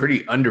think is a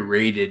pretty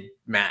underrated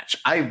match.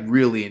 I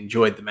really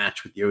enjoyed the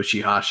match with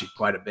Yoshihashi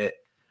quite a bit.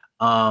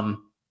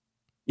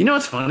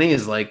 What's funny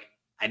is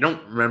I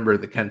don't remember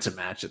the Kenta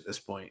match at this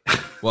point.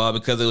 Well,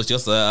 because it was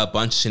just a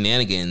bunch of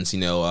shenanigans,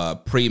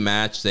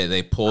 pre-match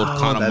they pulled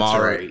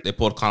Kanemaru. Right. They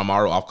pulled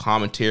Kanemaru off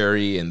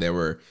commentary, and they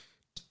were,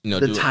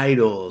 the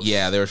titles.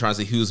 Yeah, they were trying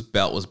to see whose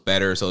belt was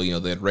better. So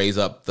they'd raise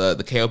up the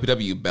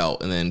KOPW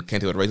belt, and then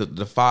Kenta would raise up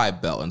the Defy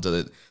belt, and so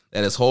that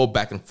this whole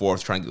back and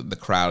forth trying to get the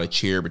crowd to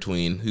cheer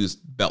between whose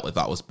belt they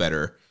thought was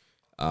better,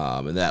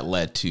 and that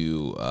led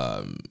to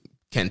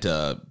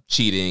Kenta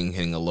cheating,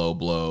 hitting a low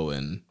blow,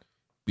 and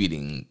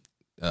beating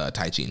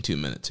Taichi in 2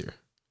 minutes here.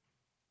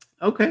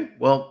 Okay,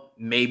 well,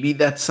 maybe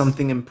that's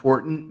something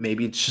important.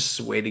 Maybe it's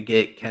just a way to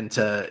get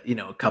Kenta,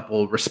 a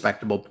couple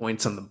respectable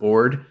points on the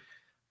board.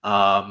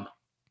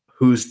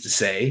 Who's to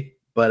say?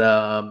 But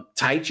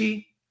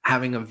Taichi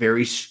having a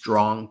very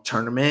strong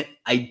tournament.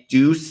 I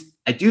do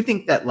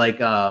think that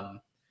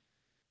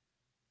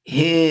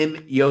him,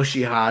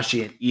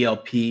 Yoshihashi, and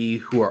ELP,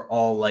 who are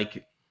all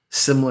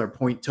similar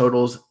point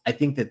totals, I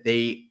think that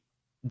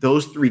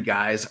those 3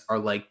 guys are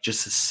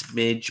just a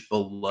smidge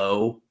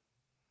below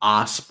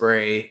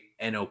Osprey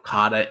and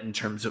Okada in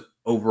terms of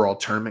overall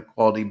tournament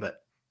quality,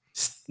 but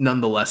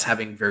nonetheless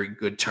having very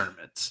good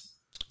tournaments.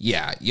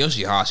 Yeah,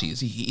 Yoshihashi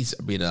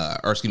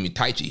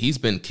Taichi, he's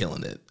been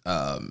killing it.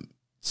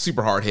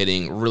 Super hard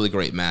hitting, really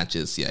great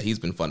matches. Yeah, he's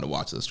been fun to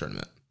watch this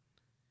tournament.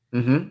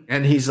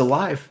 And he's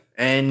alive.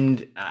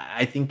 And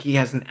I think he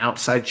has an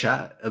outside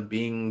shot of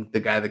being the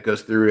guy that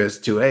goes through as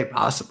 2A,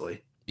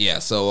 possibly. Yeah,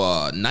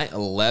 so night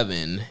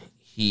 11,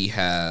 he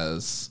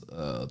has,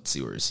 let's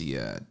see, where is he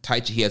at?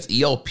 Taichi, he has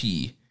ELP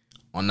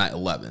on night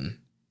 11.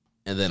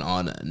 And then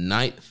on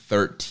night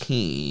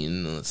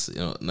 13, let's see,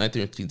 night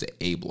 13 is an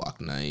A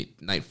block night.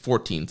 Night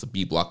 14 is a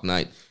B block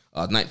night.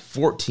 Night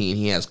 14,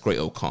 he has Great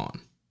Okan.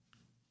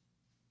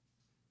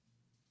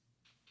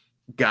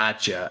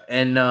 Gotcha.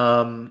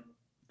 And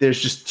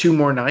there's just 2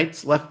 more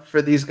nights left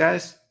for these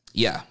guys?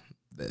 Yeah,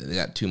 they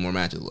got 2 more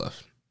matches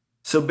left.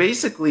 So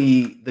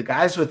basically, the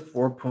guys with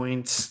 4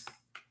 points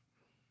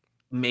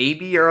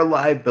maybe are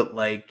alive, but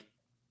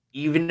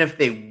even if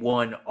they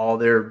won all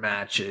their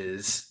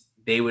matches,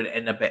 they would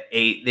end up at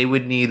 8. They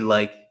would need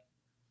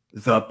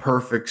the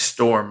perfect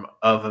storm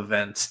of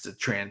events to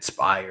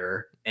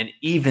transpire. And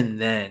even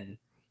then,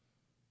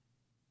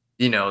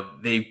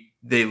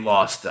 they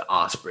lost to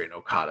Osprey and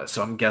Okada.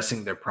 So I'm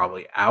guessing they're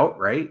probably out,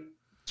 right?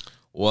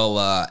 Well,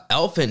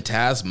 El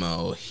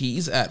Phantasmo,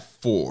 he's at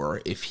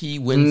 4. If he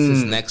wins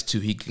his next 2,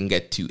 he can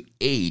get to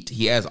 8.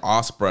 He has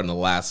Osprey on the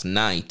last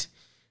night,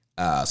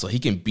 so he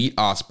can beat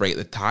Osprey,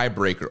 the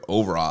tiebreaker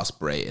over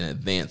Osprey, and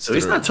advance. So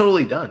he's not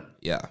totally done.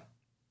 Yeah.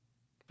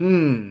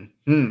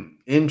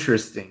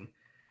 Interesting.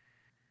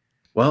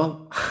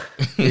 Well,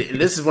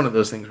 this is one of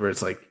those things where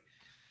it's like,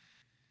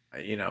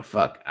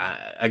 fuck.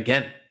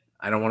 Again,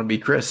 I don't want to be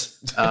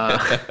Chris.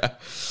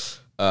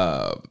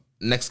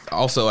 Next,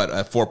 also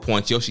at 4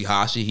 points,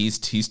 Yoshihashi. He's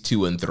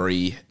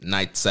 2-3.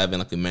 Night 7,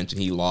 like we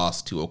mentioned, he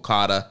lost to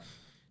Okada.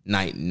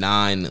 Night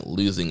 9,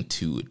 losing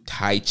to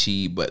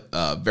Taichi, but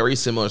very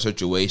similar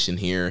situation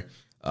here.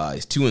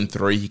 He's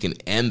 2-3. He can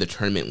end the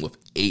tournament with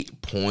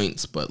 8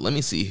 points, but let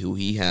me see who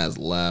he has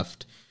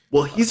left.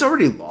 Well, he's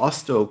already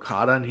lost to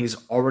Okada and he's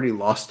already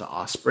lost to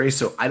Ospreay,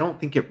 so I don't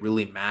think it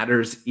really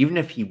matters. Even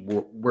if he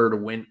were to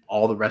win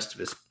all the rest of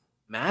his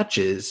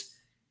matches,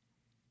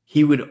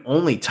 he would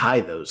only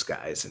tie those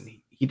guys, and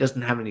he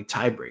doesn't have any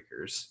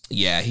tiebreakers.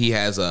 Yeah, he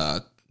has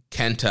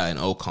Kenta and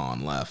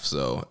Ocon left,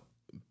 so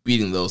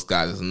beating those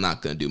guys is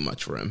not going to do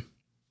much for him.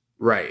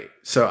 Right.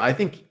 So I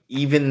think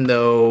even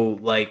though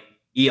like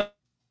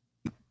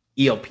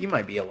ELP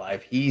might be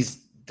alive, he's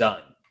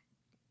done.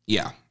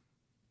 Yeah.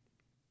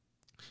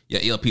 Yeah,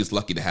 ELP is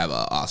lucky to have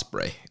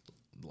Ospreay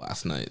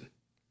last night.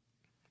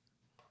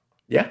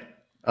 Yeah.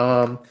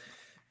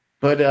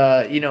 But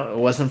it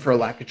wasn't for a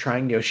lack of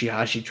trying.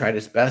 Yoshihashi tried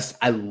his best.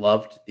 I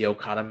loved the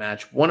Okada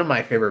match. One of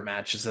my favorite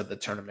matches of the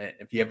tournament.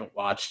 If you haven't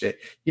watched it,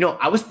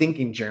 I was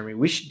thinking, Jeremy,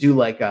 we should do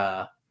like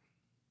a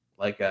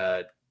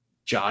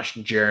Josh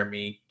and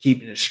Jeremy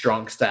Keeping It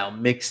Strong style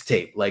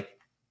mixtape, like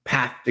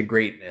Path to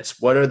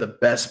Greatness. What are the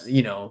best,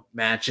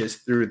 matches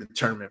through the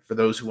tournament for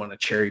those who want to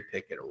cherry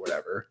pick it or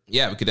whatever?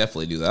 Yeah, we could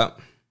definitely do that.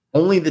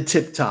 Only the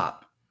tip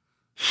top.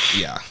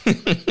 Yeah.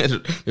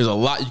 There's a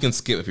lot you can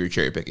skip if you're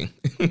cherry picking.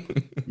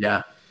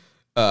 Yeah.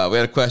 We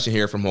had a question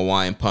here from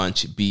Hawaiian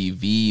Punch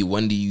BV.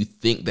 When do you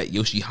think that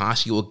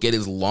Yoshihashi will get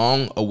his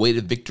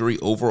long-awaited victory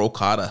over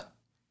Okada?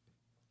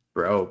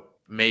 Bro,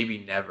 maybe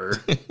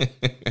never.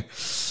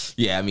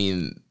 Yeah, I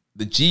mean,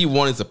 the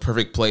G1 is a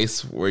perfect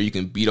place where you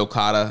can beat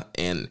Okada,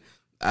 and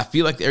I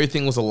feel like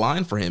everything was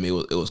aligned for him. It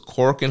was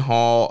Cork and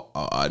Hall,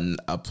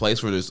 a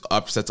place where there's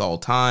upsets all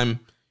the time.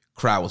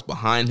 Crowd was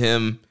behind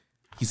him.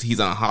 He's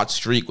on a hot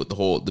streak with the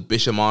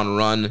Bishamon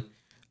run.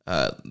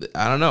 I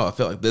don't know. I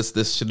feel like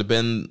this should have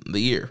been the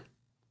year.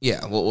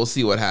 Yeah, we'll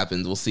see what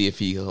happens. We'll see if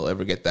he'll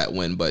ever get that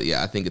win. But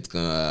yeah, I think it's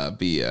gonna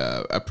be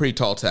a pretty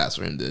tall task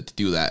for him to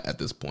do that at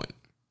this point.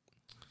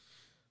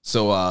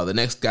 So the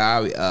next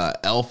guy,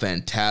 El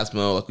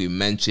Phantasmo, like we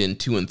mentioned,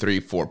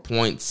 2-3, 4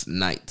 points.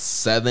 Night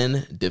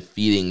 7,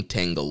 defeating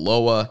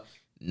Tangaloa.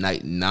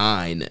 Night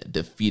 9,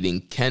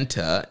 defeating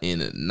Kenta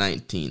in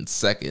 19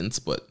 seconds.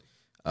 But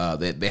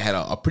they had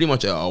a pretty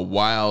much a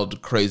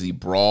wild, crazy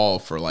brawl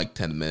for like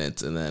 10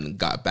 minutes and then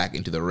got back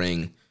into the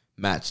ring.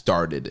 Match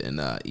started,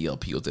 and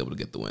ELP was able to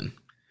get the win.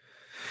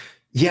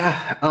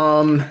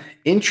 Yeah,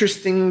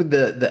 interesting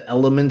the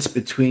elements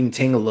between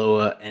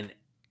Tangaloa and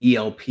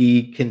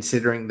ELP,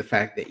 considering the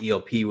fact that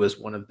ELP was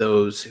one of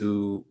those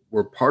who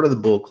were part of the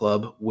Bull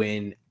Club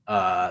when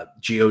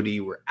GOD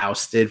were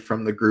ousted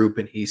from the group,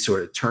 and he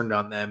sort of turned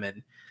on them.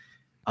 And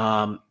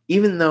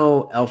even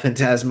though El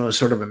Phantasmo is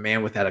sort of a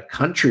man without a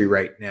country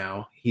right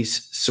now,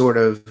 he's sort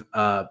of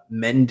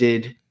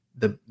mended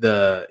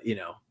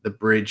the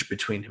bridge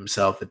between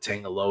himself and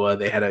Tangaloa.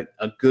 They had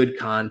a good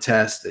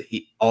contest that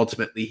he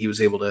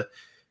was able to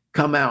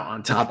come out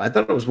on top. I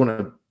thought it was one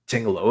of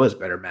Tangaloa's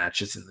better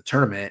matches in the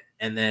tournament.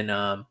 And then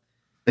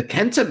the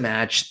Kenta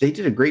match, they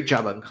did a great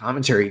job on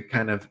commentary,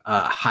 kind of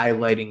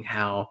highlighting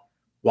how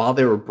while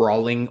they were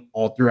brawling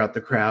all throughout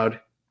the crowd,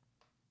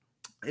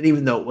 and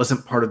even though it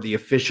wasn't part of the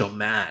official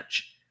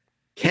match,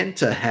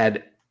 Kenta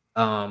had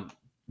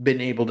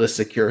been able to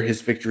secure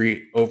his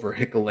victory over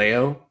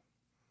Hikuleo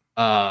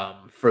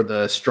for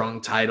the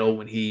strong title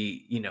when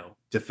he,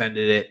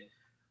 defended it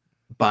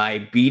by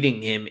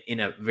beating him in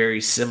a very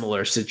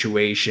similar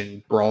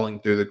situation, brawling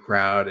through the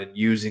crowd and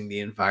using the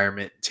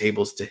environment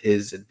tables to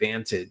his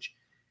advantage.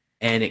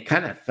 And it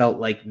kind of felt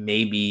like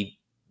maybe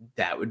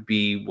that would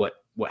be what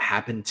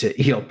happened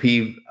to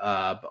ELP.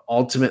 But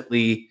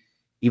ultimately,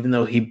 even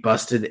though he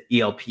busted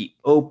ELP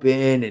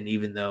open and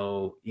even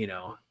though,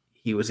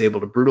 he was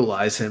able to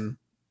brutalize him,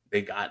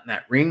 they got in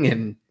that ring,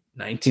 and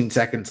 19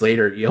 seconds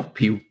later, ELP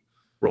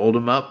rolled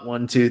him up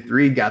 1, 2,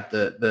 3, got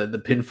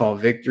the pinfall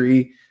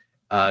victory.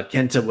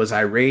 Kenta was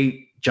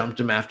irate, jumped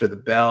him after the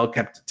bell,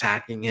 kept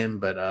attacking him,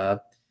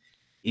 but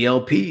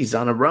ELP's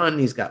on a run.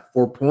 He's got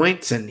 4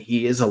 points and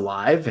he is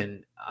alive.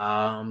 And,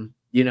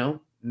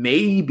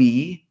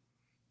 maybe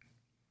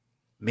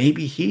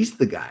he's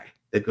the guy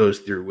that goes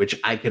through, which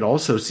I could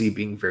also see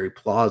being very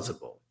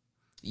plausible.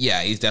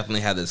 Yeah, he's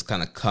definitely had this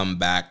kind of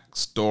comeback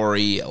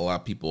story. A lot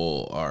of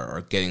people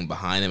are getting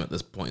behind him at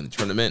this point in the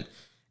tournament.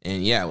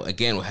 And yeah,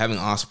 again, with having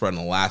Ospreay on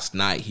the last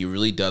night, he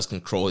really does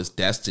control his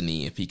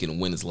destiny if he can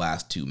win his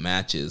last 2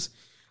 matches.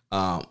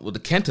 With the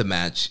Kenta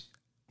match,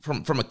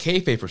 from a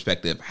kayfabe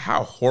perspective,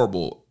 how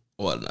horrible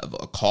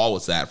a call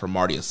was that from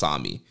Marty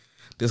Asami?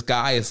 This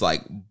guy is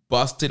like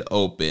busted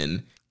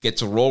open,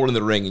 gets rolled in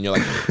the ring, and you're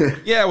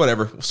like, yeah,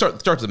 whatever.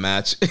 Start the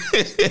match.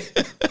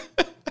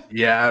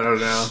 Yeah, I don't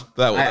know.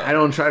 That was, I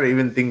don't try to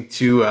even think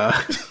too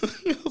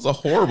it was a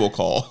horrible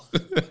call.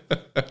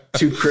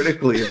 too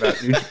critically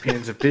about New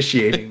Japan's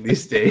officiating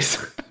these days.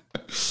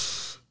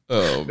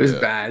 Oh, it was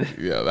man. bad.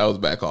 Yeah, that was a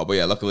bad call. But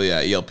yeah, luckily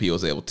ELP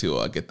was able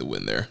to get the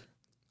win there.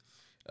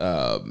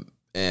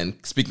 And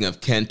speaking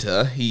of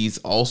Kenta, he's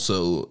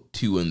also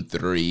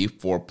 2-3,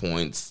 4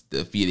 points,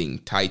 defeating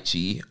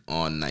Taichi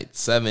on night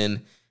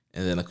 7,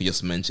 and then like we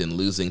just mentioned,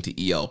 losing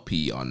to ELP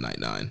on night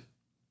 9.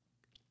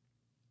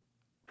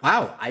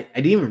 Wow, I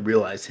didn't even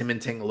realize him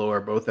and Tangaloa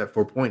are both at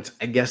 4 points.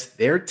 I guess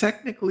they're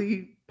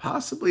technically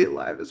possibly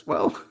alive as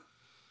well.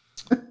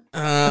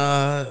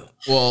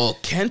 Well,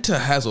 Kenta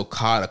has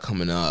Okada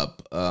coming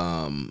up.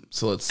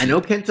 So let's see. I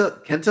know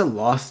Kenta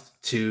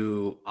lost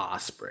to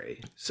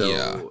Ospreay. So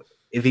Yeah.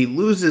 if he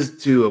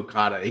loses to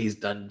Okada, he's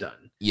done.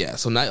 Yeah,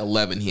 so night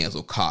 11 he has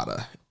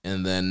Okada,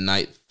 and then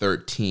night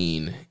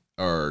 13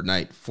 or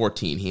night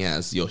 14 he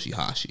has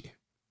Yoshihashi.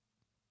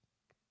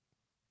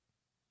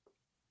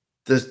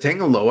 Does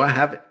Tangaloa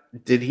have?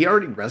 Did he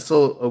already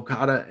wrestle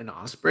Okada and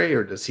Ospreay,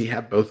 or does he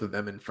have both of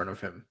them in front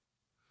of him?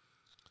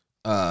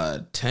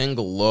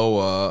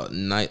 Tangaloa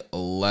night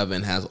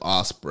 11 has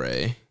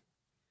Ospreay,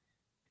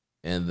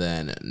 and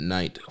then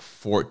night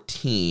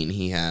 14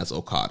 he has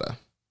Okada.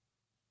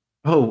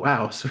 Oh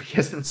wow! So he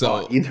hasn't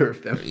fought either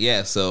of them.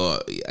 Yeah.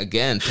 So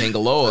again,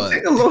 Tangaloa.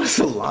 Tangaloa's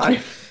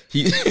alive.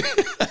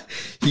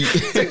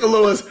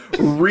 Tangaloa's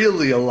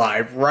really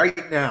alive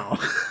right now.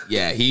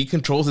 Yeah, he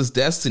controls his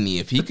destiny.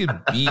 If he could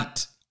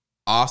beat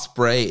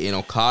Ospreay and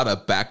Okada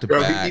back to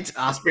back, if he beats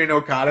Ospreay and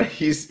Okada,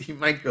 he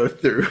might go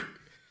through.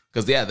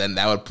 Because then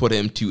that would put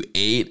him to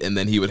 8, and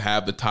then he would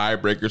have the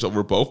tiebreakers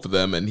over both of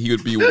them, and he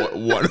would be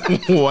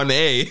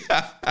 1A.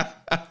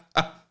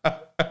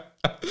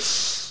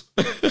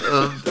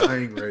 I'm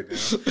dying right now.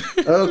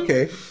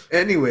 Okay.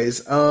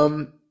 Anyways,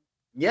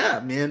 yeah,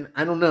 man,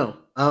 I don't know.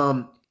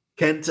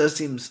 Kenta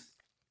seems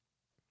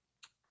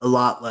a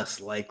lot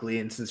less likely,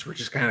 and since we're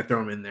just kind of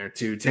throwing him in there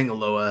too,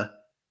 Tangaloa,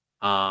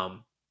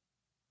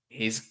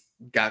 he's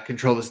got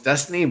control of his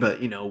destiny, but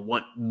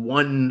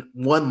one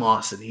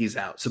loss and he's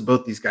out. So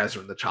both these guys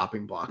are in the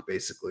chopping block,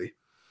 basically.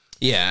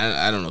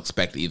 Yeah, I don't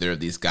expect either of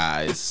these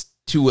guys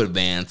to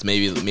advance.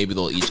 Maybe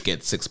they'll each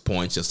get 6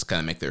 points just to kind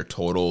of make their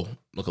total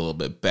look a little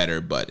bit better.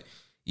 But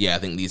yeah, I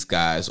think these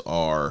guys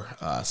are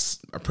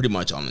pretty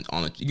much on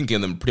it. You can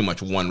give them pretty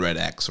much one red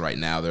X right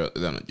now. They're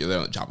on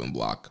the chopping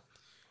block.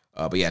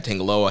 But yeah,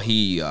 Tangaloa,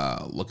 he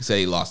like I said,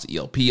 he lost to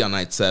ELP on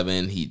night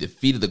 7. He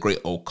defeated the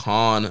Great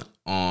Okan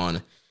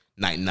on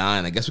night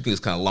 9. I guess we can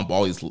just kind of lump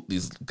all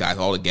these guys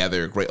all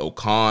together. Great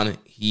Okan,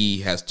 he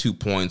has 2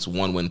 points,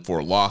 1 win,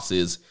 4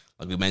 losses.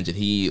 Like we mentioned,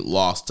 he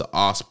lost to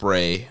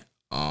Ospreay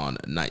on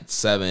night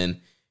 7,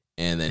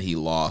 and then he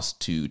lost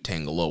to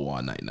Tangaloa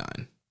on night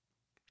 9.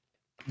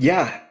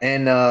 Yeah,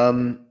 and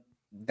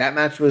that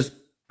match was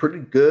pretty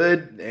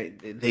good.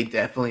 They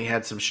definitely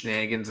had some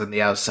shenanigans on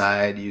the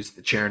outside, used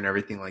the chair and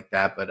everything like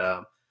that, but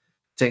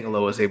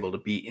Tangaloa was able to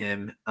beat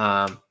him.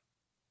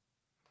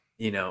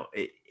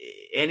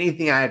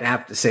 Anything I'd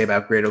have to say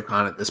about Great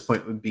Okan at this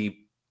point would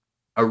be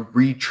a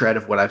retread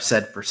of what I've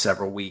said for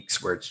several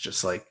weeks, where it's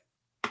just like,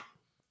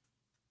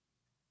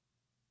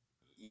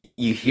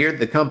 you hear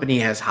the company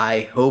has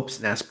high hopes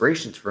and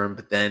aspirations for him,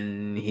 but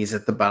then he's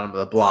at the bottom of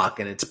the block,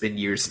 and it's been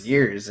years and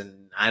years,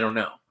 and I don't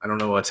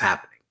know what's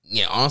happening.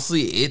 Yeah,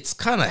 honestly, it's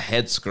kind of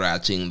head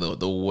scratching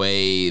the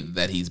way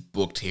that he's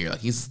booked here. Like,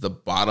 he's the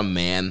bottom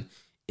man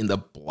in the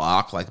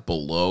block, like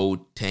below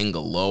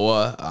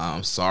Tangaloa.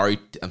 I'm sorry,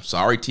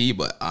 T,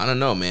 but I don't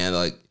know, man.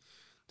 Like,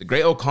 the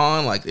Great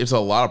Okan, like, there's a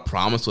lot of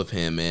promise with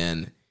him,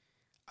 and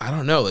I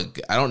don't know.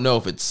 Like, I don't know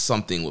if it's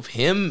something with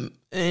him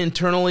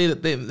internally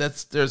that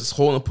there's this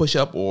hole in the push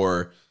up,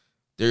 or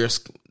they're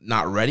just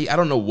not ready. I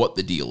don't know what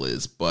the deal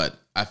is, but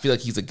I feel like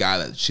he's a guy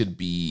that should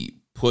be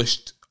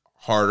pushed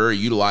harder,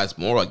 utilized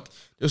more. Like,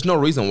 there's no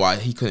reason why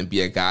he couldn't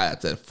be a guy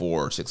that's at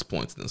 4 or 6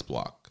 points in this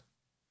block.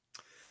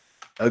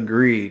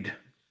 Agreed.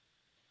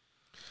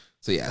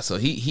 So yeah, so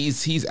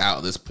he's out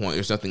at this point.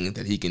 There's nothing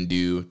that he can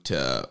do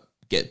to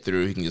get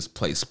through. He can just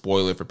play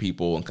spoiler for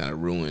people and kind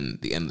of ruin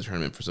the end of the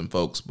tournament for some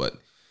folks. But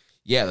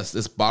yeah,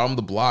 this bottom of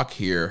the block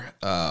here.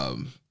 Yeah,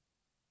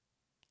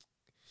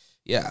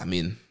 I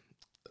mean,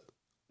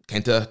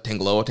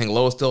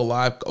 Tangaloa's still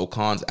alive.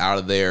 Okan's out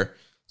of there.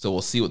 So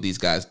we'll see what these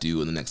guys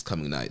do in the next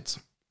coming nights.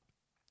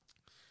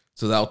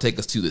 So that'll take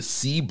us to the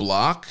C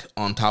block.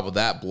 On top of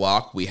that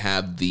block, we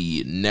have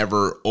the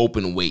never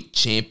open weight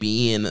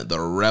champion, the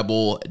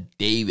Rebel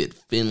David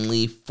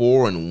Finlay,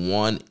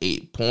 4-1,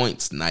 8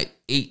 points, night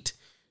 8,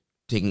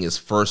 taking his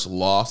first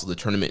loss of the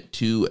tournament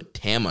to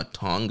Tama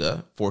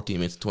Tonga, 14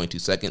 minutes and 22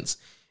 seconds.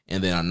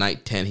 And then on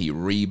night 10, he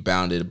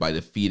rebounded by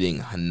defeating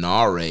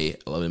Hanare,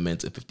 11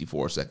 minutes and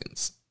 54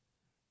 seconds.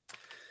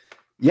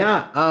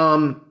 Yeah,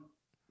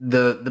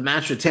 the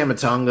match with Tama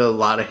Tonga, a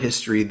lot of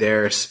history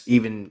there,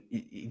 even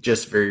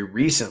just very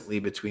recently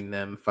between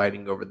them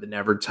fighting over the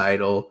Never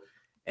title,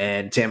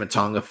 and Tama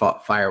Tonga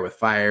fought fire with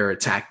fire,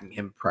 attacking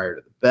him prior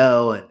to the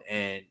bell,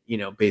 and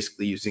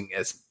basically using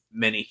as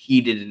many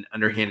heated and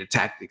underhanded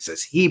tactics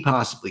as he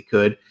possibly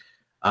could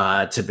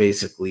to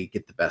basically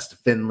get the best of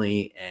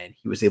Finley. And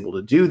he was able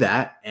to do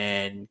that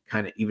and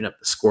kind of even up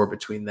the score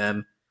between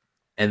them.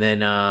 And then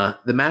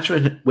the match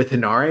with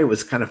Hinare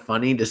was kind of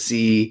funny to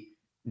see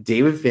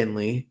David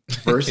Finley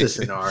versus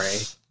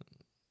Hinare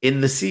in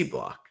the C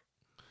block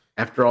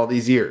after all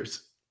these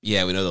years.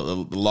 Yeah, we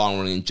know the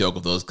long-running joke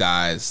of those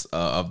guys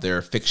of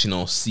their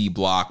fictional C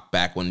block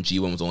back when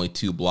G1 was only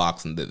 2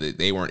 blocks and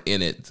they weren't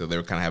in it, so they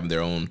were kind of having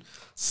their own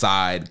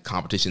side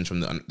competitions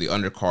from the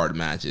undercard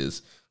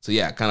matches. So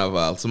yeah, kind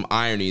of some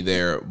irony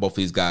there. Both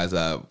these guys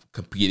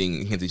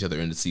competing against each other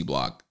in the C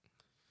block.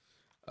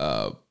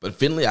 But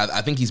Finley,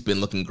 I think he's been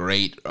looking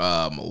great.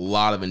 A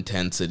lot of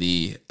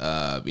intensity.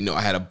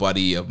 I had a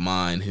buddy of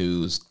mine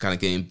who's kind of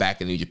getting back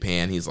in New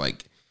Japan. He's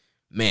like,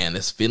 man,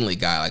 this Finley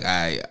guy,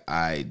 like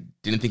I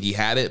didn't think he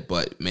had it,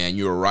 but man,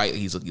 you were right.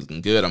 He's looking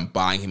good. I'm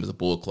buying him as a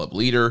Bullet Club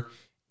leader.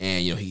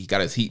 And, he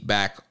got his heat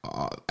back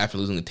after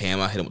losing to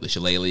Tama, hit him with the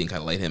shillelagh and kind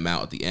of laid him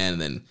out at the end,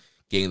 and then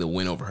getting the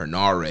win over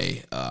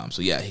Hinare.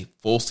 So yeah, he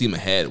full steam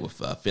ahead with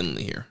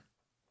Finley here.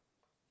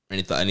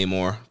 Any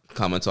more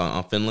comments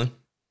on Finley?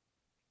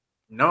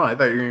 No, I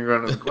thought you were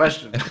going to go to the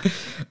question.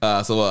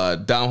 So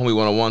Dom Homie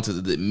 101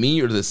 says, did it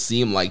me or does it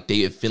seem like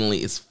David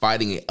Finley is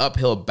fighting an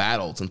uphill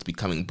battle since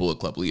becoming Bullet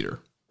Club leader?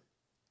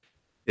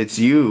 It's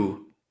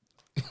you.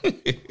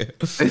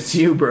 It's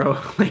you, bro.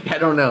 Like, I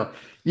don't know.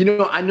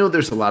 I know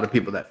there's a lot of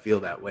people that feel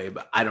that way,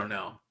 but I don't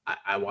know.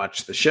 I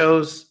watch the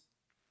shows.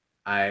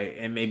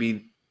 And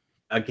maybe,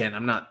 again,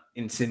 I'm not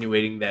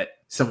insinuating that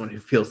someone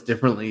who feels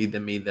differently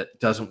than me that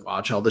doesn't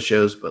watch all the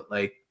shows, but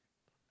like,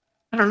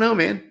 I don't know,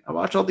 man. I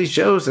watch all these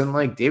shows and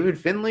like David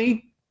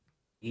Finley,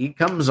 he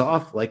comes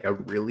off like a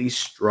really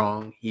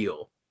strong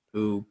heel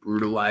who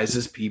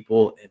brutalizes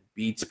people and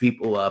beats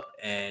people up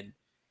and,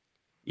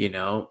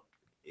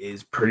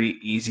 is pretty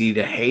easy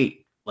to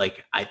hate.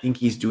 Like, I think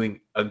he's doing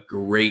a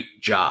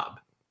great job.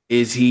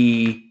 Is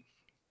he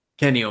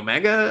Kenny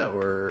Omega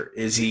or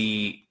is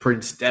he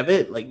Prince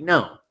Devitt? Like,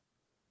 no.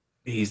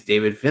 He's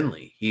David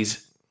Finley.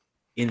 He's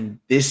in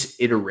this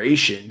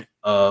iteration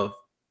of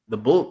the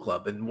Bullet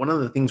Club. And one of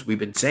the things we've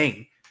been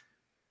saying,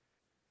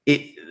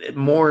 it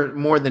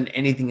more than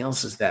anything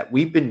else, is that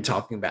we've been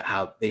talking about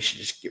how they should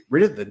just get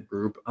rid of the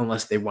group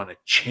unless they want to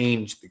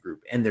change the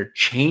group. And they're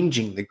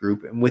changing the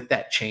group. And with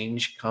that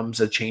change comes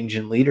a change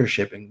in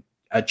leadership and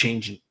a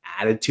change in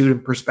attitude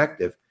and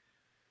perspective.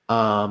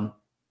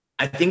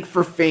 I think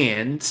for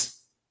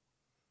fans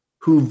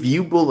who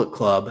view Bullet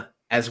Club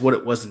as what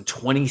it was in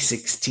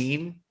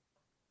 2016,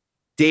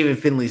 David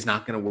Finley's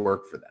not going to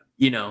work for them,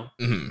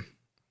 Mm-hmm.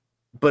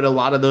 But a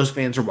lot of those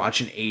fans are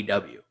watching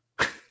AEW.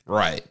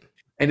 Right.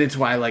 And it's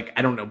why, like,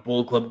 I don't know,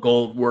 Bullet Club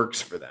Gold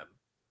works for them.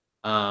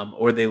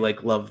 Or they,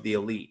 like, love the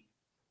Elite.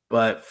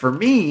 But for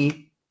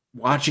me,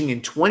 watching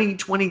in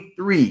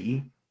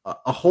 2023,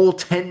 a whole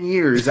 10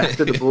 years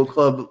after the Bullet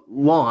Club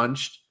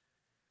launched,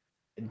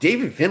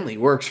 David Finley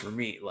works for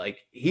me. Like,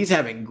 he's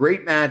having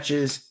great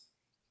matches,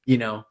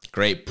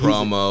 Great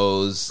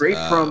promos. Great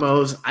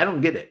promos. I don't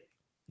get it.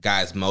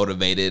 Guys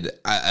motivated.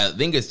 I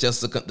think it's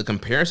just the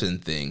comparison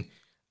thing.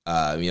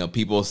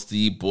 People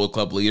see Bullet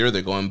Club leader,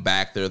 they're going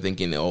back, they're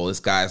thinking, oh, this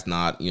guy's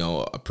not,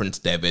 a Prince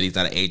Devitt, he's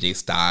not an AJ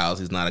Styles,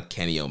 he's not a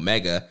Kenny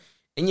Omega.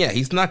 And yeah,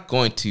 he's not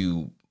going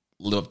to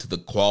live up to the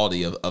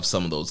quality of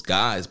some of those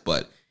guys,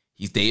 but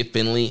he's Dave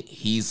Finley.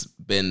 He's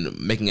been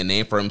making a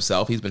name for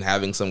himself. He's been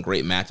having some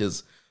great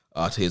matches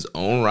to his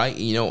own right.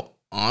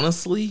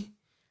 Honestly,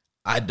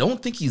 I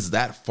don't think he's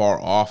that far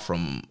off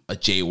from a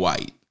Jay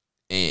White.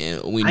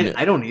 And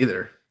I don't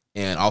either.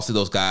 And also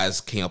those guys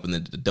came up in the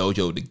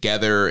dojo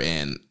together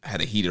and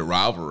had a heated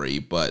rivalry.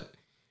 But,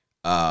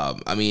 a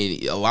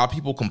lot of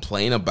people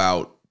complain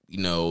about,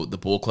 the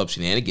Bullet Club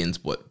shenanigans.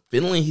 But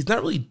Finley, he's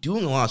not really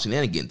doing a lot of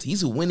shenanigans.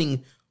 He's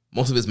winning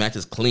most of his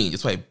matches clean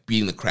just by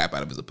beating the crap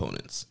out of his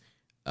opponents.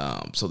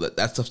 So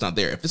that stuff's not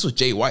there. If this was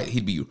Jay White,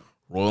 he'd be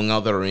rolling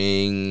out the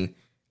ring,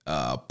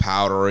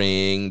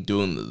 powdering,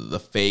 doing the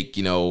fake,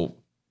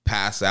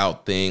 pass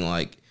out thing.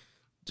 Like,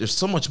 there's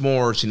so much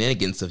more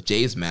shenanigans of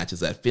Jay's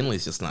matches that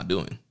Finley's just not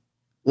doing.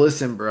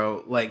 Listen,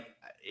 bro, like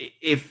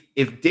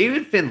if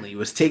David Finley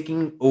was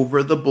taking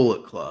over the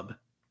Bullet Club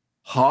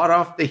hot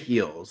off the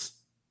heels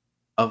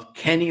of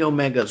Kenny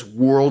Omega's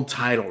world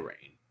title reign,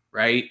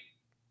 right?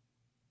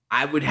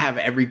 I would have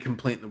every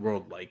complaint in the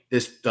world. Like,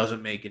 this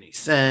doesn't make any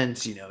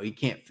sense. He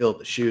can't fill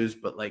the shoes.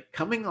 But like,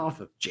 coming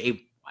off of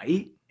Jay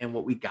White and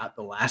what we got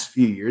the last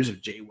few years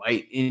of Jay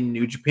White in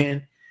New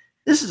Japan,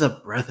 this is a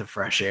breath of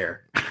fresh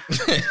air.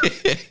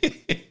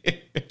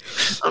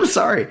 I'm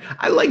sorry.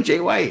 I like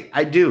Jay White.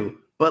 I do.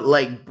 But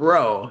like,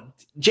 bro,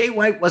 Jay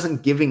White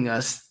wasn't giving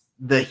us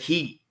the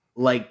heat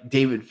like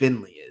David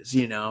Finley is,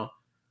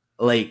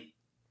 Like,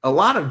 a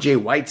lot of Jay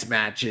White's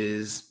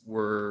matches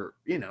were,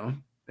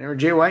 they were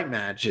Jay White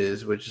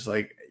matches, which is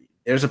like,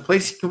 there's a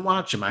place you can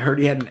watch him. I heard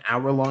he had an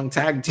hour-long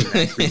tag team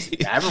match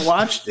recently. I haven't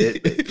watched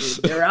it,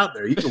 but they're out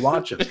there. You can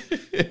watch them.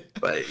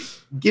 But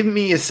give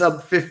me a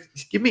sub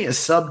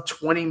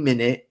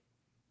 20-minute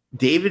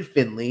David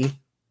Finley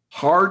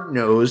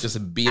hard-nosed,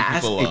 just beating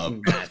people up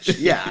match.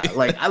 Yeah,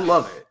 like I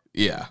love it.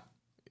 Yeah,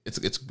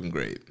 it's been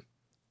great.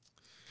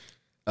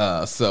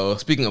 So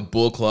speaking of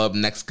Bull Club,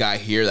 next guy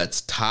here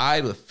that's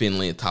tied with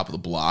Finlay at the top of the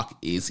block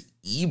is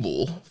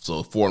Evil.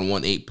 So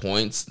 4-1, 8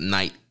 points.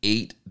 Night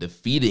 8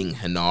 defeating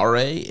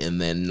Hinare, and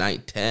then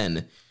night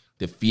 10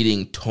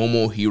 defeating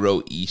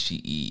Tomohiro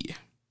Ishii.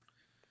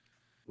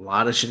 A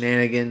lot of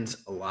shenanigans,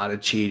 a lot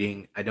of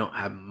cheating. I don't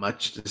have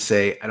much to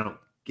say. I don't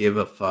give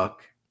a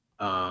fuck.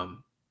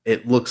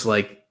 It looks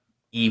like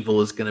Evil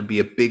is going to be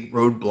a big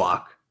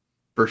roadblock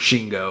for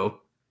Shingo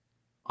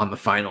on the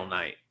final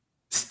night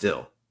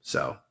still.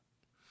 So,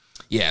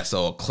 yeah,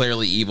 so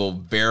clearly Evil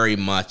very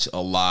much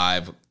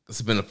alive. This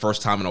has been the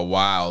first time in a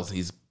while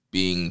he's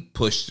being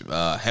pushed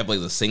heavily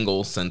as a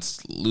single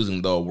since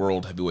losing the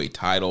world heavyweight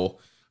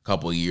title a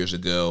couple of years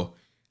ago.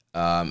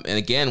 And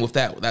again, with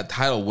that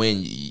title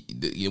win,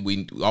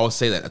 we always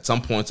say that at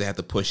some points they have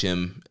to push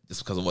him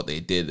just because of what they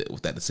did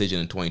with that decision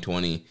in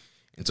 2020.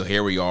 And so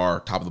here we are,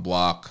 top of the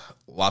block,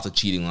 lots of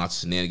cheating, lots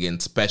of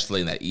shenanigans,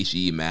 especially in that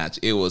Ishii match.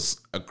 It was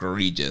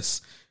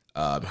egregious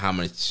how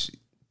much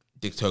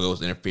Dick Togo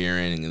was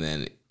interfering, and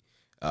then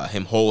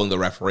him holding the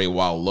referee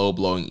while low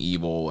blowing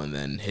Evil, and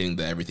then hitting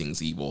the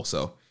everything's Evil.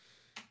 So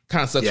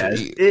kind of sucks. Yeah,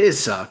 it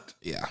sucked.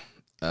 Yeah.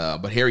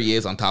 But here he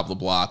is on top of the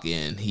block,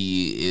 and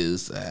he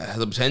has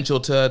the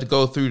potential to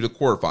go through the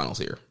quarterfinals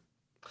here.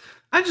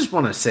 I just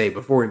want to say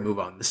before we move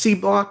on, the C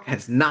block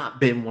has not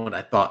been what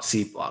I thought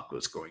C block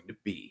was going to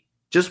be.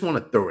 Just want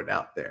to throw it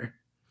out there.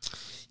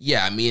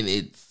 Yeah, I mean,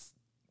 it's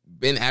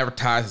been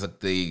advertised as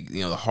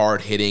the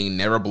hard hitting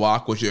never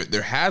block, which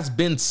there has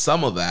been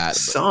some of that.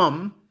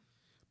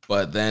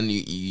 But then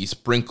you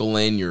sprinkle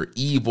in your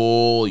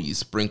Evil, you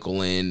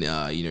sprinkle in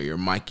your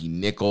Mikey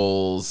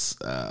Nichols,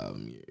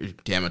 your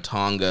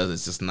Tamatongas.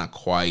 It's just not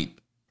quite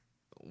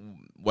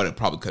what it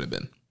probably could have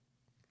been.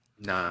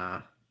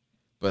 Nah.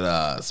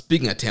 But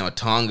speaking of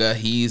Tamatonga,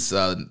 he's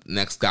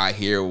next guy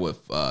here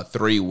with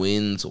 3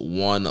 wins,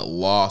 1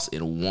 loss,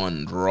 and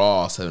 1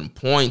 draw, 7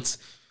 points.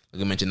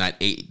 Like I mentioned, night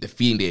 8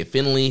 defeating Dave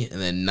Finlay,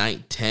 and then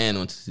night 10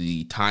 went to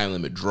the time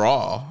limit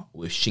draw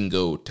with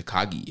Shingo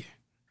Takagi.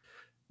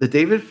 The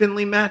David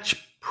Finlay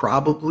match,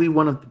 probably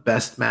one of the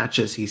best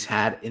matches he's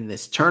had in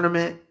this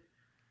tournament.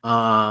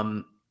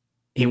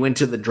 He went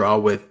to the draw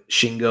with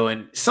Shingo,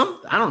 and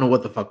I don't know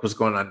what the fuck was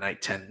going on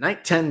night 10.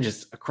 Night 10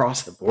 just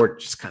across the board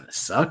just kind of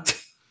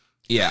sucked.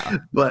 Yeah.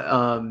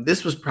 But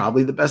this was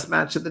probably the best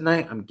match of the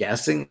night, I'm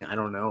guessing. I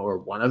don't know, or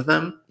one of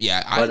them.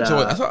 Yeah, I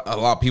enjoyed it. I thought a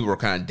lot of people were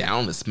kind of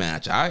down this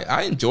match.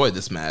 I enjoyed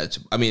this match.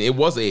 I mean, it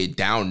was a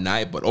down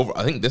night, but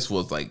I think this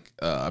was like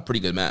a pretty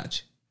good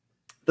match.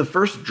 The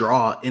first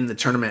draw in the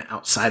tournament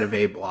outside of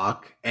A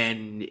block,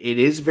 and it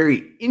is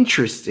very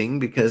interesting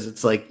because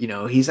it's like,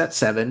 he's at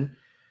 7.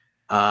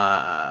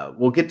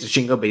 We'll get to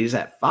Shingo, but he's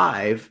at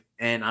 5,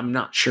 and I'm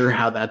not sure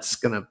how that's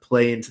going to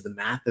play into the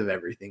math of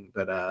everything,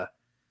 but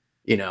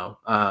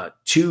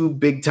 2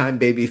 big time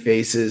baby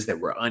faces that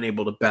were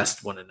unable to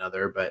best one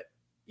another. But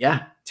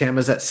yeah,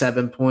 Tama's at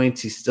 7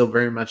 points. He's still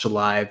very much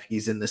alive.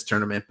 He's in this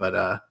tournament, but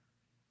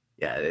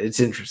yeah,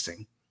 it's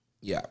interesting.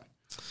 Yeah.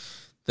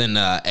 Then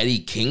Eddie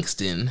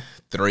Kingston,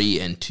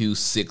 3-2,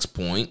 6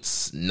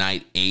 points.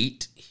 Night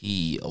 8,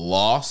 he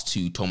lost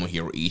to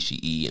Tomohiro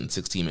Ishii in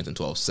 16 minutes and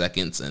 12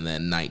 seconds. And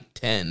then night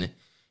 10,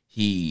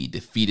 he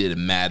defeated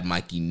Mad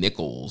Mikey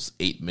Nichols,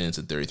 8 minutes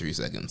and 33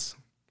 seconds.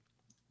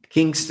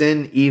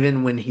 Kingston,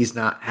 even when he's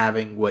not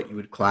having what you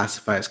would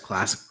classify as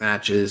classic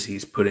matches,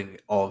 he's putting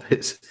all of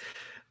his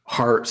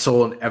heart,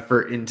 soul, and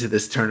effort into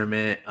this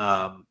tournament.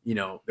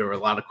 There were a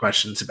lot of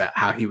questions about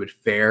how he would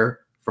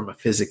fare from a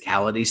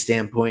physicality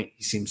standpoint.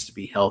 He seems to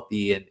be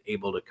healthy and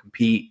able to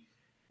compete,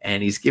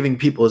 and he's giving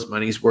people his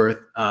money's worth,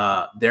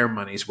 their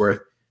money's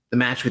worth. The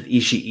match with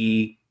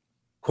Ishii,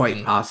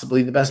 quite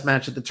possibly the best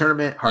match of the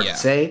tournament. Hard to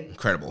say.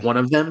 Incredible. One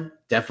of them,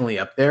 definitely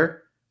up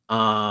there.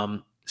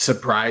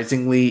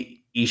 Surprisingly,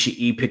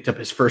 Ishii picked up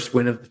his first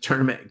win of the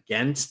tournament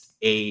against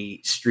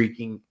a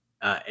streaking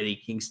Eddie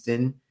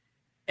Kingston.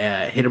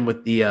 Hit him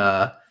with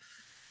the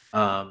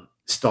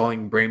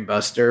stalling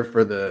brainbuster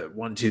for the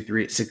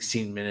 1-2-3 at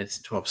 16 minutes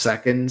and 12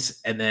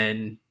 seconds. And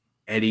then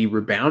Eddie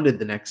rebounded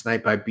the next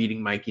night by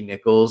beating Mikey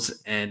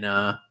Nichols and,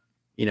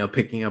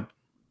 picking up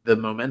the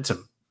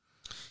momentum.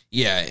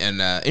 Yeah, and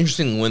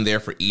interesting win there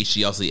for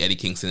Ishii. Also, Eddie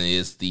Kingston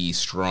is the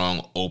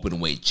strong open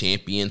weight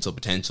champion, so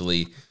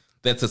potentially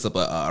that sets up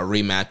a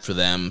rematch for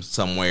them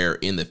somewhere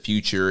in the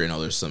future.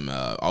 There's some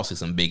also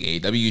some big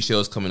AEW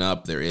shows coming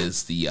up. There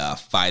is the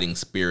Fighting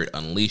Spirit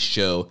Unleashed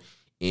show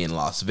in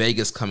Las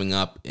Vegas coming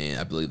up, and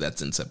I believe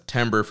that's in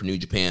September for New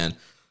Japan.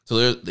 So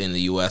they're in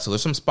the U.S. So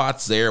there's some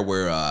spots there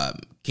where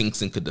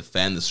Kingston could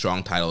defend the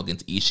strong title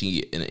against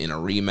Ishii in a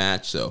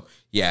rematch. So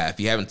yeah, if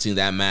you haven't seen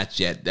that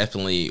match yet,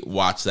 definitely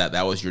watch that.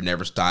 That was your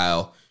Never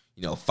Style,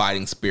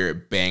 fighting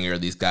spirit banger.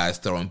 These guys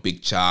throwing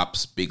big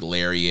chops, big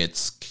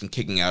lariats,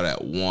 kicking out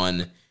at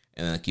 1. And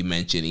then, like you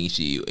mentioned,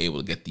 Ishii able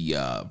to get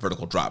the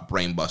vertical drop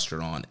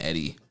brainbuster on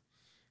Eddie.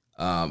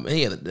 And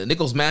yeah, the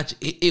Nichols match,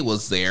 it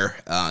was there.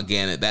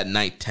 Again, at that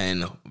night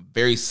 10,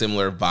 very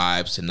similar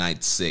vibes to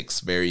night 6.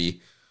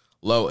 Very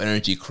low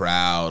energy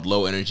crowd,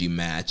 low energy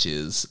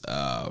matches.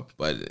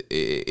 But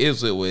it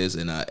is what it was,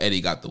 and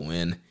Eddie got the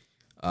win.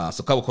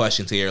 So a couple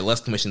questions here. Les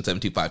Commission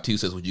 7252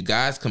 says, would you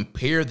guys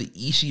compare the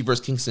Ishii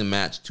versus Kingston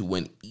match to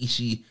when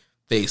Ishii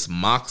faced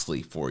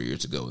Moxley 4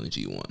 years ago in the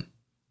G1?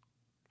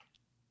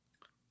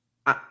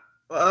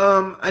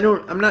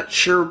 I'm not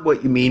sure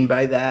what you mean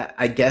by that.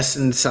 I guess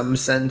in some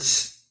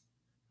sense,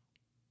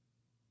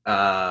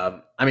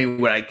 I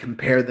mean, would I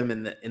compare them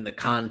in the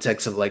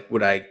context of like,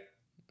 would I,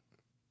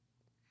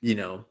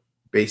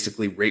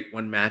 basically rate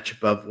one match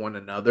above one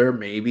another?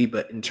 Maybe,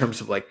 but in terms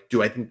of like,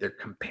 do I think they're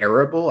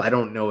comparable? I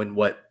don't know in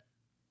what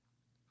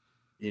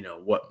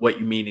you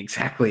mean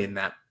exactly in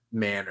that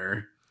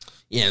manner.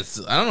 Yeah,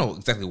 I don't know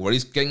exactly what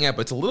he's getting at,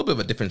 but it's a little bit of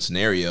a different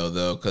scenario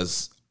though,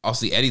 because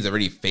obviously Eddie's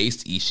already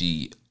faced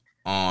Ishii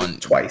on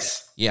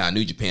twice. Yeah,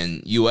 New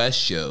Japan US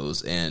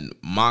shows, and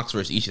Mox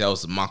versus Ishii, that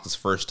was Mox's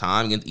first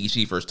time against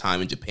Ishii, first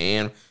time in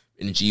Japan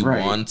in G1,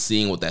 right.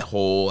 Seeing what that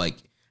whole, like,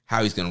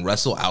 how he's going to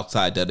wrestle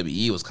outside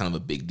WWE was kind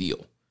of a big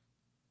deal.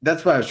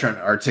 That's what I was trying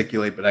to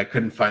articulate, but I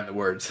couldn't find the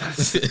words.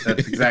 That's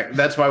exactly.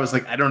 That's why I was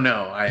like, I don't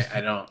know.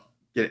 I don't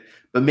get it.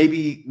 But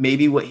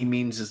maybe what he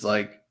means is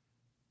like,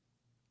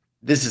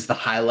 this is the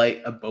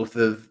highlight of both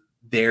of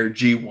their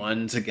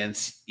G1s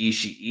against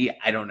Ishii.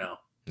 I don't know.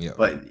 Yeah.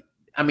 But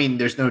I mean,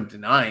 there's no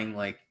denying,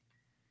 like,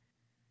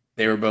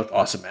 they were both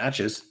awesome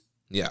matches.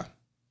 Yeah.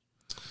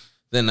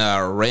 Then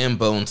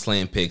Rambone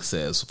Slam Pig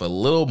says, with a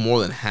little more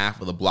than half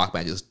of the block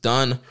matches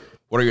done,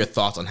 what are your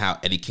thoughts on how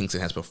Eddie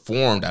Kingston has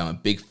performed? I'm a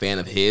big fan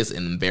of his,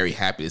 and I'm very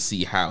happy to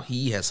see how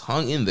he has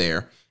hung in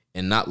there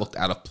and not looked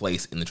out of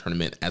place in the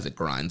tournament as it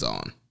grinds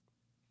on.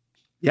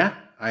 Yeah,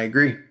 I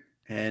agree.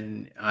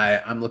 And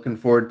I'm looking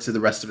forward to the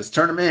rest of his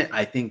tournament.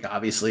 I think,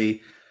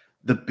 obviously,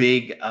 the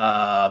big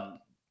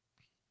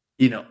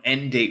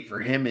end date for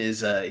him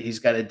is he's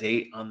got a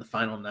date on the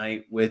final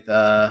night with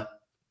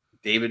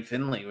David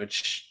Finlay,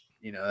 which,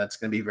 that's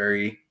going to be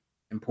very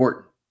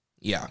important.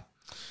 Yeah.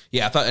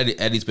 Yeah, I thought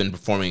Eddie's been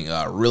performing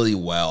really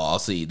well. I'll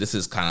see. This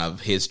is kind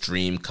of his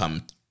dream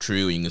come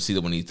true. And you can see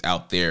that when he's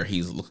out there,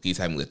 he's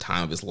having the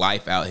time of his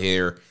life out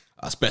here,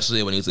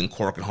 especially when he was in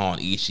Korakuen Hall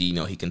and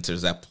Ishii. He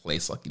considers that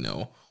place like,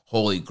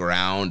 holy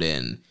ground.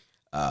 And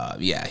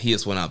he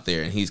just went out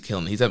there and he's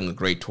killing it. He's having a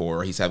great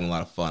tour. He's having a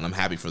lot of fun. I'm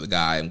happy for the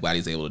guy. I'm glad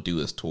he's able to do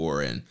his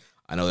tour. And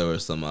I know there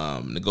was some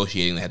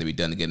negotiating that had to be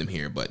done to get him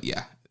here, but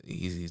yeah,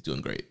 he's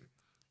doing great.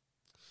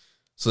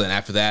 So then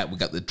after that, we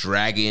got the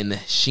Dragon,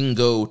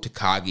 Shingo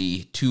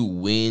Takagi, 2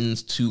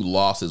 wins, 2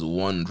 losses,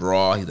 1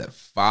 draw. He's at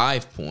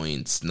 5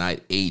 points.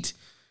 Night 8,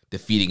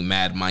 defeating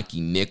Mad Mikey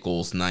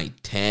Nichols.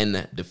 Night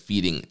 10,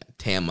 defeating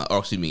he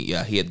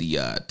had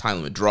the time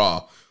limit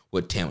draw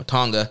with Tama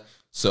Tonga.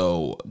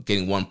 So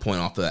getting 1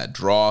 point off of that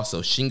draw. So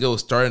Shingo is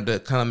starting to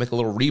kind of make a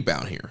little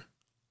rebound here.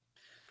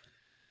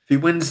 If he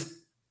wins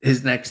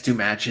his next 2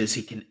 matches,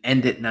 he can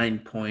end at 9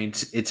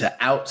 points. It's an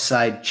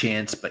outside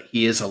chance, but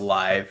he is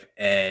alive,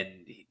 and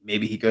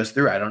maybe he goes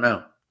through. I don't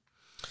know.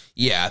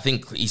 Yeah, I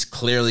think he's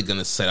clearly going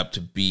to set up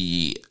to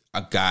be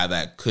a guy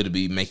that could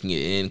be making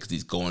it in because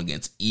he's going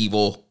against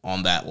Evil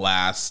on that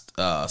last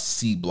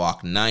C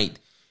block night.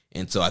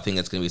 And so I think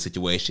it's going to be a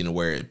situation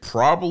where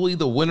probably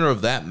the winner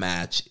of that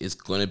match is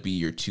going to be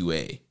your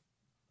 2A.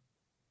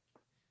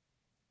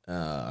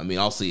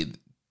 I'll see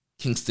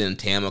Kingston and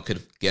Tama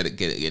could get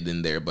it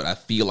in there, but I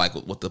feel like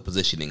with the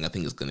positioning, I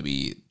think it's going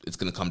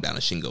to come down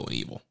to Shingo and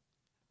Evil.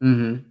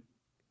 Mm-hmm.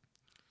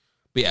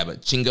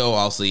 But Shingo,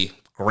 obviously,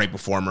 great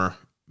performer.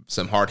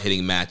 Some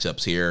hard-hitting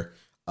matchups here.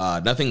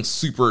 Nothing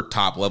super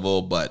top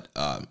level, but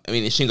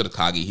it's Shingo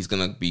Takagi. He's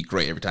going to be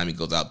great every time he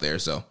goes out there.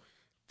 So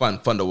fun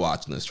to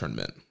watch in this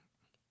tournament.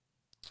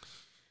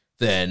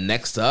 Then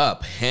next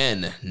up,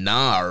 Hen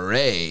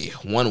Nare.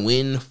 1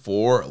 win,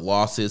 4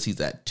 losses. He's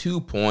at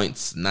 2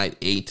 points. Night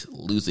 8,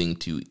 losing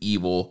to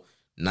Evil.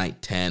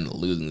 Night 10,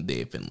 losing to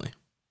Dave Finlay.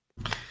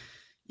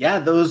 Yeah,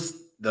 those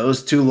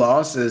 2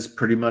 losses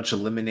pretty much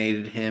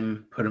eliminated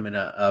him, put him in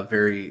a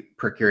very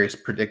precarious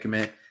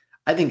predicament.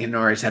 I think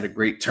Hinare's had a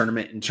great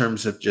tournament in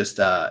terms of just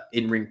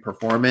in-ring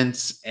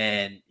performance.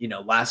 And,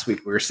 last week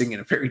we were singing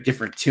a very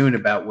different tune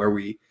about where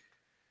we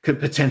could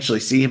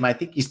potentially see him. I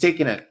think he's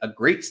taken a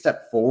great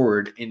step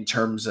forward in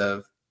terms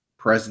of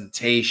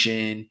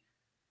presentation,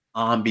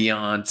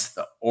 ambiance,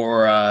 the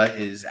aura,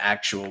 his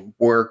actual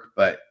work,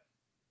 but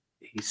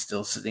he's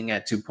still sitting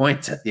at 2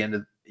 points at the end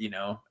of,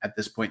 at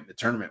this point in the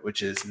tournament,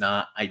 which is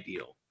not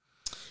ideal.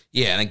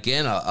 Yeah, and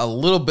again, a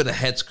little bit of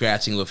head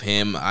scratching with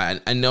him.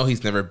 I know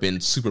he's never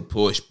been super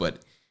pushed,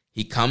 but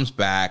he comes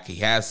back. He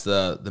has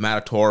the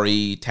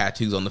Matadori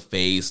tattoos on the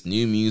face,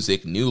 new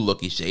music, new look.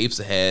 He shaves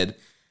the head,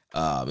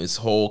 his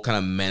whole kind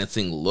of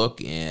menacing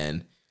look,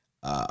 and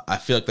I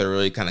feel like they're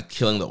really kind of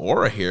killing the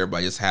aura here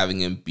by just having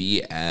him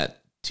be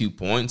at 2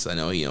 points. I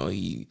know,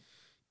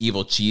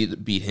 Evil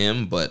beat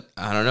him, but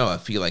I don't know. I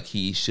feel like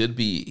he should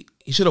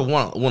have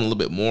won a little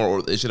bit more,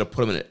 or they should have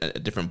put him in a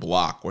different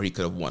block where he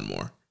could have won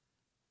more.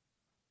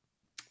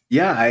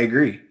 Yeah, I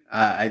agree.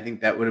 I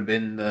think that would have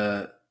been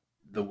the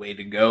way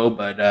to go,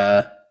 but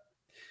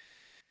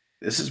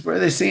this is where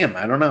they see him.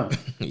 I don't know.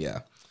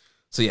 Yeah.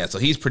 So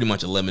he's pretty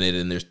much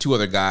eliminated, and there's two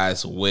other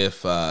guys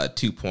with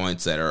 2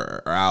 points that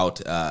are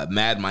out.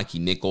 Mad Mikey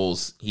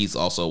Nichols, he's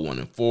also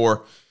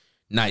 1-4.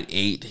 Night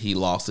 8, he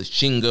lost to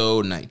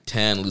Shingo. Night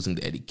 10, losing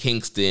to Eddie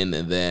Kingston.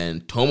 And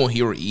then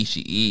Tomohiro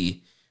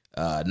Ishii,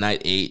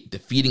 Night 8,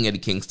 defeating Eddie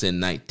Kingston.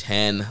 Night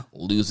 10,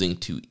 losing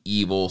to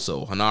Evil.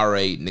 So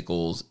Hanare,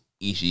 Nichols,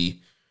 Ishii,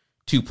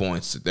 2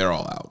 points. They're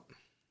all out.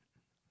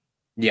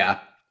 Yeah.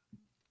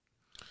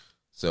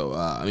 So,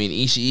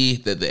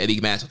 Ishii, the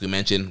Eddie match, like we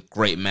mentioned,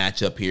 great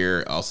matchup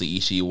here. Also,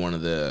 Ishii, one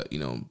of the,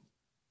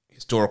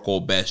 historical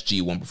best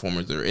G1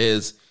 performers there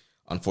is.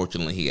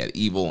 Unfortunately, he had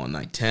Evil on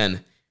Night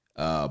 10.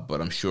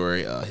 But I'm sure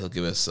he'll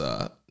give us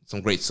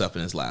some great stuff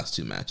in his last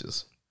 2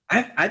 matches.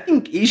 I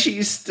think Ishii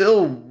is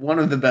still one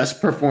of the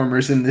best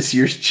performers in this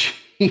year's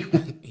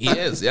G1. He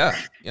is, yeah.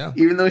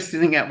 Even though he's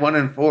sitting at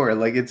 1-4,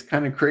 like it's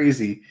kind of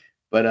crazy.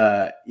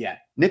 But yeah,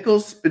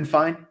 Nichols been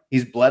fine.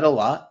 He's bled a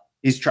lot.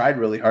 He's tried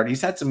really hard.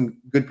 He's had some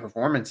good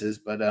performances,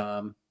 but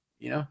I don't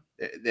know.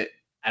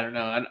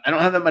 I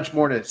don't have that much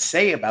more to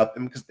say about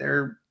them because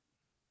they're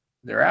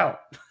out.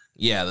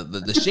 Yeah,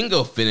 the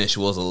Shingo finish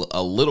was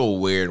a little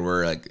weird,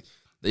 where like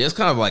they just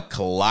kind of like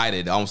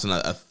collided almost in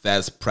a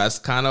Fez press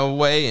kind of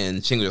way,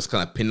 and Shingo just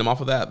kind of pinned him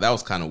off of that. That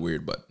was kind of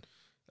weird, but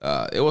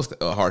it was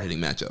a hard hitting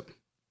matchup.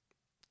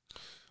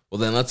 Well,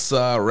 then let's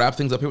wrap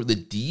things up here with the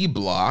D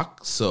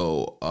block.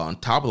 So on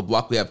top of the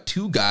block, we have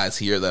 2 guys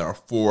here that are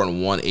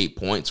 4-1, 8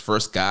 points.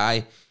 First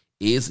guy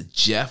is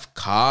Jeff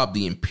Cobb,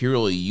 the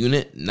Imperial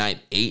Unit, Night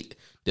 8,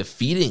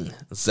 defeating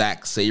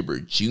Zack Sabre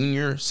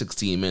Jr.,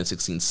 16 minutes,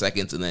 16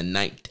 seconds. And then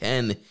Night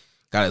 10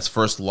 got his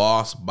first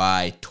loss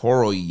by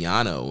Toru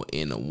Yano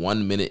in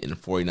 1 minute and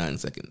 49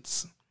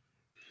 seconds.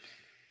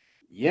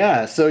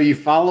 Yeah, so you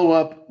follow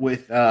up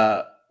with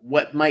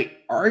what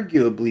might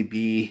arguably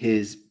be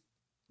his,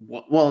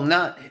 well,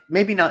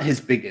 maybe not his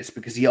biggest,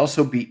 because he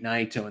also beat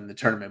Naito in the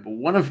tournament, but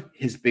one of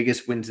his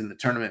biggest wins in the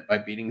tournament by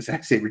beating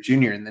Zack Sabre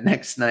Jr. And the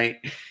next night,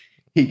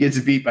 he gets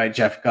beat by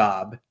Jeff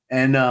Cobb.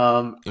 And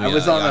I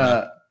was on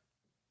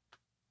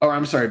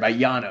by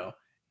Yano.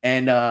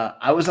 And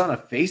I was on a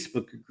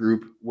Facebook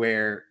group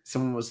where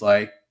someone was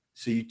like,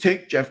 so you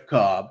take Jeff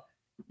Cobb,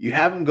 you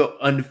have him go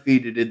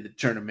undefeated in the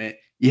tournament,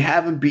 you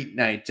haven't beat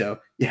Naito,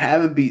 you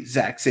haven't beat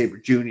Zack Sabre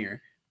Jr.,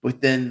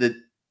 but then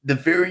the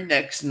very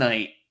next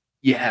night,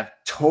 you have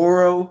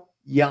Toru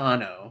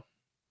Yano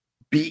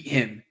beat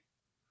him.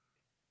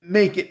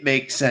 Make it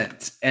make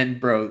sense. And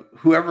bro,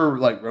 whoever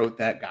wrote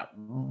that got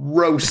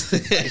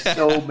roasted by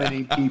so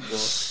many people.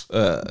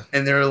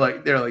 And they're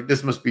like,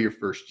 this must be your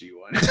first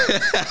G1.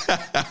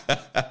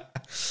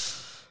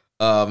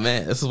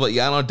 Man, this is what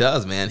Yano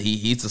does, man.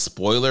 He's a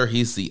spoiler.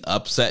 He's the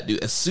upset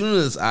dude. As soon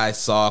as I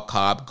saw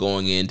Cobb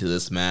going into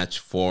this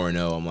match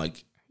 4-0, I'm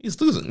like,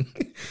 he's losing.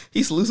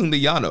 He's losing to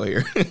Yano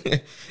here.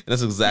 And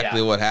that's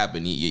exactly what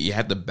happened. You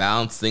had to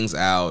balance things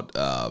out.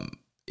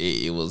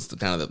 It was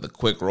the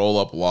quick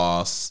roll-up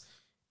loss,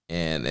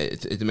 and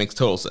it makes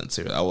total sense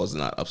here. I was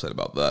not upset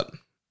about that.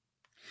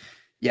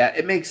 Yeah,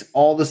 it makes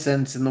all the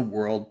sense in the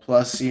world.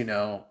 Plus,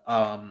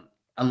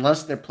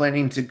 unless they're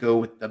planning to go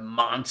with the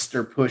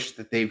monster push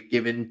that they've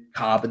given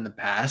Cobb in the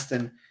past,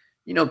 and,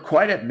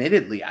 quite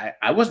admittedly,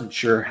 I wasn't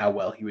sure how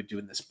well he would do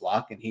in this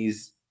block, and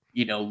he's,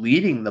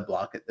 leading the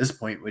block at this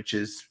point, which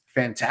is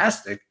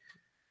fantastic.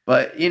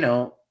 But,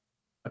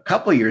 a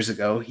couple years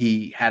ago,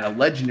 he had a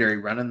legendary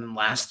run, and then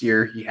last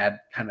year he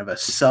had kind of a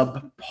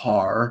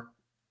subpar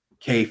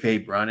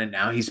kayfabe run, and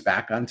now he's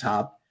back on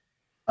top.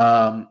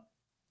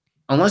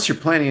 Unless you're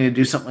planning to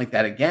do something like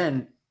that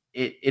again,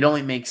 it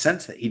only makes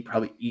sense that he'd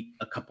probably eat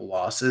a couple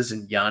losses,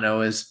 and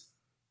Yano is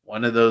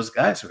one of those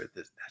guys where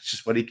that's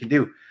just what he can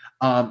do.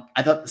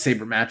 I thought the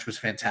Sabre match was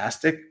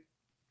fantastic.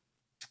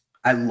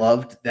 I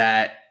loved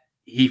that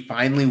he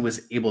finally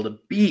was able to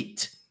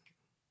beat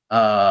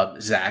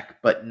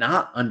Zach, but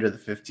not under the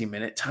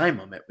 15-minute time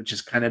limit, which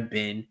has kind of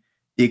been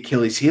the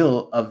Achilles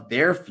heel of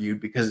their feud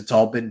because it's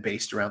all been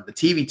based around the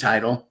TV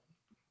title.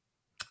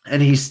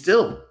 And he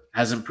still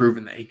hasn't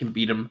proven that he can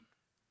beat him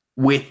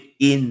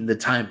within the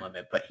time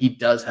limit, but he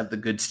does have the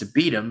goods to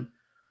beat him,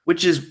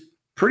 which is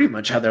pretty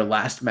much how their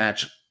last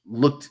match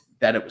looked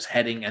that it was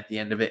heading at the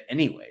end of it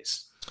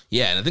anyways.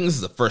 Yeah, and I think this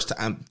is the first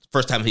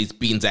time he's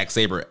beaten Zack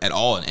Sabre at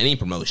all in any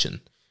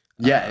promotion.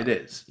 Yeah, it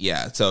is.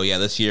 Yeah, so yeah,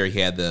 this year he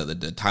had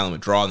the time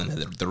limit draw, and then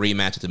the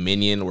rematch at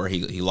Dominion where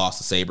he lost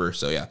to Sabre.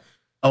 So yeah.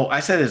 Oh,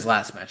 I said his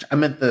last match. I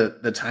meant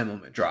the time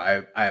limit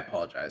draw. I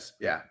apologize.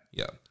 Yeah.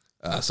 Yeah.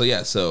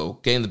 So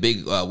getting the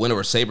big win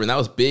over Sabre, and that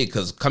was big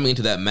because coming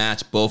into that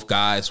match, both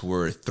guys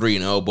were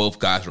 3-0. Both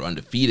guys were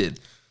undefeated.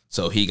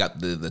 So he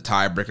got the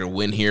tiebreaker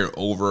win here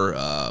over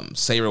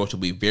Sabre, which will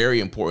be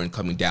very important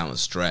coming down the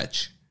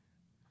stretch.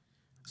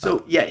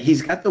 So yeah,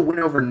 he's got the win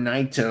over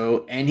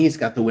Naito, and he's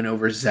got the win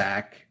over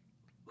Zach.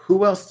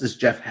 Who else does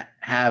Jeff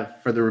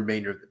have for the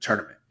remainder of the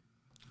tournament?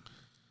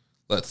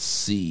 Let's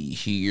see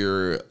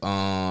here.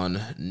 On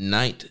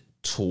night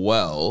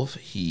 12,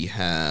 he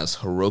has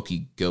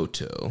Hiroki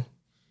Goto.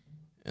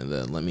 And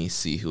then let me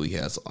see who he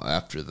has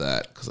after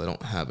that, because I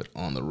don't have it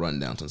on the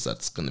rundown since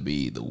that's going to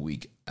be the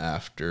week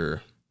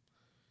after.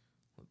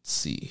 Let's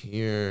see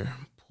here.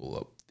 Pull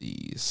up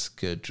the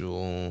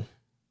schedule.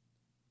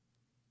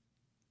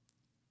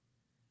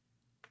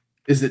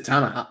 Is it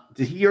Tanahashi?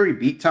 Did he already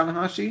beat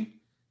Tanahashi?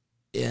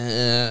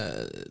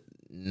 Yeah,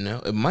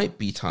 no, it might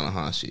be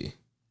Tanahashi.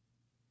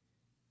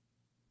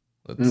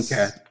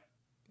 Okay.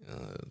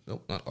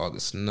 Nope, not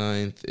August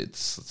 9th.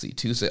 It's, let's see,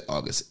 Tuesday,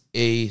 August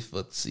 8th.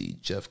 Let's see,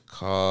 Jeff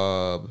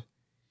Cobb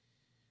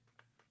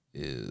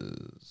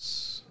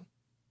is...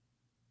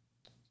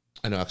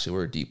 I know, actually,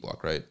 we're a D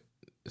block, right?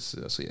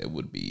 So yeah, it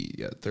would be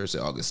Thursday,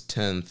 August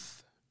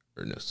 10th.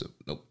 Or no, so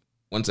nope.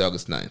 Wednesday,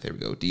 August 9th. There we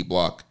go, D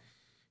block.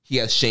 He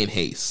has Shane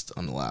Haste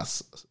on the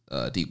last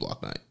D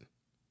block night.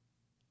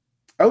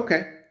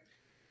 Okay.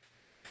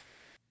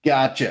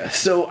 Gotcha.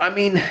 So, I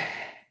mean...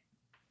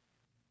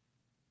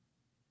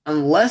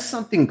 unless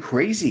something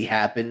crazy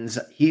happens,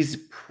 he's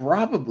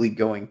probably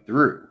going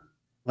through.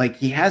 Like,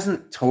 he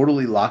hasn't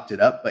totally locked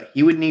it up, but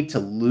he would need to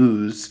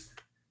lose,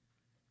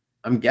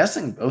 I'm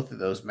guessing, both of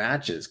those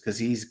matches because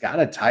he's got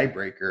a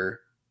tiebreaker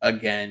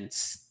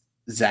against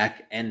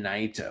Zach and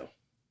Naito.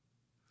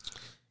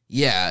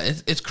 Yeah,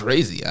 it's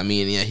crazy. I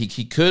mean, yeah,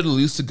 he could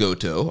lose to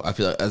Goto. I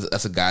feel like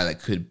that's a guy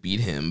that could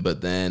beat him,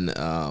 but then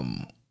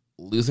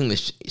losing to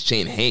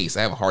Shane Hayes,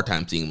 I have a hard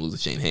time seeing him lose to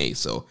Shane Hayes.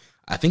 So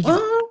I think he's...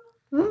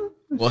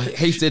 Well,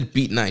 Hayes did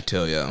beat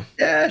Naito, yeah.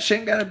 Yeah,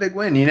 Shane got a big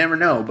win. You never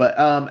know. But,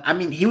 I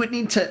mean, he would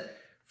need to,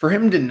 for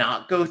him to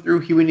not go through,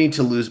 he would need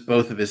to lose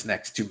both of his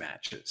next two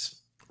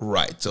matches.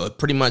 Right. So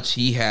pretty much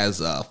he has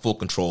full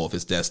control of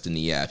his destiny.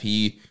 Yeah, if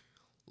he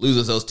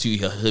loses those two,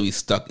 he'll be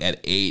stuck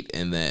at 8.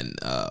 And then,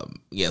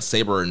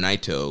 Sabre and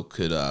Naito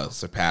could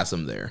surpass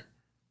him there.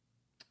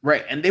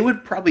 Right. And they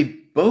would probably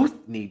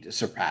both need to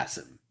surpass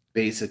him,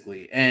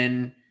 basically.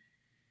 And...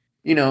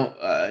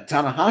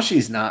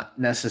 Tanahashi's not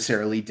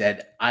necessarily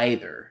dead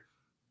either.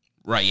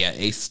 Right, yeah.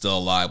 Ace still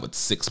alive with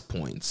 6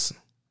 points.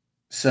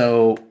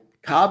 So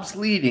Cobb's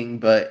leading,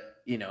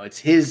 but, it's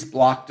his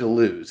block to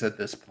lose at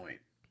this point.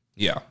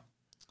 Yeah.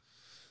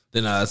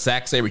 Then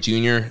Zack Sabre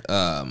Jr.,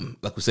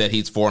 like we said,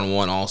 he's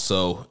 4-1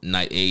 also.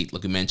 Night 8,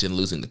 like we mentioned,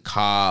 losing to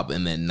Cobb.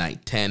 And then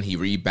night 10, he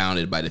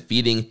rebounded by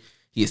defeating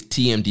his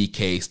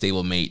TMDK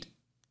stablemate,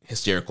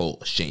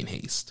 hysterical Shane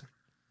Haste.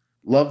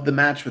 Loved the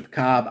match with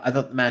Cobb. I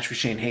thought the match with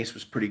Shane Haste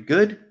was pretty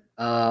good.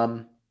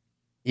 Zach,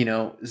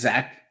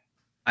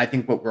 I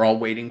think what we're all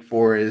waiting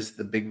for is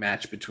the big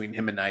match between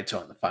him and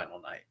Naito on the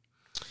final night.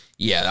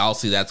 Yeah,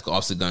 obviously that's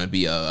also going to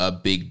be a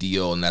big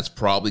deal, and that's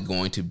probably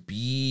going to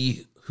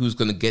be who's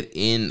going to get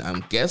in,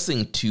 I'm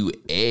guessing,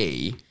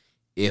 2A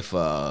if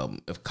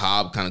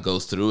Cobb kind of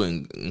goes through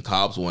and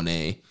Cobb's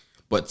 1A.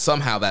 But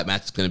somehow that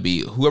match is going to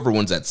be whoever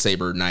wins that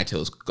Sabre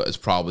Naito is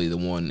probably the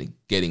one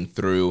getting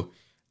through.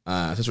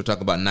 Since we're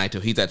talking about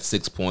Naito, he's at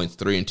 6 points,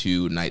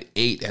 3-2. Night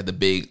 8 had the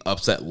big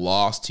upset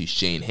loss to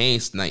Shane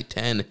Haste. Night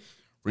 10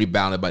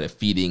 rebounded by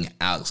defeating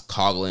Alex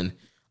Coughlin.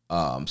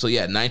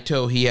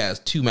 Naito, he has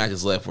 2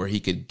 matches left where he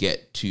could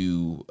get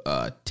to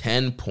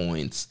 10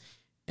 points.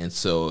 And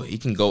so he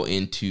can go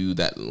into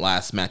that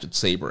last match with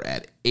Sabre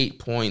at 8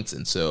 points.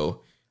 And so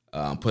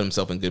put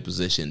himself in good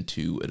position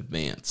to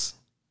advance.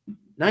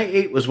 Night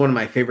 8 was one of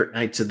my favorite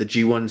nights of the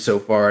G1 so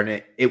far,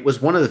 and it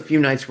was one of the few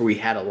nights where we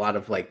had a lot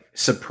of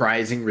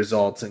surprising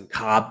results, and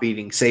Cobb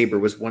beating Sabre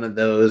was one of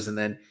those, and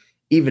then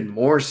even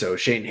more so,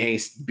 Shane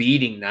Haste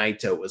beating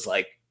Naito was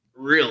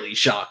really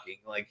shocking.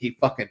 He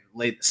fucking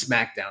laid the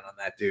smackdown on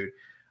that dude,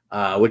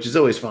 which is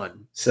always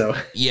fun. So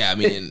yeah, I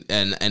mean,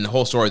 and the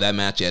whole story of that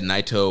match,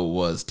 Naito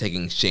was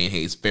taking Shane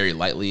Haste very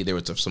lightly. There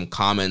was some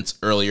comments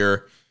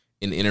earlier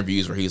in the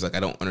interviews where he was like,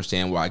 I don't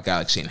understand why a guy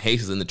like Shane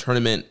Haste is in the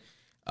tournament.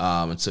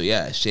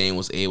 Shane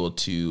was able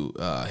to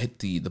hit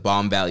the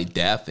Bomb Valley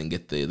Death and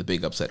get the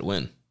big upset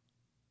win.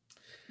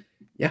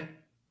 Yeah.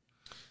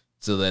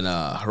 So then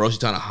Hiroshi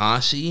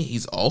Tanahashi,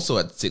 he's also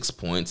at 6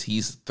 points.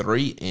 He's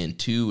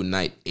 3-2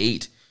 night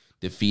 8,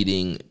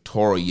 defeating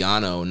Toru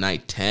Yano.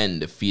 Night 10,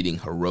 defeating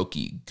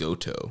Hiroki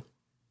Goto.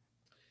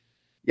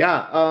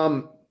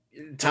 Yeah,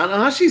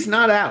 Tanahashi's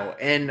not out,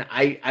 and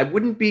I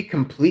wouldn't be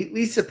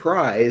completely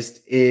surprised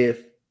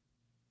if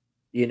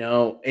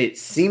it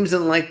seems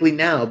unlikely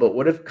now, but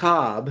what if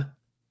Cobb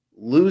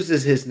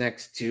loses his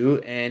next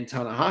 2 and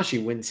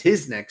Tanahashi wins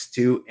his next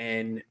 2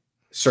 and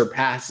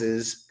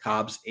surpasses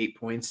Cobb's 8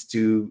 points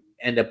to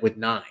end up with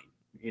 9,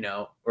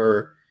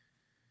 or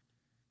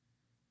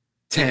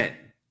 10.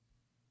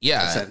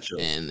 Yeah,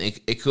 essentially. And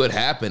it could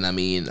happen. I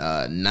mean,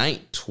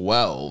 night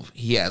 12,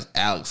 he has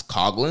Alex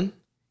Coughlin.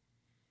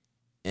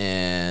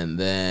 And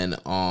then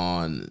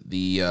on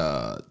the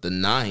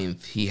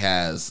 9th, he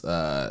has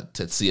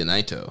Tetsuya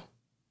Naito.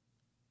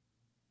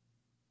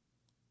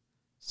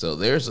 So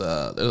there's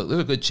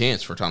a good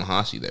chance for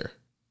Tanahashi there.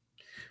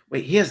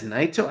 Wait, he has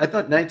Naito? I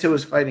thought Naito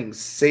was fighting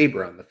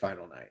Sabre on the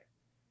final night.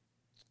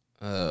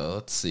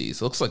 Let's see.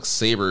 So it looks like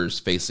Sabre's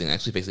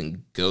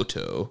facing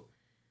Goto.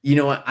 You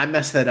know what? I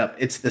messed that up.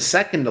 It's the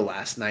second to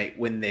last night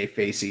when they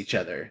face each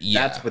other.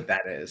 Yeah. That's what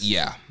that is.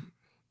 Yeah.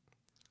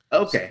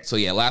 Okay. So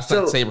yeah, last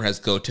night Sabre has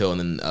Goto, and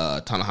then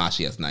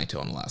Tanahashi has Naito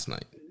on the last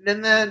night.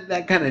 Then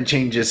that kind of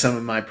changes some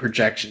of my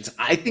projections.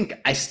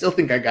 I still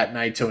think I got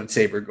Naito and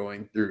Sabre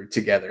going through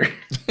together.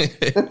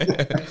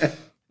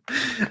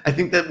 I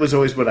think that was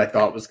always what I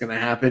thought was going to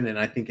happen, and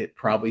I think it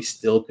probably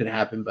still could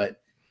happen.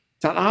 But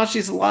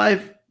Tanahashi's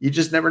alive. You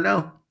just never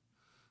know.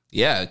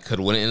 Yeah, it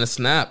could win it in a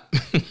snap.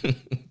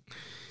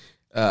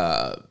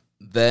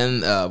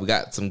 Then we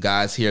got some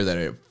guys here that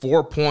are at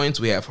 4 points.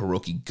 We have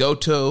Hiroki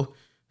Goto,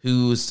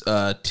 who's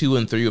 2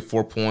 and 3 with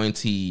 4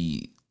 points.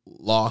 He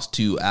lost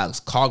to Alex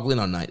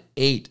Coughlin on night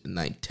 8.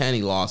 Night 10,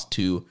 he lost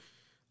to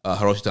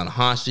Hiroshi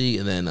Tanahashi.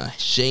 And then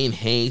Shane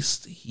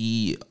Haste,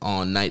 he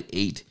on night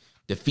 8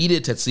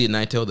 defeated Tetsuya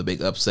Naito, the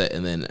big upset.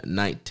 And then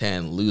night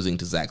 10, losing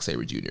to Zack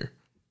Sabre Jr.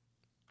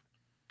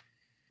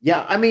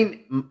 Yeah, I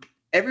mean,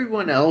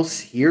 everyone else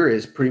here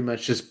is pretty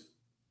much just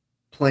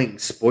playing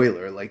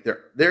spoiler. Like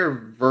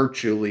they're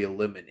virtually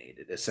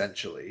eliminated,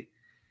 essentially.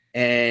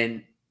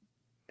 And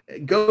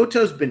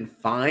Goto's been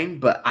fine,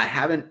 but I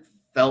haven't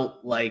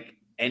felt like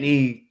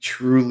any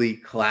truly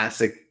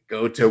classic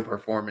Goto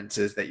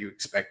performances that you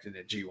expect in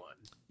a G1.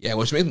 Yeah,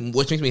 which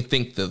makes me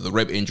think that the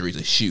rib injury is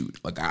a shoot.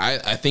 Like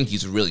I think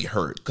he's really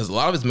hurt because a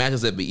lot of his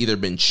matches have either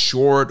been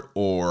short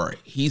or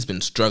he's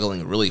been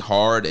struggling really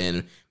hard,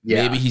 and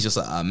maybe he's just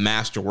a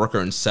master worker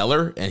and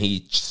seller, and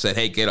he said,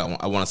 "Hey,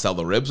 I want to sell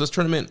the ribs this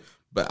tournament."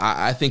 But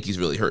I think he's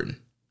really hurting.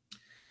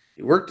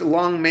 He worked a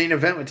long main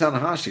event with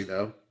Tanahashi,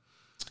 though.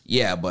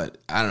 Yeah, but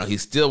I don't know. He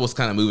still was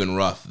kind of moving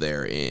rough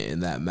there in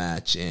that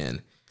match,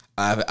 and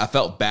I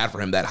felt bad for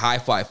him. That high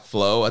fly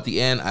flow at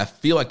the end, I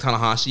feel like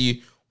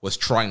Tanahashi was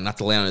trying not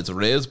to land on his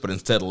ribs, but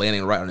instead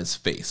landing right on his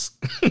face.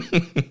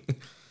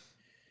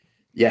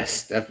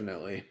 Yes,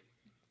 definitely.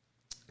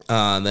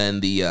 Then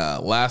the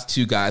last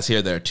two guys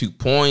here, there are 2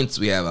 points.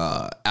 We have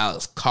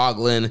Alex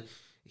Coughlin.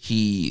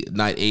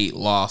 Night 8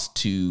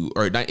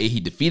 he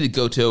defeated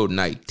Goto.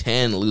 Night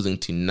 10, losing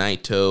to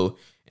Naito.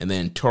 And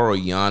then Toru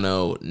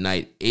Yano,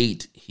 night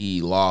 8,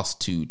 he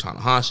lost to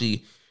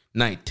Tanahashi.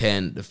 Night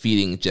 10,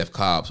 defeating Jeff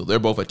Cobb. So they're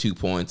both at 2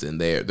 points, and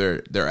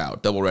they're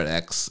out. Double Red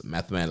X,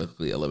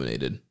 mathematically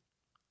eliminated.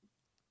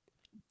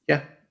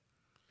 Yeah.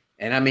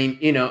 And I mean,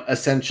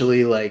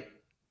 essentially, like,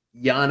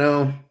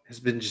 Yano has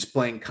been just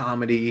playing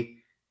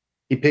comedy.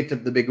 He picked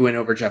up the big win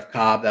over Jeff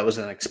Cobb. That was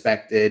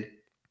unexpected.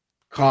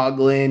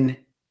 Coughlin,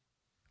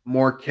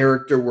 more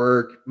character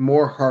work,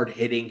 more hard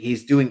hitting.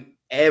 He's doing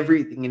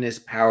everything in his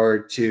power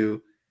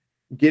to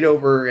get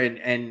over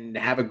and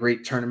have a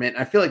great tournament.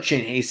 I feel like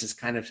Shane Haste is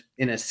kind of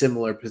in a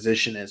similar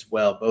position as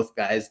well. Both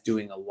guys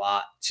doing a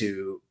lot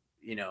to,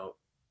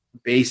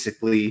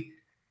 basically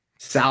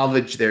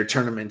salvage their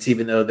tournaments,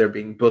 even though they're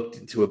being booked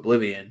into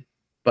oblivion.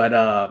 But,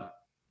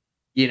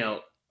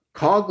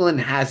 Coughlin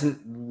hasn't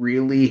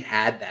really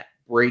had that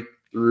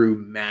breakthrough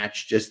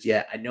match just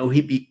yet. I know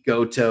he beat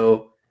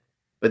Goto,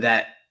 but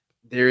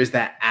there is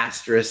that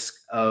asterisk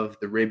of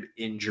the rib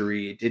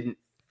injury. It didn't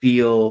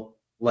feel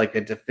like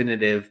a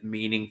definitive,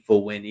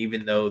 meaningful win,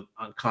 even though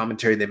on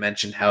commentary they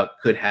mentioned how it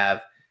could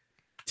have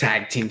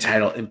tag team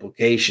title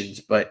implications.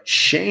 But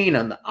Shane,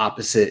 on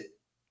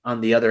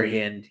the other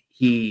hand,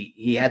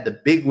 he had the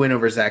big win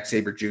over Zack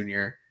Sabre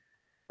Jr.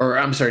 Or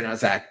I'm sorry, not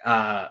Zack,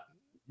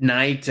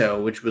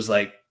 Naito, which was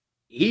like,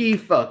 he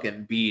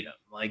fucking beat him,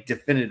 like,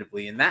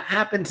 definitively. And that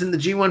happens in the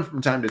G1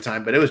 from time to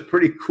time, but it was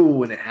pretty cool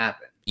when it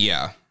happened.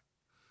 Yeah.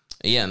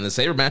 Yeah, and the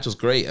Sabre match was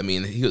great. I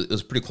mean, it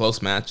was a pretty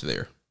close match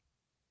there.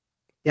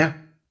 Yeah.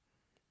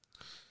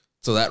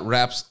 So that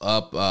wraps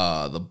up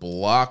the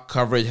block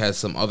coverage. Has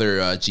some other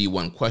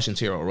G1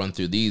 questions here. I'll run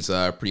through these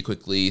pretty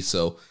quickly.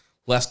 So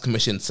Les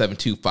Commission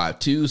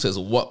 7252 says,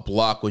 what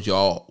block would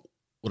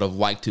have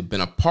liked to have been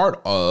a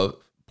part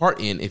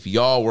in if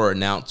y'all were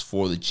announced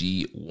for the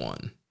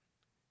G1?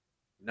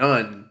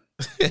 None.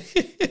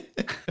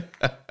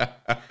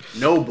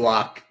 No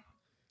block.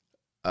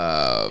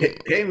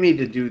 Pay me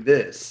to do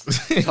this.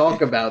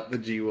 Talk about the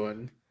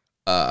G1.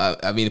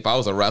 I mean, if I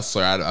was a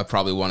wrestler, I'd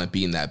probably want to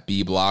be in that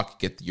B block,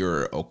 get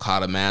your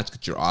Okada match,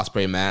 get your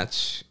Ospreay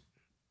match,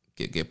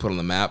 get put on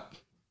the map.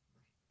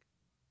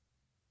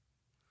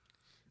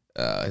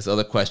 His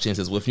other question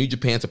says, with New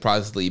Japan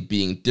surprisingly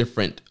being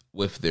different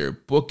with their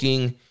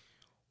booking,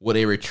 would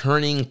a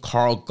returning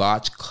Karl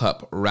Gotch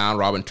Cup round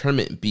robin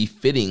tournament be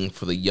fitting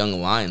for the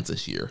Young Lions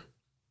this year?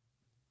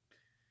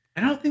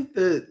 I don't think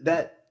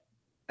the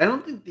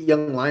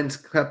Young Lions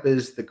Cup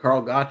is the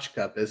Karl Gotch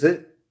Cup, is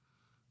it?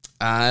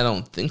 I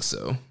don't think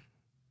so.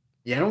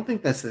 Yeah, I don't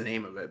think that's the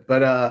name of it.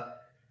 But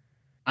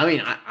I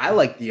mean, I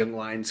like the Young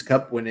Lions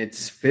Cup when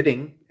it's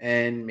fitting,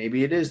 and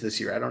maybe it is this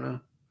year. I don't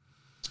know.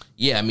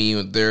 Yeah, I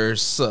mean,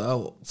 there's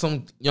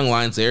some young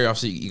lions there.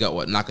 Obviously, you got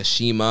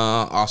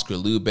Nakashima, Oscar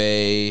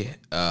Lube,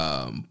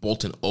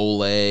 Bolton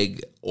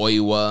Oleg,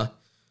 Oiwa.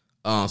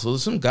 So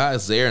there's some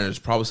guys there, and there's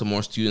probably some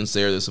more students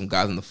there. There's some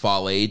guys in the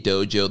Fale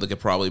dojo that could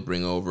probably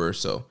bring over.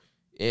 So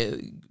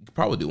you could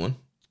probably do one.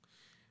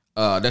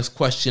 Next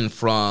question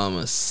from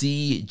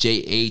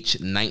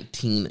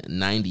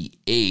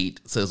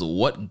CJH1998 says,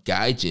 what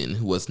Gaijin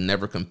who has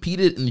never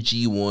competed in the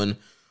G1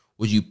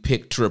 would you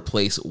pick to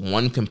replace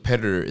one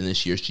competitor in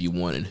this year's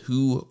G1, and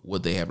who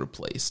would they have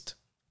replaced?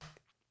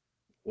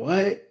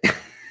 What?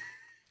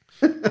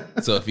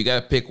 So if you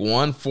got to pick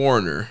one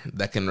foreigner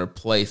that can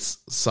replace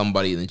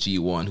somebody in the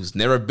G1 who's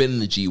never been in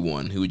the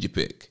G1, who would you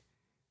pick?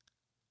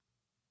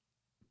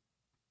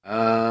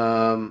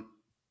 I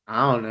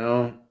don't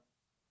know.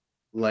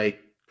 Like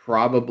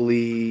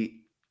probably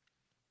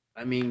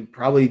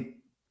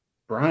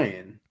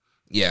Brian.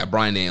 Yeah,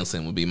 Bryan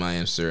Danielson would be my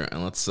answer.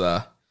 And let's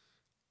I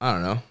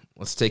don't know.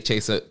 Let's take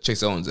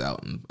Chase Owens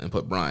out and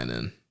put Bryan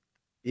in.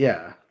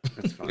 Yeah,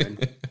 that's fine.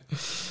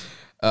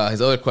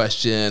 His other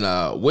question,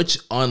 which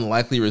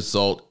unlikely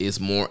result is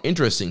more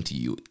interesting to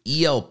you?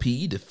 ELP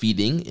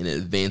defeating and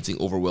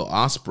advancing over Will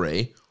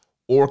Ospreay,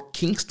 or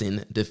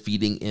Kingston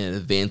defeating and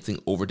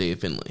advancing over Dave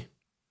Finlay?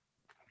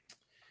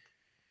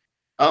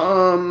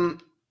 I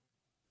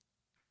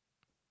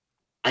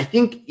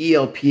think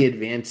ELP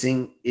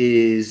advancing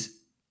is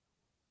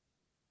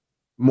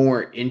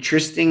more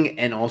interesting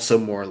and also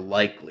more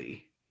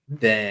likely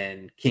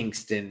than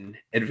Kingston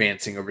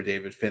advancing over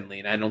David Finlay.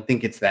 And I don't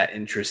think it's that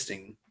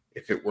interesting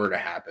if it were to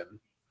happen.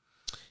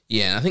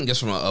 Yeah, and I think just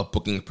from a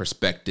booking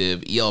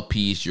perspective, ELP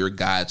is your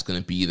guy that's going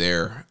to be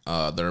there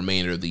the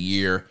remainder of the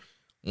year.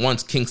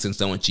 Once Kingston's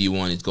done with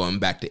G1, he's going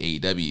back to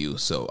AEW.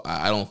 So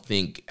I don't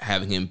think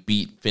having him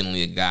beat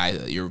Finlay, a guy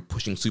that you're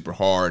pushing super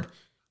hard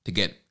to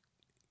get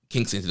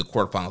Kingston into the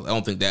quarterfinals, I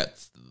don't think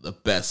that's the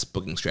best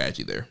booking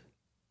strategy there.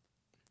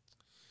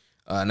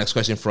 Next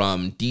question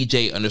from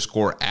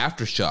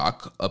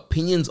DJ_Aftershock.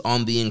 Opinions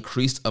on the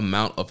increased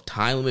amount of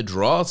time limit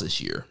draws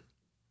this year?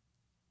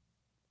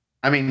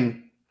 I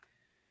mean,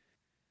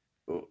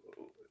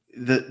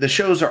 the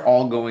shows are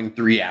all going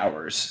 3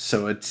 hours,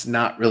 so it's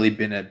not really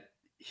been a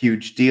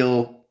huge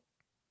deal.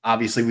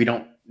 Obviously, we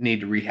don't need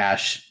to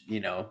rehash,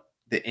 the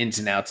ins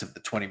and outs of the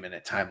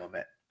 20-minute time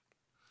limit.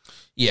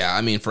 Yeah,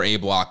 I mean, for A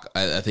Block,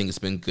 I think it's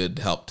been good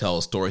to help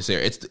tell stories there.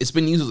 It's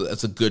been used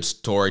as a good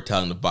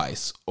storytelling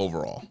device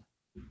overall.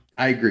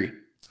 I agree.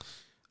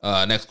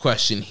 Next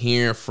question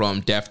here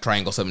from Def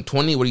Triangle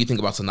 720. What do you think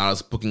about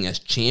Sonata's booking as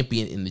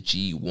champion in the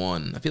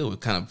G1? I feel like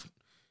we've kind of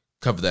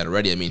covered that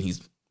already. I mean,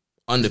 he's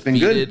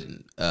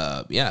undefeated.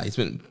 He's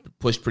been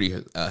pushed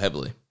pretty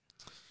heavily.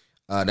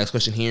 Next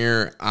question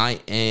here.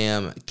 I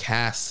am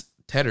Cass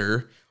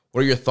Tedder.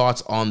 What are your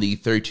thoughts on the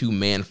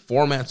 32-man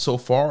format so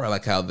far? I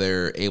like how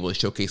they're able to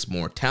showcase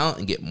more talent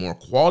and get more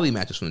quality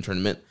matches from the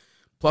tournament.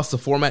 Plus, the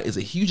format is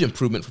a huge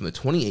improvement from the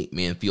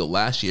 28-man field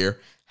last year.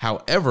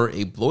 However,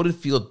 a bloated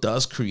field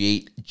does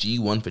create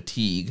G1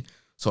 fatigue,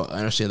 so I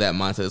understand that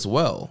mindset as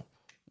well.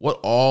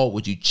 What all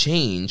would you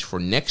change for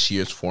next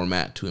year's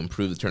format to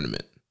improve the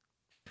tournament?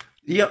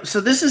 Yeah,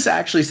 so this is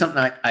actually something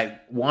I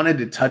wanted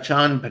to touch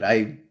on, but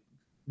I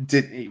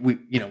didn't.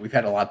 We've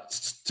had a lot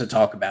to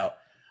talk about.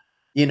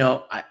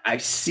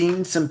 I've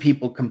seen some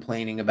people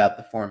complaining about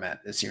the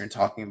format this year and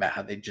talking about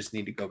how they just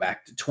need to go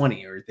back to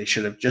 20, or they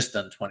should have just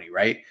done 20,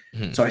 right?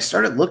 Mm-hmm. So I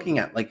started looking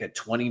at like a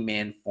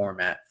 20-man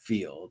format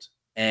field,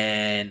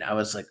 and I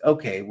was like,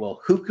 okay,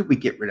 well, who could we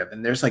get rid of?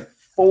 And there's like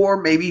 4,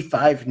 maybe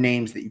 5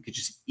 names that you could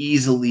just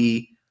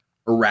easily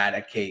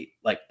eradicate,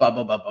 like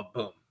boom.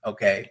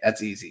 Okay,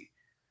 that's easy.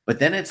 But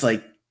then it's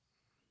like,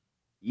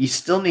 you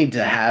still need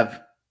to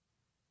have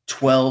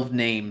 12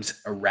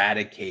 names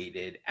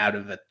eradicated out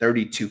of a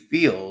 32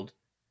 field.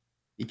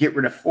 You get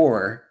rid of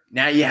 4.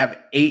 Now you have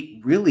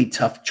 8 really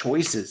tough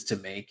choices to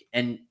make.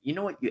 And you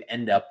know what you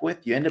end up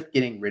with? You end up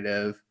getting rid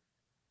of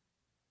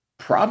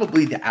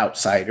probably the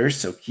outsiders,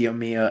 so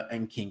Kiyomiya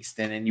and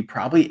Kingston, and you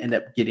probably end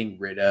up getting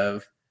rid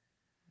of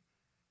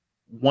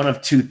one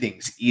of 2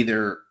 things.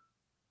 Either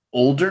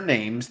older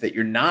names that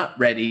you're not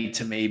ready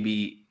to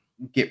maybe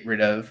get rid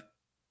of,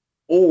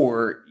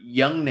 or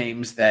young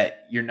names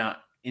that you're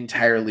not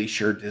entirely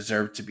sure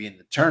deserve to be in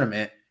the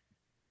tournament.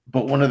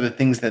 But one of the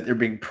things that they're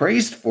being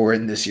praised for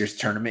in this year's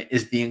tournament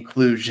is the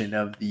inclusion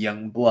of the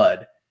young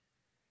blood.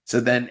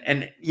 So then,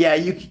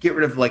 you could get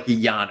rid of like a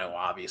Yano,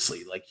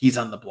 obviously, like he's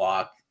on the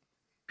block,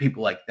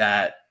 people like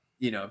that.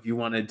 If you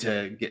wanted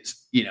to get,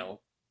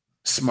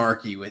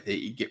 smarky with it,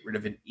 you get rid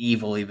of an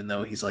Evil, even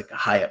though he's like a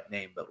high up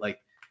name. But like,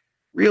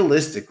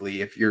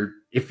 realistically, if you're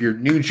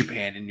New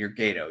Japan and you're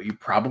Gato, you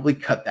probably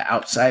cut the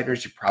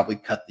outsiders, you probably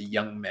cut the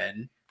young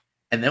men.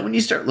 And then when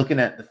you start looking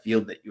at the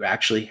field that you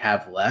actually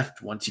have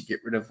left, once you get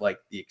rid of like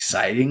the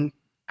exciting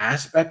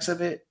aspects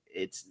of it,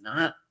 it's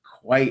not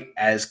quite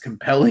as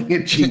compelling a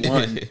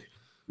G1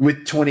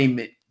 with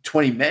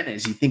 20 men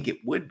as you think it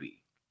would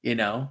be,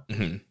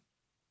 mm-hmm.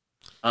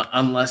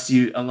 Unless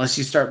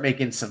you start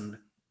making some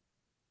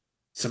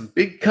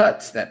big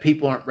cuts that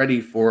people aren't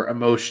ready for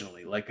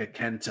emotionally, like a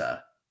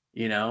Kenta,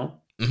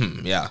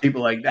 Mm-hmm, yeah.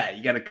 People like that.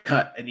 You got to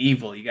cut an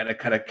Evil. You got to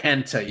cut a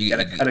Kenta. You got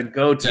to cut a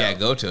Goto. Yeah,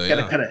 Goto. You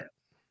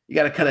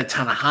got to cut a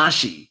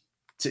Tanahashi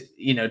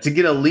to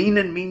get a lean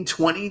and mean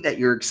 20 that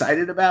you're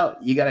excited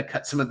about. You got to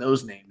cut some of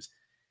those names.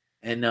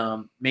 And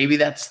maybe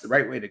that's the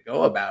right way to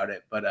go about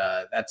it, but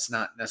that's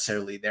not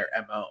necessarily their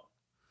MO.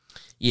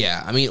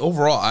 Yeah, I mean,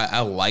 overall, I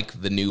like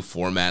the new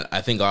format.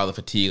 I think all the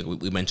fatigue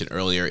we mentioned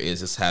earlier is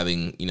just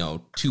having,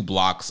 2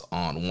 blocks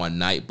on one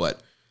night.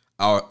 But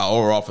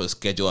overall for the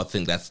schedule, I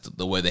think that's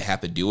the way they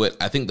have to do it.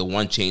 I think the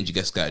one change you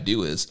guys got to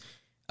do is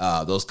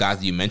those guys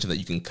that you mentioned that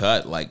you can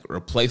cut, like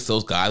replace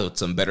those guys with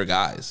some better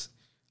guys.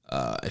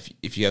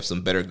 If you have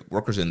some better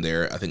workers in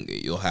there, I think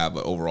you'll have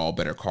overall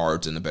better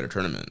cards and a better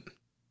tournament.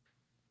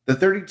 The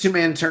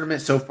 32-man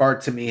tournament so far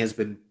to me has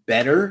been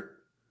better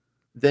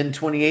than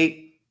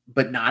 28.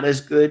 But not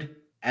as good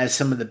as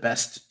some of the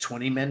best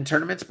 20-man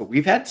tournaments. But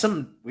we've had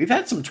some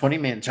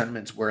 20-man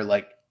tournaments where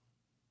like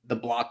the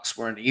blocks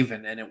weren't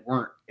even and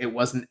it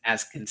wasn't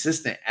as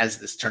consistent as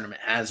this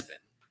tournament has been.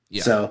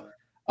 Yeah. So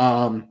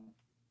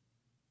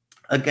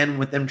again,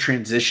 with them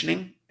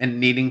transitioning and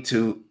needing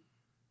to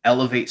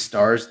elevate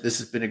stars, this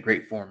has been a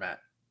great format.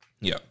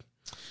 Yeah.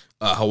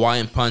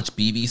 Hawaiian Punch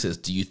BV says,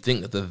 do you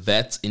think that the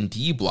vets in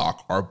D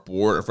block are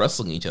bored of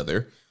wrestling each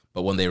other?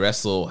 But when they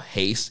wrestle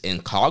Haste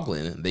and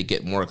Coughlin, they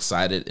get more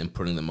excited in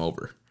putting them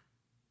over.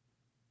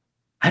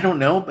 I don't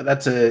know, but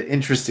that's an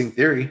interesting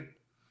theory.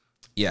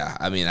 Yeah,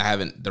 I mean,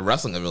 the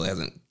wrestling really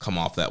hasn't come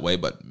off that way,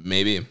 but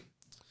maybe.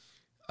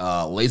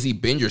 Lazy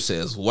Binger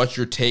says, what's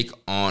your take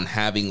on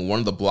having one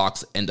of the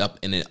blocks end up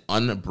in an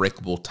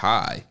unbreakable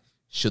tie?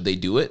 Should they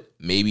do it?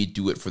 Maybe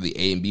do it for the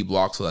A and B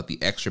block so that the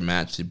extra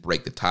match to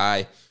break the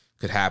tie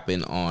could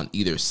happen on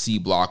either C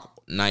block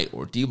night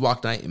or D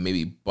block night and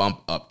maybe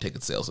bump up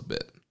ticket sales a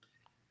bit.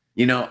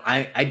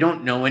 I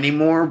don't know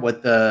anymore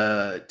what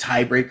the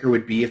tiebreaker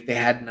would be if they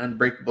had an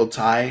unbreakable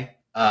tie.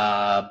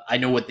 I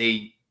know what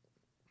they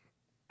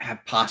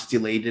have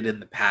postulated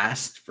in the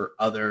past for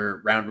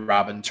other round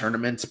robin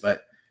tournaments,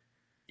 but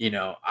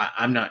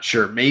I'm not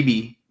sure.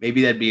 Maybe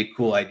that'd be a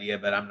cool idea,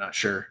 but I'm not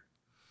sure.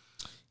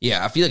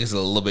 Yeah, I feel like it's a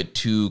little bit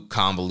too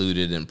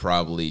convoluted and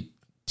probably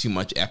too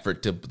much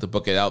effort to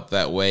book it out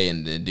that way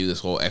and to do this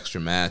whole extra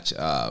match.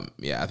 I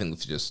think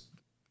let's just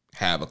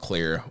have a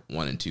clear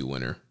 1 and 2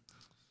 winner.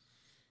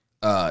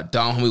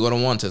 Don Homie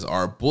 101 says,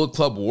 are Bullet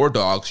Club War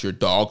Dogs your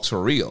dogs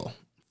for real?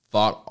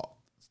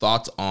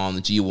 Thoughts on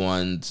the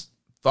G1s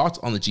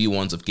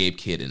of Gabe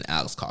Kidd and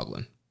Alex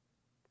Coughlin?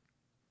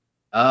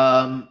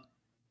 I've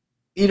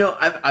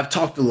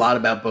talked a lot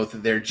about both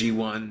of their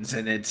G1s,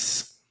 and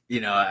it's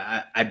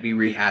I'd be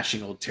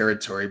rehashing old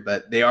territory,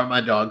 but they are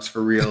my dogs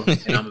for real,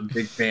 and I'm a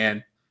big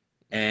fan,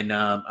 and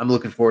I'm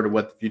looking forward to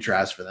what the future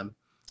has for them.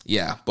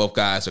 Yeah, both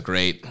guys are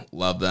great.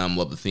 Love them.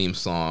 Love the theme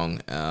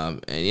song.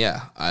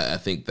 I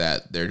think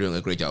that they're doing a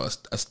great job of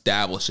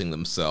establishing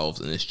themselves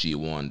in this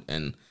G1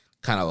 and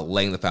kind of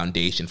laying the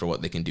foundation for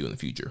what they can do in the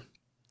future.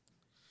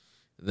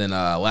 Then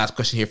last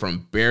question here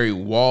from Barry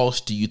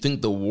Walsh. Do you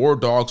think the War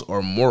Dogs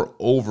are more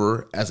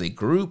over as a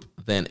group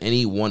than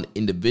any one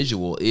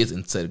individual is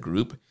in said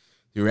group?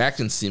 The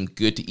reactions seemed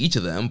good to each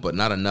of them, but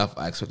not enough.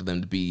 I expected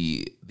them to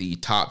be the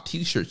top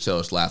t-shirt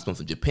sellers last month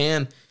in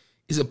Japan.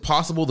 Is it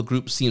possible the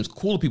group seems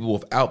cool to people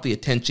without the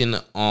attention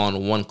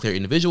on one clear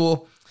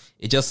individual?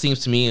 It just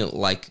seems to me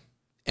like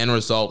end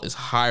result is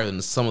higher than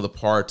the sum of the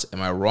parts.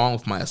 Am I wrong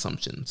with my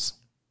assumptions?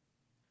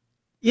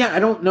 Yeah, I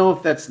don't know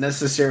if that's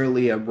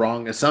necessarily a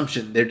wrong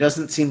assumption. There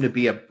doesn't seem to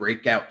be a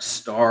breakout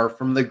star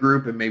from the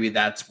group, and maybe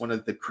that's one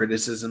of the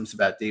criticisms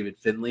about David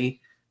Finlay.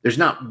 There's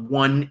not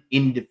one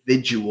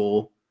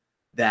individual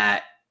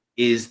that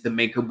is the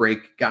make or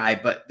break guy,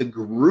 but the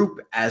group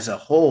as a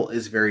whole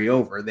is very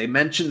over. They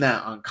mentioned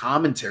that on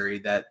commentary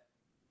that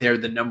they're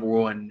the number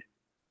one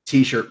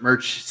t-shirt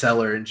merch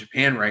seller in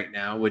Japan right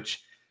now,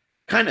 which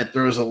kind of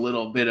throws a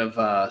little bit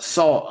of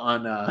salt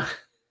on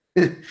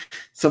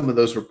some of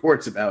those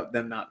reports about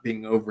them not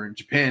being over in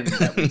Japan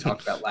that we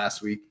talked about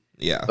last week.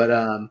 Yeah. But,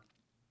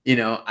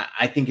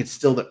 I think it's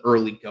still the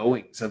early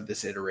goings of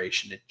this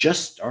iteration. It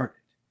just started.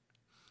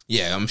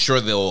 Yeah, I'm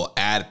sure they'll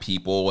add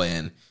people,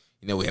 and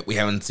we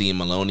haven't seen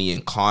Maloney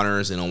and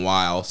Connors in a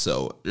while,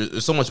 so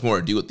there's so much more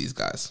to do with these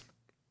guys.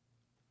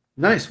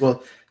 Nice.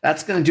 Well,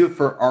 that's going to do it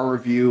for our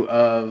review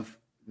of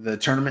the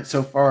tournament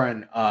so far,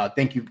 and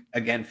thank you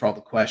again for all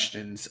the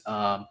questions.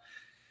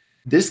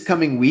 This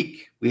coming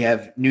week, we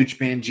have New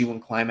Japan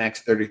G1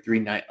 Climax 33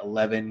 Night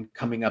 11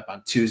 coming up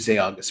on Tuesday,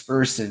 August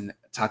 1st in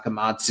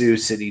Takamatsu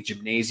City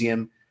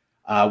Gymnasium.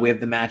 We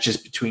have the matches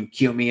between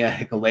Kiyomiya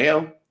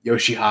Hikuleo,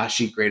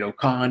 Yoshihashi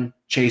Great-O-Khan,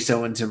 Chase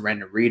Owens and Ren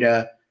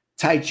Narita,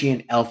 Taichi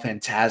and El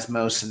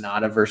Phantasmo,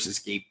 Sonata versus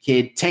Gabe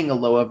Kidd,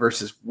 Tangaloa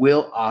versus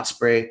Will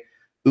Ospreay,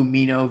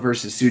 Umino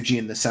versus Tsuji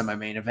in the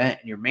semi-main event,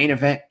 and your main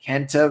event,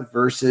 Kenta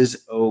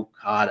versus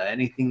Okada.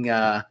 Anything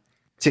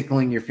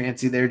tickling your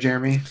fancy there,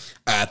 Jeremy?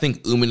 I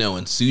think Umino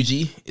and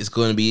Tsuji is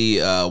going to be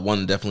one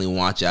to definitely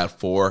watch out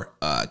for.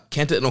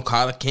 Kenta and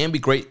Okada can be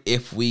great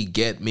if we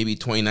get maybe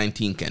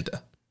 2019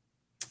 Kenta.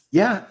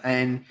 Yeah,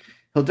 and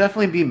he'll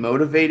definitely be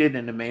motivated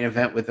in the main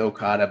event with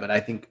Okada, but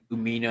I think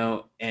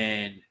Umino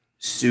and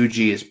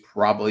Tsuji is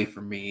probably,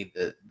 for me,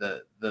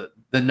 the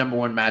number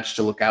one match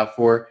to look out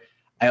for.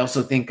 I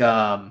also think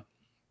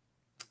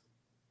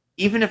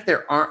even if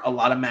there aren't a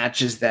lot of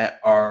matches that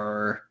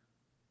are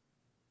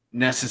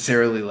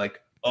necessarily like,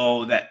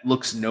 oh, that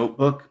looks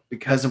notebook,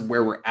 because of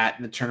where we're at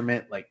in the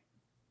tournament, like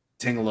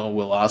Tingalo,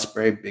 Will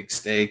Ospreay, big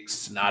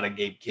stakes. Not a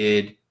Gabe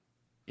Kidd.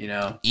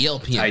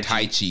 ELP and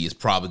Tai Chi is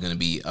probably going to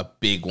be a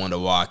big one to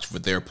watch for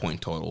their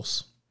point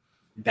totals.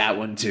 That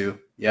one too.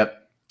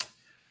 Yep.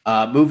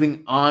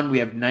 Moving on, we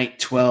have night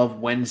 12,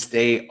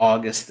 Wednesday,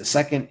 August the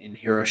 2nd in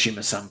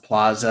Hiroshima Sun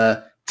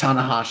Plaza.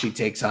 Tanahashi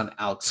takes on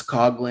Alex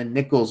Coughlin.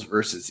 Nichols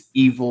versus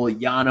Evil.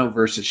 Yano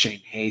versus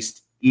Shane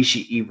Haste.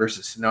 Ishii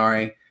versus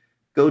Sonari.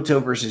 Goto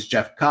versus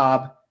Jeff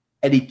Cobb.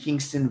 Eddie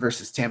Kingston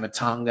versus Tama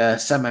Tonga.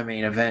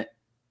 Semi-main event,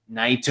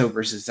 Naito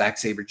versus Zack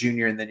Sabre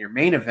Jr. And then your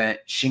main event,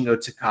 Shingo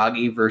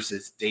Takagi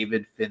versus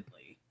David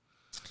Finlay.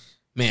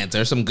 Man,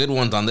 there's some good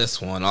ones on this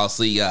one.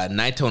 Obviously,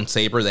 Naito and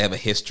Sabre, they have a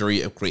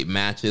history of great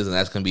matches, and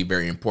that's going to be a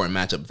very important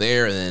matchup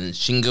there. And then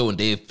Shingo and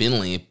Dave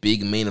Finlay, a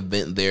big main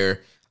event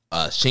there.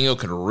 Shingo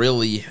could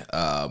really,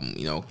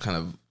 kind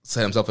of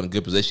set himself in a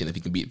good position if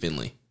he can beat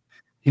Finlay.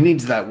 He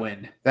needs that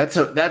win. That's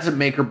a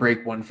make or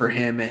break one for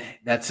him.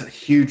 That's a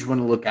huge one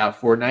to look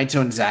out for. Naito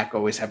and Zack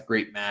always have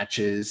great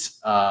matches.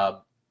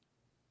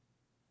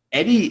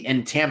 Eddie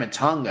and Tama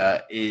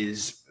Tonga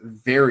is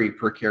very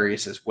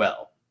precarious as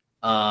well.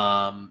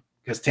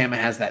 Because Tama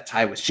has that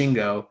tie with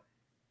Shingo.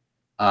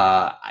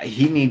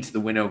 He needs the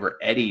win over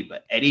Eddie,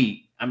 but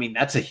Eddie,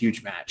 that's a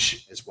huge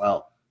match as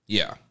well.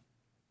 Yeah.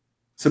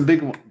 Some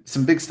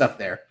big stuff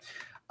there.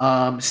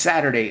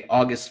 Saturday,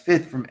 August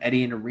 5th from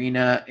Eddie and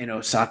Arena in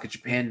Osaka,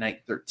 Japan,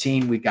 night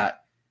 13. We got,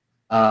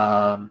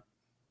 that's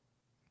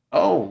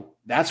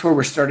where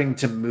we're starting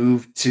to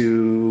move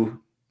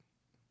to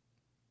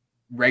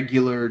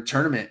regular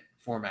tournament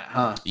format,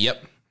 huh?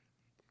 Yep.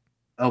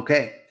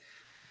 Okay.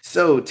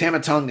 So Tama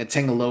Tonga,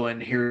 Tangaloa,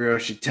 and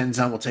Hiroshi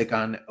Tenzan will take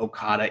on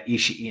Okada,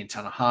 Ishii, and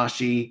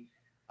Tanahashi.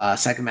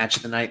 Second match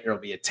of the night, there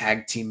will be a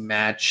tag team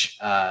match.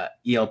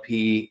 ELP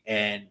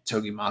and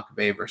Togi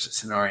Makabe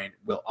versus Sonari and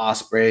Will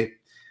Ospreay.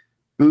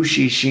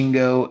 Bushi,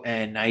 Shingo,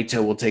 and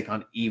Naito will take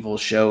on Evil,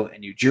 Sho,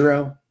 and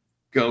Yujiro.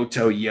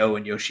 Goto, Yo,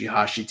 and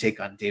Yoshihashi take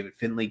on David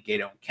Finlay,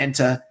 Gato, and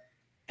Kenta.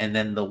 And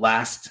then the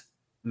last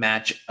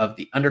match of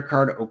the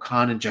undercard,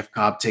 Okan and Jeff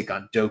Cobb take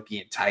on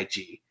Doki and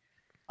Taichi.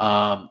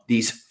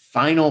 These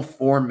final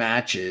four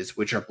matches,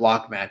 which are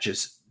block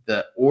matches,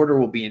 the order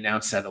will be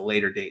announced at a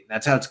later date.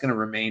 That's how it's going to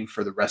remain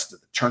for the rest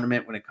of the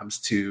tournament when it comes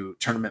to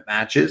tournament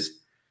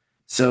matches.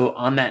 So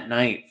on that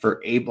night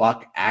for A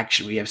block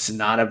action, we have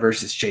Sonata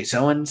versus Chase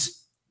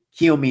Owens,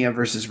 Kiyomiya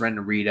versus Ren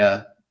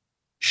Narita,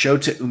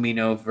 Shota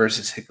Umino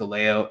versus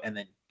Hikuleo, and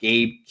then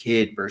Gabe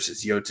Kidd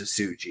versus Yota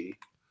Tsuji.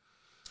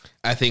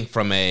 I think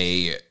from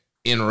a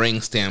in-ring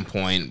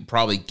standpoint,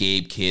 probably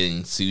Gabe Kidd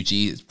and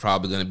Tsuji is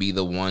probably going to be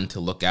the one to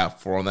look out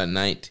for on that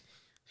night.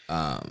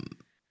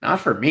 Not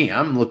for me.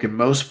 I'm looking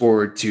most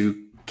forward to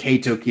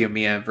Kaito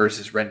Kiyomiya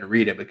versus Ren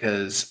Narita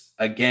because,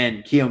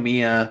 again,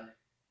 Kiyomiya,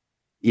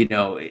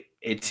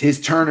 it's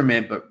his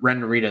tournament, but Ren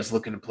Narita is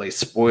looking to play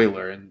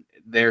spoiler, and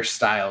their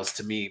styles,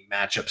 to me,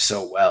 match up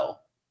so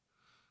well.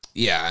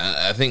 Yeah,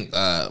 I think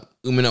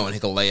Umino and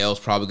Hikuleo is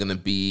probably going to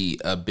be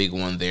a big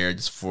one there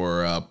just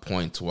for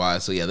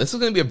points-wise. So, yeah, this is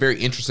going to be a very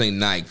interesting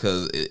night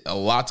because a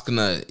lot's going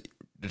to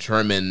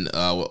determine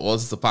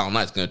this is the final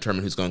night. It's going to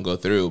determine who's going to go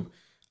through.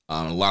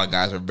 A lot of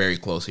guys are very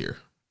close here.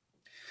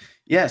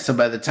 Yeah, so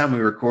by the time we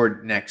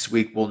record next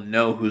week, we'll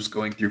know who's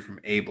going through from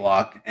A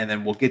block, and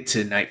then we'll get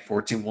to night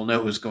 14. We'll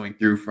know who's going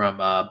through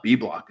from B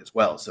block as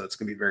well, so it's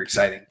going to be very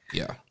exciting.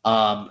 Yeah.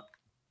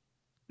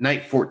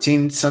 Night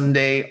 14,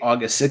 Sunday,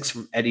 August 6th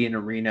from Eddie and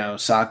Arena,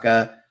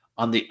 Osaka.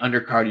 On the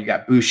undercard, you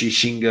got Bushi,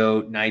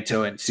 Shingo,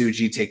 Naito, and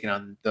Tsuji taking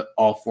on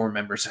all four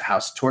members of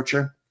House of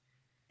Torture.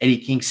 Eddie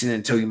Kingston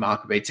and Togi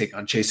Makabe take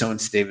on Chase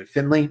Owens, David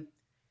Finlay.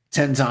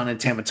 Tenzan and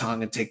Tama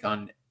Tonga take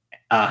on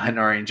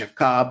Hanari and Jeff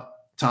Cobb.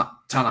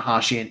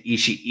 Tanahashi and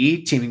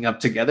Ishii teaming up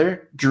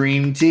together.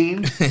 Dream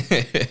team.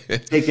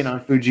 Taking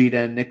on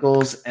Fujita and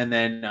Nichols. And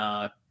then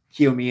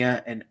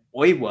Kiyomiya and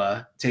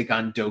Oiwa take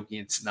on Doki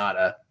and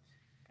Sonata.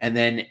 And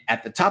then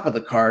at the top of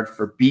the card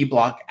for B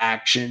block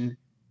action,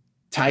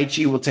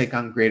 Taichi will take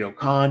on Great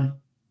Okan.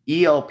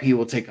 ELP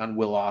will take on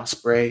Will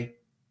Ospreay.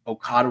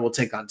 Okada will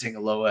take on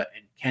Tangaloa.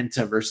 And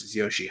Kenta versus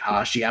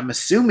Yoshihashi. I'm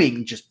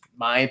assuming, just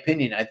my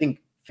opinion, I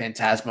think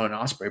Phantasmo and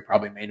Ospreay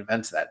probably main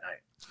events that night.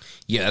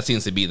 Yeah, that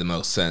seems to be the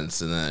most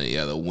sense. And then,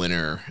 the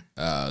winner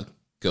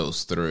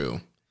goes through.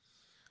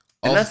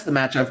 And that's the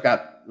match I've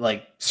got,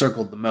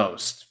 circled the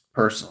most,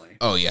 personally.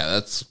 Oh, yeah,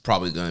 that's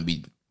probably going to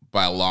be,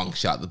 by a long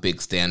shot, the big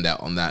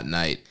standout on that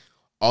night.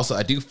 Also,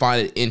 I do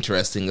find it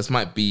interesting.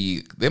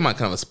 They might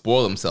kind of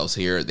spoil themselves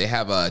here. They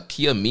have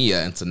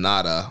Kiyomiya and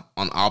Sonata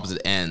on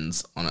opposite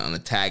ends on a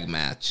tag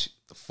match.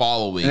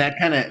 Following. And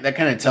that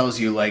kind of tells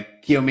you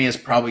Kiyomiya is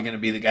probably going to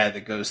be the guy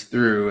that goes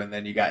through, and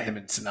then you got him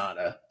and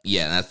Sonata.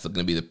 Yeah, and that's going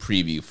to be the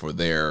preview for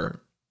their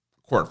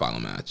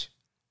quarterfinal match.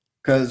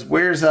 Because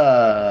where's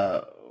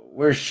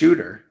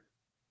Shooter?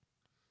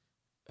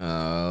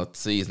 Let's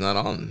see. He's not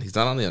on the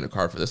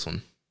undercard for this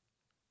one.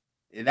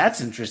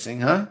 That's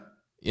interesting, huh?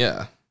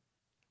 Yeah.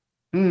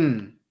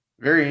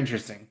 Very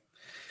interesting.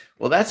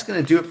 Well, that's going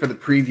to do it for the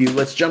preview.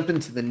 Let's jump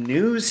into the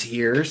news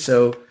here.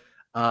 So,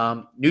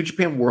 New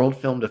Japan World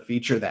filmed a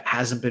feature that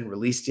hasn't been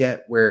released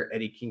yet, where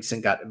Eddie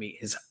Kingston got to meet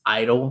his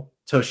idol,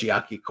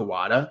 Toshiaki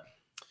Kawada.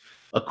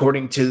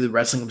 According to the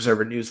Wrestling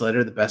Observer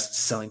newsletter, the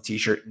best-selling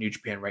T-shirt in New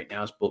Japan right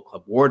now is Bullet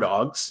Club War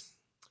Dogs.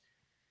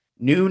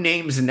 New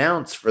names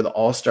announced for the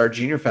All-Star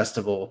Junior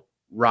Festival: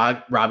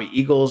 Robbie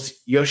Eagles,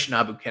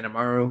 Yoshinobu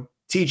Kanemaru,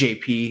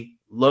 TJP,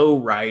 Low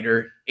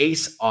Rider,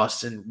 Ace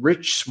Austin,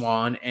 Rich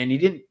Swann, and he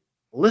didn't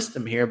list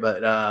them here,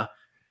 but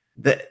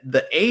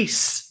the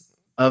ace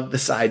of the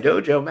Sai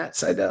Dojo, Matt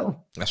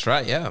Seidel. That's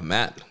right, yeah,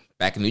 Matt,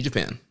 back in New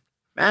Japan.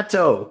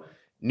 Matto,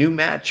 new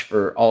match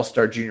for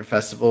All-Star Junior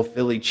Festival,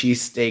 Philly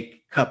Cheesesteak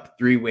Cup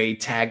 3-way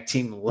tag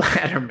team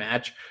ladder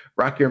match.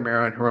 Rocky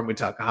Romero and Hiromu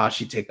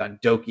Takahashi take on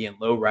Doki and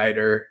Low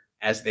Rider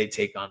as they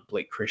take on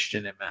Blake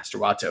Christian and Master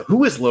Wato.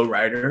 Who is Low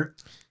Rider?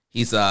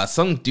 He's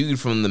some dude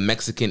from the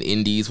Mexican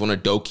Indies, one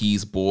of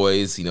Doki's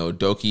boys. You know,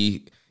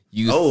 Doki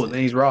used... Oh,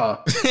 then he's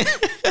Raw.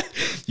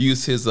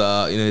 Used his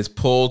his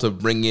pull to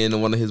bring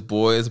in one of his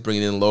boys,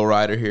 bringing in Low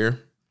Rider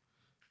here.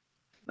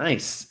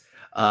 Nice.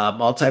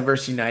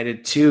 Multiverse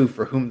United 2,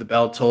 for whom the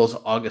bell tolls,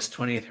 August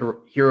 20th.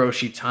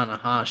 Hiroshi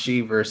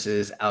Tanahashi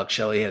versus Alex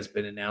Shelley has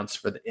been announced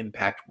for the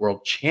Impact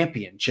World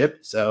Championship.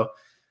 So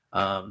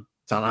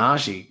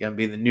Tanahashi going to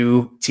be the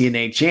new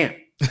TNA champ.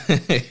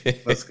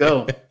 Let's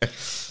go.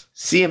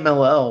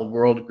 CMLL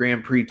World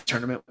Grand Prix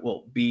Tournament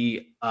will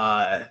be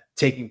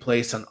taking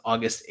place on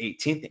August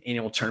 18th. The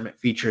annual tournament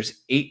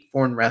features 8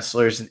 foreign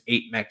wrestlers and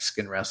 8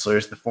 Mexican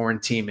wrestlers. The foreign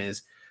team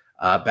is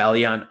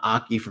Balian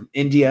Aki from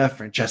India,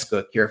 Francesco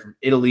Akira from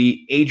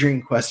Italy,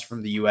 Adrian Quest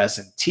from the U.S.,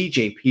 and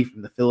TJP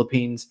from the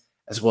Philippines,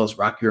 as well as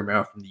Rocky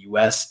Romero from the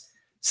U.S.,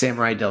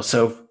 Samurai Del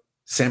Sol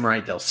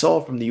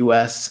from the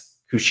U.S.,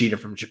 Kushida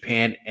from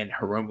Japan, and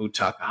Hiromu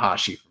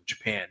Takahashi from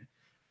Japan.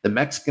 The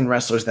Mexican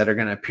wrestlers that are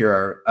going to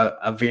appear are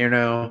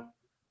Averno,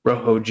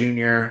 Rojo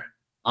Jr.,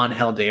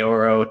 Angel de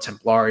Oro,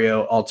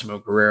 Templario, Ultimo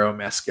Guerrero,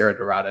 Mascara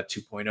Dorada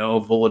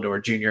 2.0,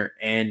 Volador Jr.,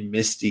 and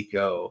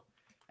Mystico.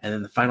 And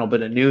then the final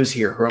bit of news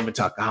here, Hiromu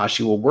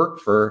Takahashi will work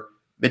for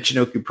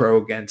Michinoku Pro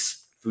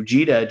against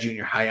Fujita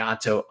Junior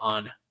Hayato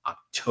on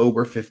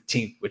October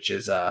 15th, which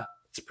is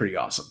it's pretty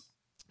awesome.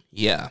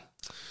 Yeah.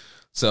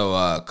 So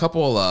a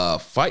couple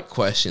fight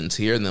questions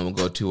here, and then we'll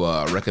go to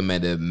a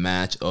recommended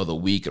match of the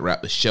week and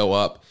wrap the show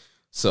up.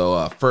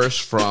 So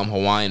first from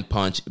Hawaiian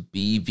Punch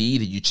BV,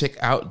 did you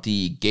check out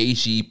the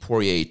Geiji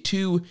Poirier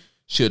 2?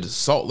 Should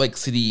Salt Lake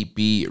City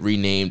be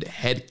renamed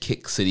Head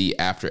Kick City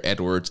after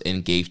Edwards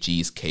and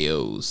Gaethje's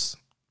KOs?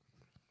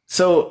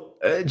 So,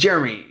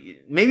 Jeremy,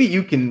 maybe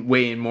you can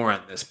weigh in more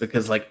on this,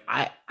 because like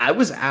I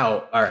was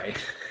out. All right.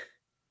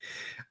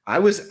 I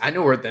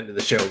know we're at the end of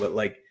the show, but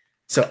like,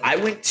 so I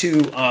went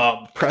to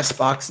Press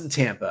Box in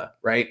Tampa,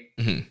 right?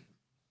 Mm-hmm.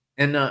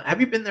 And have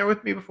you been there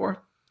with me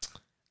before?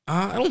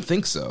 I don't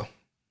think so.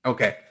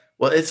 Okay.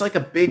 Well, it's like a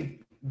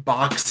big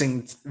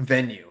boxing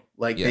venue.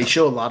 Like Yeah. they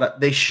show a lot of,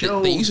 they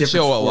used to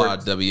show a lot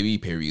of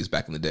WWE pay-per-views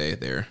back in the day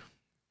there.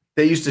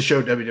 They used to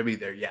show WWE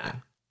there. Yeah.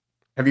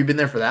 Have you been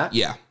there for that?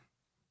 Yeah.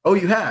 Oh,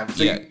 you have?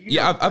 So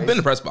yeah. I've been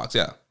to Press Box.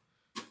 Yeah.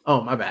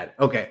 Oh, my bad.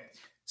 Okay.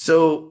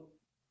 So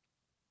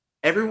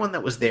everyone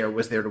that was there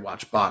to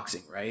watch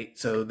boxing, right?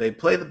 So they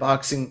play the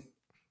boxing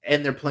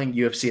and they're playing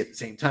UFC at the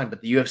same time,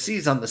 but the UFC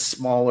is on the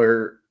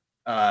smaller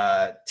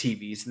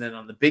TVs, and then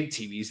on the big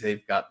TVs,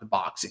 they've got the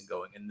boxing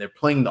going, and they're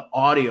playing the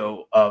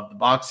audio of the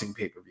boxing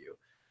pay-per-view.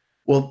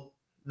 Well,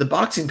 the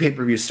boxing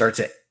pay-per-view starts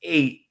at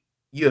 8.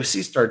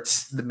 UFC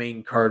starts the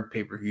main card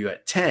pay-per-view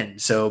at 10.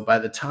 So by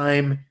the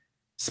time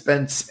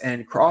Spence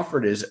and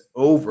Crawford is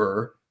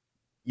over,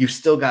 you've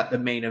still got the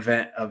main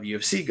event of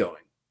UFC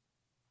going.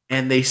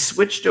 And they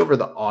switched over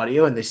the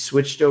audio, and they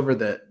switched over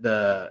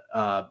the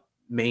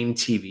main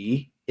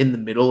TV in the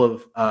middle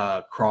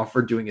of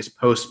Crawford doing his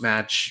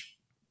post-match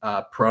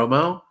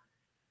promo.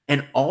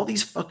 And all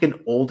these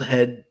fucking old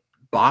head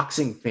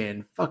boxing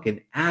fan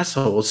fucking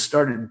assholes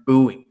started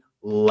booing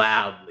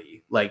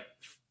loudly, like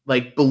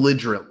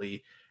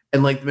belligerently,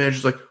 and like the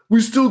manager's like, we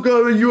still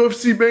got a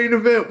UFC main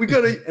event, we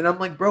gotta. And I'm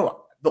like,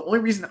 bro, the only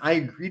reason I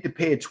agreed to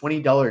pay a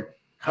 $20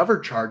 cover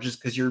charge is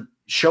because you're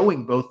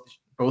showing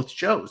both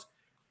shows.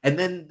 And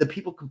then the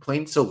people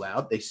complained so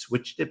loud they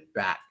switched it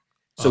back,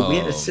 so we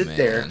had to sit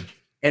there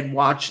and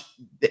watch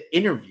the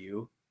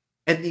interview,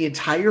 and the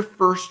entire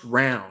first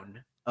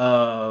round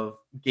of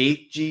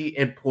Gaethje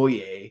and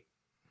Poirier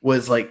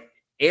was like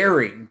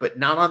airing, but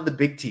not on the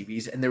big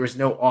TVs, and there was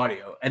no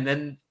audio. And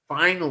then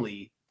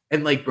finally,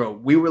 and like, bro,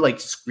 we were like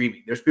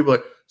screaming. There's people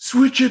like,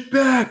 switch it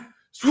back,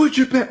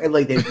 and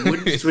like they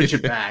wouldn't switch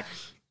it back.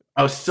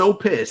 I was so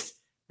pissed.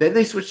 Then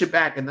they switched it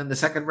back, and then the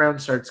second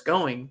round starts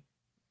going,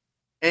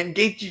 and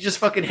Gaethje just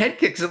fucking head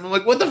kicks him. I'm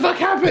like, what the fuck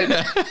happened?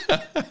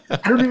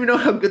 I don't even know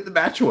how good the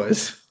match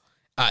was.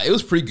 It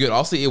was pretty good.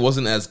 Also, it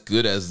wasn't as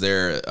good as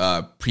their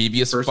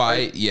previous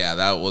fight. Yeah,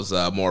 that was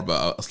more of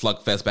a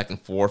slugfest back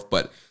and forth,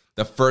 but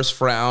the first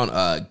round,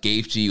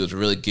 Gaethje was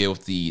really good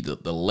with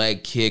the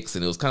leg kicks,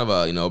 and it was kind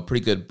of a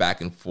pretty good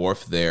back and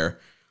forth there.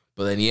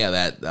 But then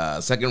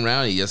that second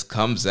round, he just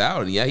comes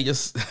out, and he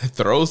just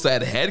throws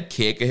that head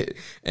kick,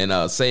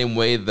 and same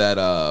way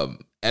that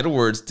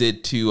Edwards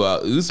did to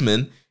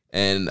Usman,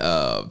 and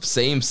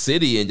same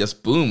city, and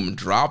just boom,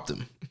 dropped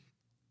him.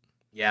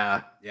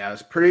 Yeah, it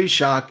was pretty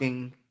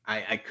shocking.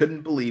 I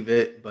couldn't believe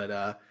it,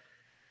 but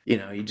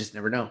you just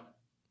never know.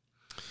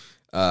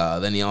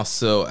 Then he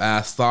also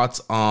asked thoughts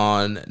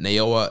on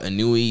Naoya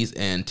Inouye's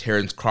and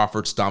Terrence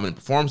Crawford's dominant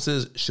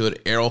performances.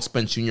 Should Errol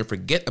Spence Jr.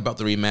 forget about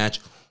the rematch,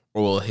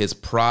 or will his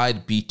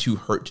pride be too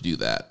hurt to do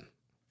that?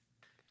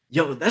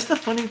 Yo, that's the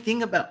funny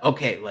thing about,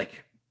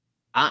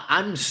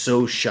 I'm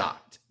so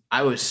shocked.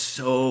 I was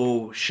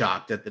so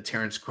shocked at the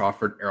Terrence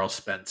Crawford Errol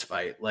Spence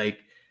fight. Like,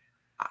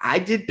 I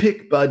did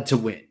pick Bud to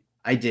win.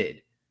 I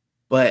did.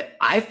 But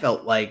I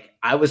felt like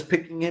I was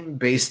picking him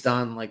based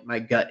on like my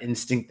gut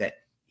instinct that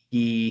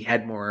he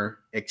had more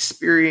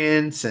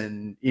experience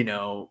and,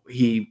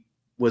 he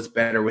was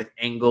better with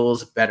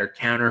angles, better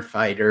counter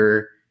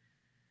fighter.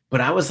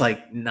 But I was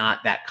like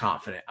not that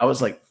confident. I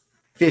was like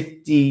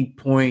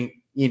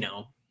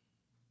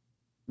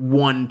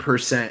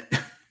 1%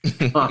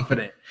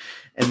 confident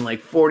and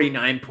like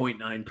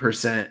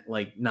 49.9%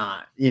 like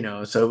not,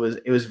 so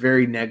it was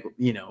very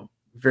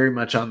very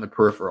much on the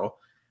peripheral.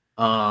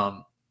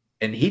 And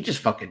he just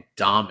fucking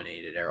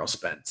dominated Errol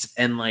Spence.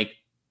 And like,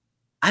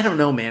 I don't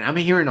know, man. I'm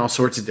hearing all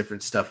sorts of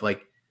different stuff.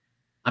 Like,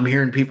 I'm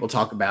hearing people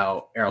talk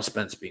about Errol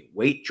Spence being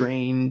weight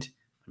drained.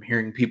 I'm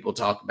hearing people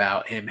talk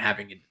about him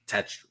having a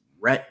detached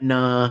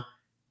retina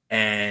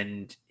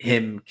and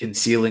him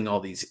concealing all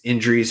these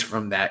injuries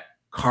from that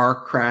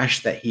car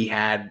crash that he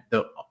had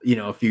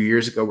a few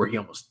years ago where he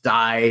almost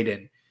died.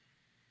 And,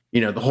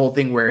 the whole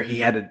thing where he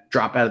had to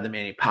drop out of the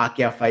Manny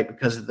Pacquiao fight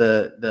because of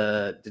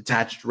the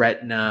detached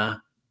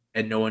retina,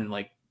 and no one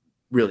like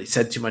really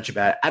said too much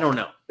about it. I don't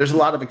know. There's a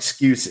lot of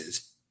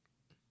excuses.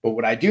 But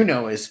what I do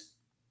know is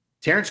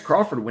Terrence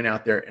Crawford went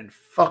out there and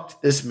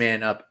fucked this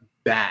man up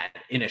bad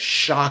in a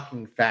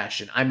shocking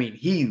fashion. I mean,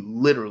 he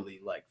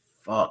literally like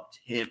fucked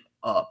him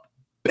up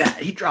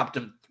bad. He dropped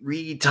him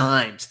 3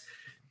 times.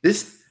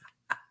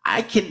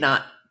 I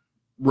cannot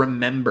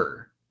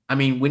remember. I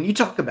mean, when you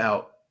talk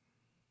about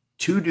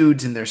 2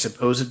 dudes in their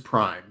supposed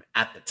prime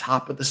at the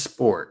top of the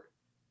sport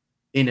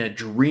in a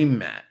dream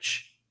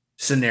match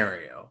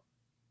scenario,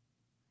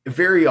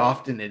 very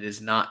often it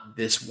is not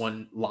this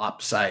one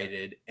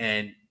lopsided.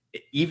 And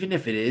even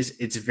if it is,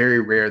 it's very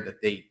rare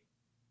that they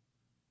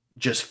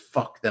just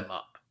fuck them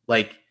up.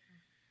 Like,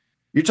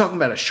 you're talking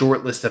about a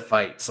short list of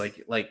fights,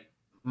 like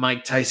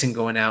Mike Tyson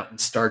going out and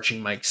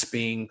starching Mike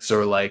Spinks,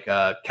 or like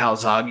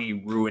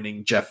Calzaghe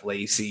ruining Jeff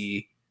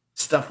Lacey,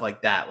 stuff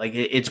like that. Like,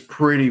 it's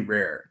pretty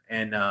rare.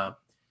 And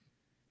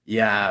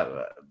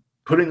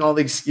putting all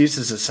the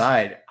excuses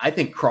aside, I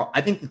think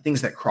the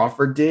things that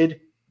Crawford did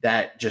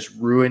that just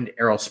ruined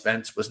Errol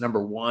Spence was, number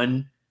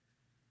one,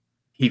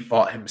 he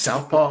fought him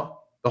southpaw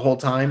the whole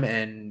time,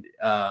 and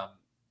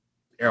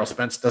Errol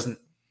Spence doesn't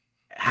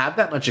have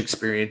that much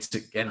experience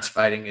against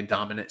fighting a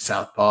dominant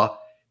southpaw.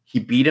 He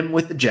beat him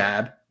with the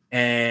jab,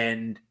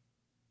 and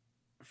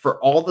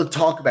for all the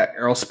talk about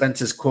Errol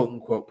Spence's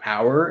quote-unquote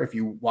power, if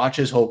you watch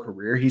his whole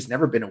career, he's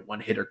never been a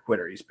one-hitter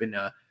quitter. He's been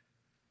a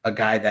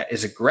guy that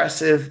is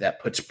aggressive,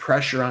 that puts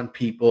pressure on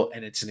people,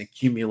 and it's an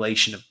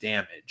accumulation of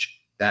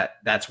damage.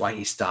 That's why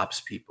he stops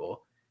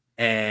people.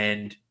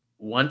 And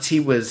once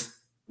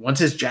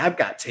his jab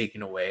got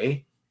taken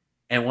away,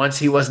 and once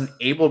he wasn't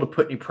able to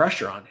put any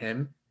pressure on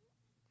him,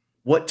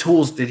 what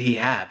tools did he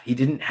have? He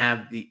didn't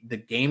have the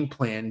game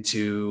plan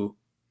to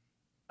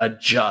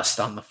adjust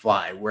on the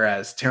fly,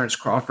 whereas Terrence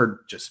Crawford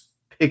just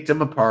picked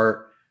him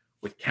apart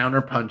with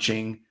counter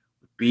punching,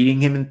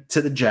 beating him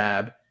into the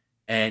jab,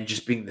 and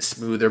just being the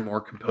smoother,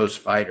 more composed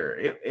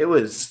fighter. It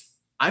was,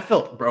 I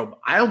felt, bro,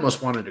 I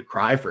almost wanted to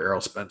cry for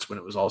Errol Spence when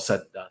it was all said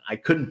and done. I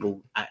couldn't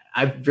believe,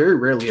 I very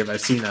rarely have I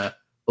seen a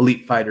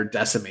elite fighter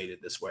decimated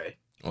this way.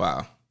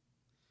 Wow.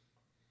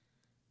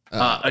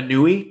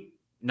 Inouye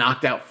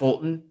knocked out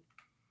Fulton.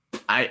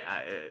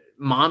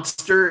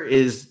 Monster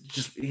is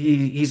just,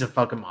 he's a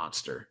fucking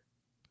monster.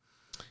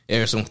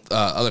 There's some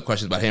other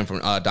questions about him from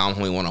Dom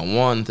Holy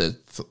 101. The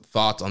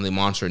thoughts on the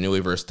Monster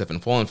Inouye versus Stephen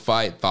Fulton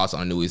fight. Thoughts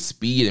on Inouye's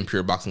speed and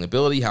pure boxing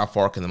ability. How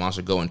far can the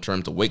Monster go in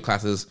terms of weight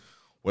classes?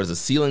 What is the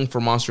ceiling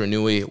for Monster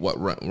Inouye? What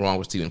went wrong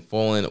with Stephen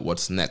Fulton?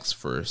 What's next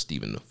for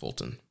Stephen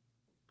Fulton?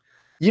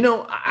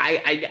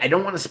 I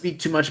don't want to speak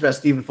too much about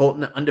Stephen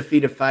Fulton, an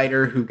undefeated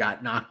fighter who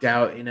got knocked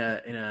out in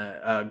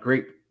a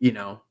great, he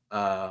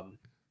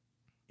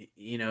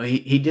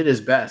did his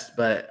best,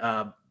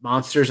 but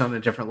Monster's on a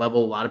different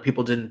level. A lot of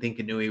people didn't think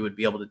Inouye would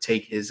be able to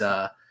take his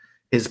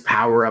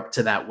power up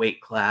to that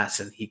weight class,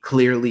 and he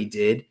clearly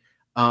did.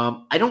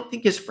 I don't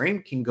think his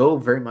frame can go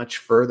very much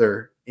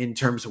further in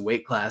terms of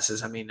weight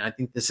classes. I mean, I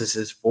think this is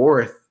his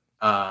 4th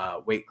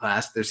weight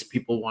class. There's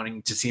people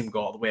wanting to see him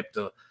go all the way up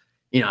to,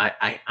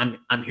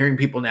 I'm hearing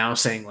people now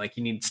saying like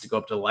he needs to go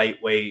up to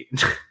lightweight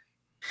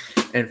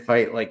and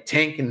fight like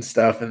Tank and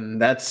stuff,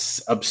 and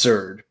that's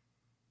absurd.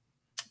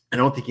 I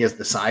don't think he has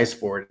the size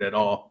for it at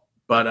all.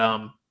 But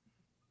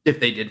if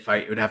they did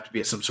fight, it would have to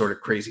be at some sort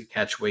of crazy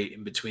catch weight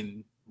in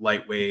between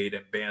lightweight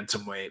and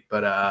bantamweight.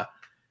 But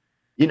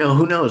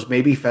who knows?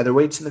 Maybe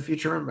featherweights in the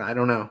future. I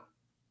don't know.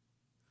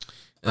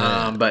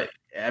 But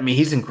I mean,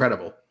 he's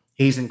incredible.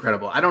 He's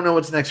incredible. I don't know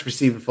what's next for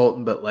Stephen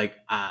Fulton, but like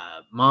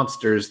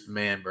Monster's the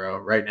man, bro.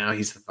 Right now,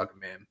 he's the fucking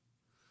man.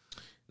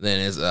 Then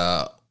his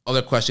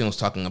other question was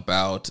talking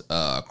about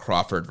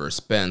Crawford versus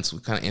Spence. We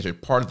kind of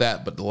answered part of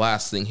that, but the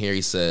last thing here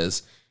he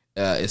says,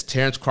 is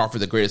Terrence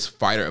Crawford the greatest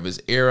fighter of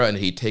his era, and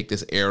did he take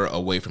this era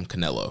away from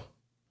Canelo?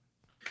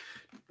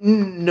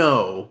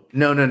 No.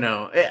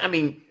 I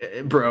mean,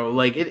 bro,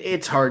 like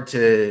it's hard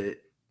to.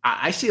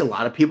 I see a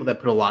lot of people that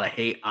put a lot of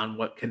hate on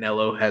what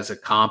Canelo has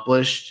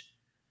accomplished,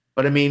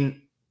 but I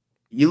mean,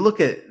 you look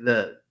at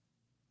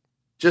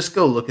just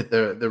go look at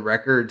the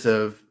records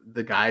of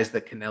the guys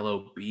that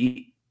Canelo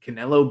beat.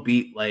 Canelo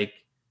beat like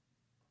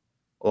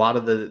a lot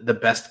of the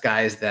best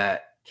guys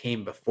that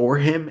came before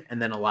him,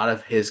 and then a lot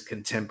of his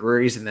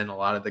contemporaries, and then a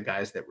lot of the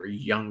guys that were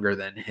younger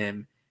than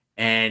him.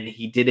 And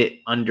he did it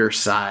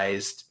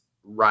undersized,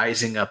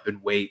 rising up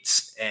in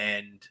weights.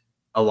 And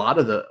a lot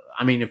of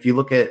if you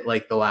look at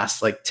like the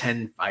last like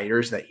 10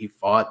 fighters that he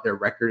fought, their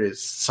record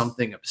is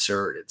something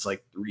absurd. It's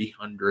like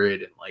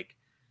 300 and like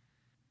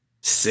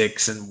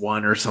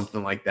 6-1 or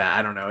something like that.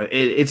 I don't know.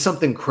 It's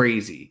something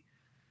crazy.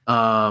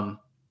 So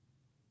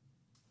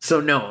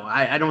no,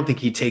 I don't think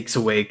he takes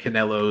away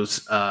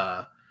Canelo's,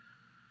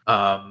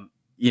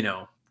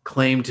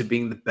 claim to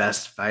being the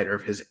best fighter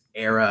of his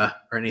era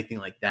or anything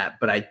like that.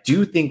 But I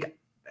do think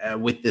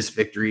with this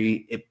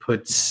victory, it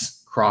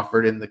puts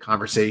Crawford in the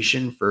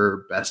conversation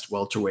for best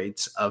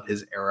welterweights of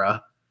his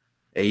era.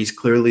 He's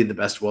clearly the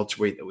best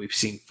welterweight that we've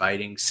seen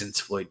fighting since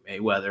Floyd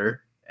Mayweather.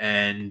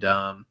 And,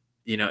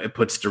 it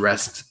puts to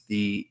rest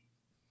the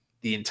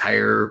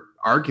entire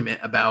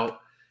argument about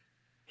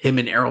him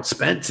and Errol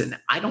Spence. And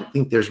I don't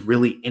think there's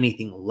really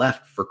anything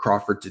left for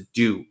Crawford to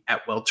do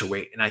at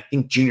welterweight. And I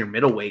think junior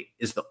middleweight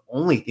is the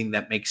only thing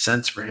that makes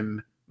sense for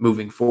him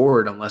moving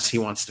forward, unless he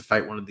wants to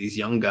fight one of these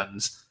young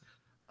guns,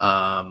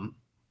 at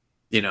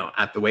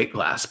the weight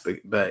class.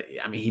 But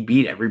I mean, he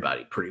beat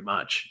everybody pretty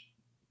much.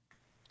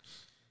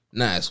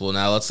 Nice. Well,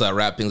 now let's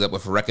wrap things up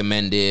with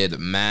recommended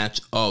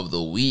match of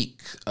the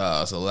week.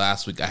 So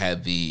last week I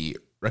had the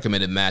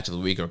recommended match of the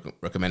week,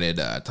 recommended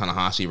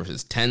Tanahashi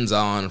versus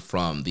Tenzan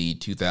from the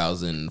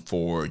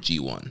 2004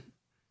 G1.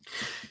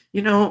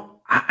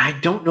 I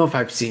don't know if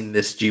I've seen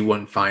this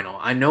G1 final.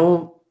 I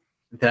know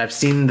that I've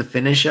seen the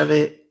finish of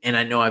it, and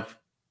I know I've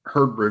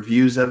heard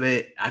reviews of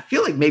it. I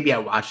feel like maybe I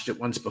watched it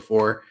once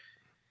before.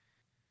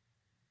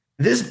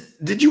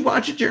 Did you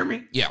watch it,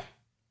 Jeremy? Yeah.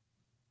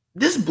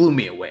 This blew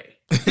me away.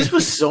 This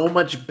was so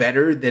much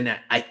better than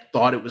I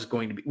thought it was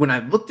going to be. When I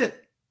looked at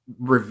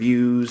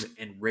reviews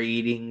and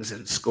ratings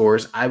and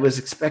scores, I was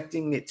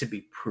expecting it to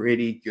be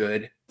pretty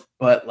good,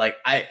 but like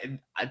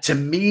to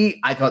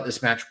me, I thought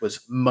this match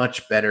was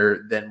much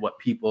better than what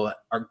people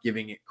are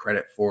giving it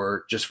credit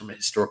for, just from a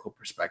historical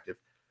perspective.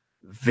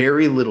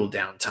 Very little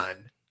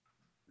downtime.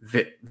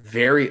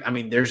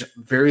 There's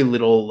very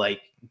little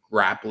like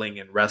grappling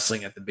and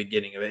wrestling at the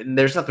beginning of it, and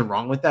there's nothing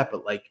wrong with that.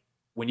 But like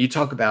when you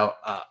talk about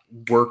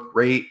work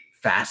rate,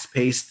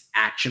 fast-paced,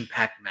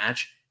 action-packed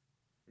match,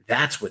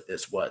 that's what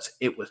this was.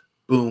 It was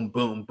boom,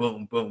 boom,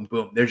 boom, boom,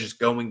 boom. They're just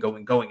going.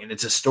 And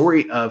it's a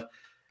story of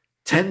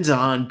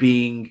Tenzan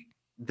being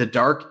the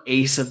dark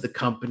ace of the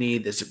company,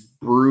 this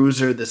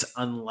bruiser, this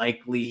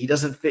unlikely. He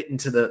doesn't fit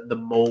into the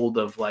mold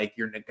of like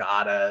your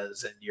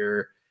Nagatas and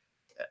your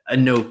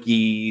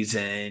Inokis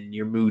and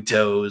your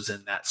Mutos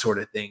and that sort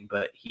of thing.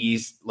 But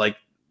he's like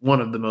one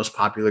of the most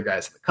popular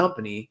guys in the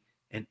company.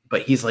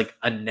 But he's like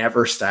a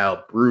never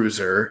style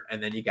bruiser.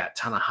 And then you got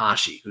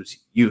Tanahashi, who's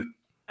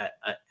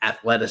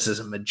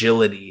athleticism,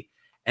 agility,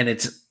 and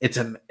it's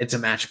a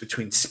match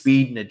between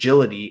speed and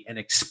agility and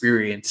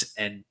experience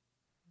and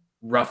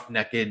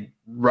rough-necked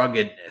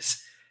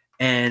ruggedness.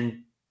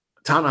 And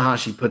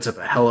Tanahashi puts up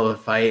a hell of a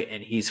fight,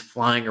 and he's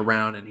flying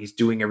around and he's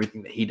doing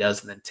everything that he does.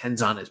 And then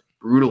Tenzan is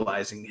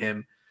brutalizing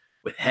him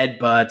with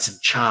headbutts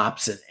and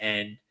chops,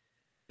 and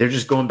they're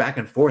just going back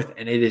and forth,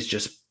 and it is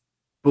just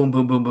boom,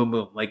 boom, boom, boom,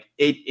 boom. Like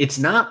it's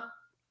not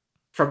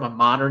from a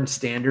modern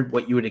standard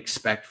what you would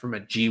expect from a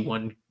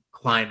G1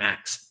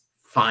 Climax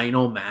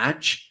final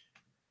match,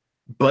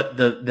 but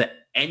the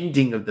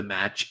ending of the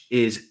match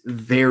is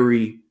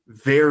very,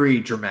 very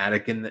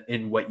dramatic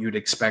in what you'd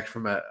expect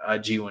from a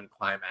G1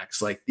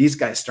 Climax. Like these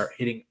guys start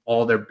hitting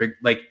all their big,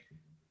 like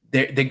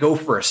they go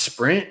for a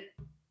sprint,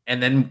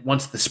 and then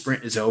once the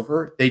sprint is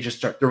over, they just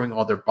start throwing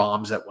all their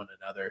bombs at one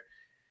another.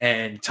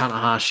 And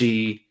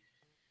Tanahashi,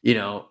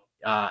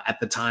 at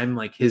the time,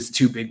 like his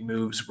two big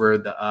moves were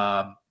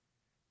the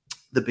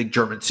big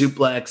German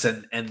suplex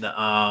and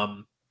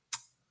the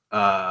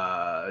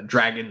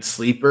dragon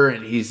sleeper,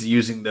 and he's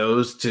using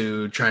those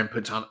to try and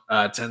put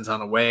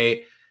Tenzan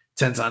away.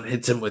 Tenzan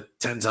hits him with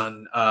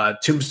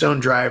tombstone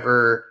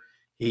driver.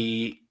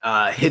 He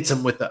hits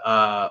him with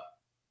the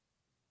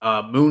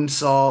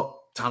moonsault.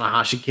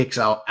 Tanahashi kicks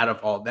out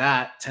of all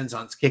that.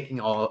 Tenzan's kicking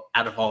out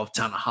of all of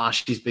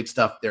Tanahashi's big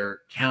stuff.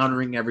 They're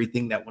countering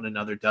everything that one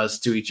another does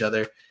to each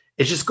other.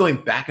 It's just going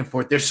back and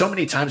forth. There's so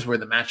many times where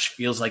the match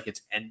feels like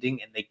it's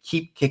ending and they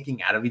keep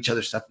kicking out of each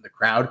other's stuff, and the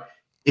crowd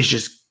is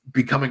just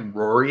becoming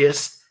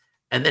roarious.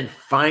 And then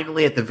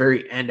finally at the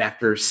very end,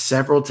 after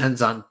several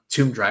Tenzan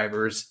tomb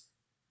drivers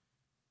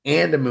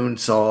and a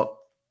moonsault,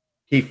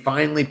 he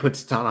finally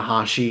puts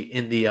Tanahashi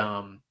in the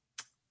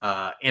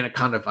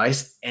Anaconda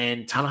Vice.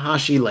 And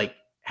Tanahashi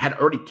had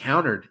already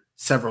countered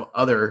several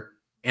other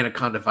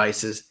Anaconda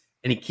Vices,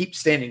 and he keeps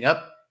standing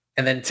up,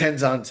 and then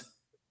Tenzan's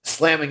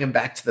slamming him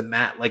back to the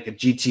mat like a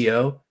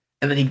GTO.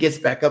 And then he gets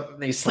back up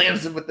and he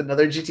slams him with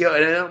another GTO.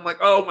 And I'm like,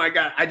 oh my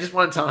God, I just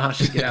want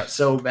Tanahashi to get out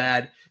so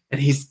bad.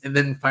 And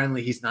then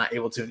finally he's not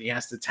able to, and he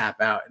has to tap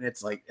out. And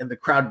it's like, and the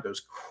crowd goes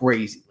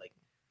crazy. Like,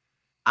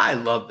 I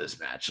love this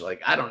match.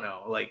 Like, I don't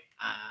know. Like,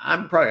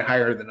 I'm probably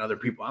higher than other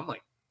people. I'm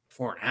like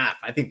 4.5.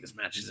 I think this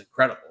match is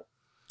incredible.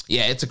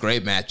 Yeah, it's a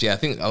great match. Yeah, I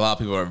think a lot of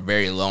people are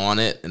very low on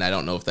it. And I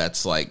don't know if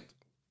that's like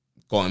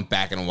going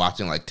back and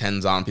watching like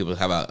Tenzan. People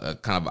have a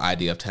kind of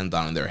idea of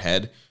Tenzan in their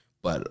head.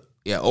 But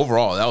yeah,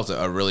 overall, that was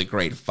a really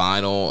great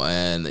final.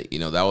 And,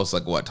 that was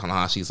like what,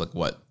 Tanahashi's like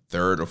what,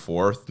 third or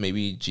fourth,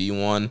 maybe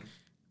G1.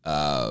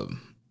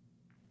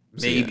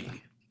 Maybe.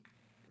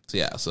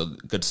 So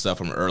good stuff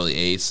from early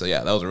Ace. So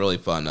yeah, that was a really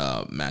fun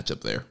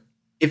matchup there.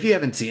 If you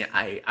haven't seen it,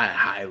 I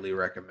highly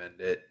recommend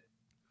it.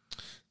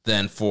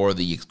 Then for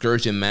the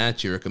excursion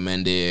match, you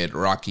recommended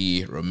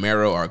Rocky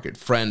Romero, our good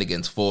friend,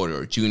 against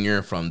Volador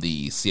Jr. from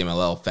the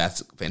CMLL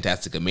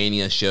Fantastica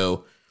Mania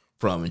show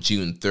from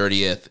June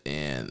 30th.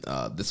 And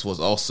this was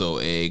also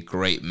a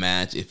great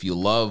match. If you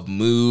love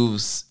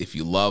moves, if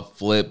you love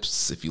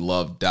flips, if you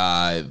love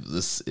dive,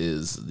 this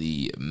is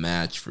the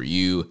match for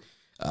you.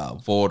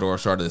 Volador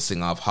started this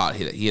thing off hot.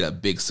 He had a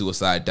big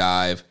suicide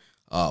dive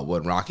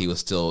when Rocky was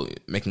still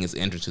making his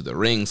entrance to the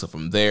ring. So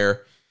from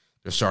there,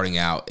 they're starting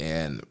out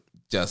and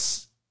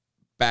just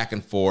back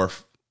and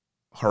forth,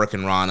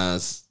 Hurricane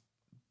Ranas,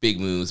 big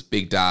moves,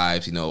 big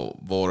dives.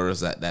 Volador's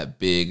that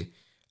big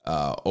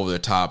over the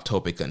top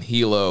tope con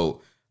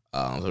hilo.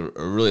 So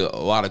really a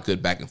lot of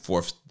good back and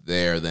forth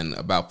there. Then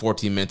about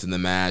 14 minutes in the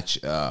match,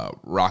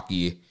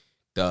 Rocky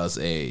does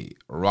a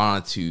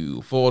Rana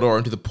to Volador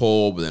into the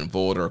pole, but then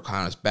Volador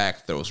counters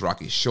back, throws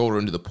Rocky's shoulder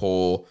into the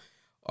pole.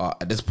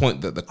 At this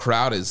point, the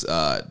crowd is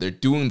they're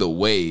doing the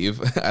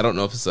wave. I don't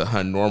know if it's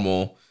a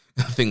normal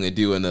thing they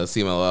do in the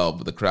CMLL,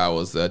 but the crowd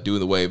was doing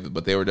the wave,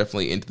 but they were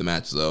definitely into the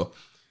match. So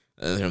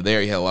from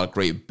there, you had a lot of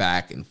great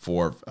back and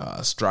forth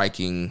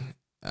striking.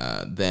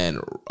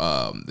 Then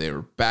they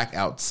were back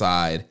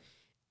outside,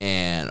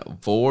 and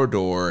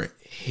Volador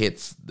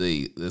hits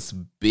this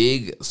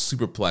big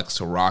superplex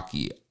to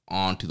Rocky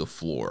onto the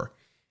floor.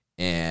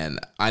 And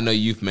I know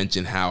you've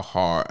mentioned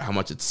how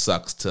much it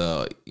sucks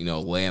to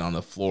land on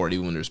the floor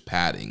even when there's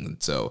padding.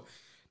 And so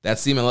that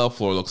CMLL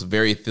floor looks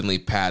very thinly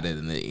padded,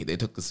 and they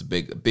took this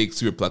big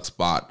superplex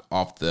spot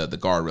off the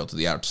guardrail to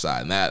the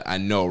outside. And that, I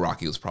know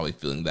Rocky was probably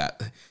feeling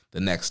that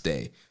the next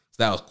day.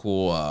 So that was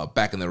cool.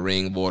 Back in the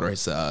ring, Volador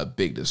hits a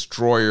big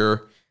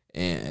destroyer,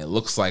 and it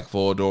looks like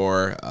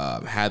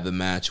Volador had the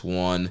match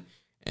won,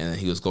 and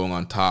he was going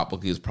on top.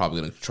 Look, he was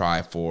probably going to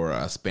try for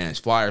a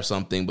Spanish Fly or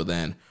something, but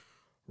then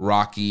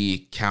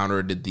Rocky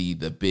countered the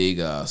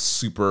big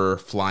super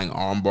flying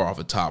armbar off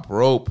the top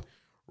rope.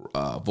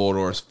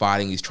 Volador is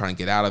fighting. He's trying to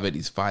get out of it.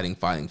 He's fighting.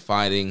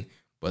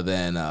 But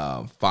then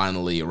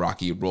finally,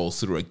 Rocky rolls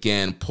through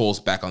again, pulls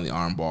back on the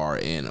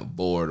armbar, and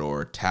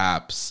Volador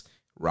taps.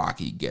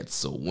 Rocky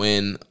gets a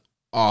win.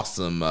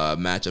 Awesome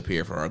matchup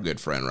here for our good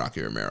friend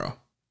Rocky Romero.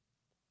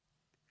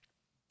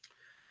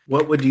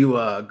 What would you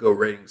go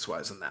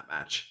ratings-wise in that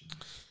match?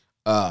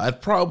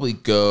 I'd probably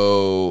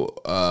go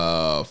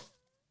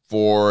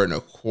 4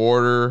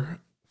 1/4,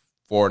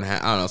 4.5. I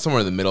don't know, somewhere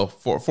in the middle.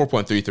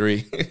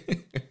 4.33.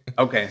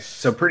 Okay,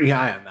 so pretty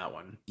high on that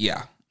one.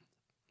 Yeah,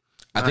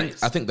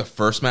 Nice. I think the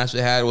first match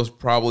they had was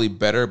probably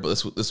better, but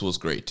this was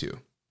great too.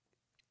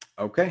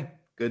 Okay,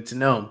 good to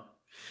know.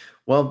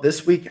 Well,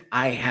 this week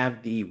I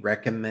have the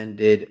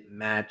recommended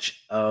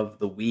match of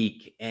the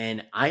week,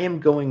 and I am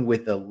going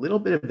with a little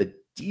bit of a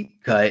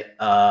deep cut.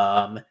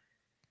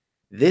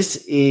 This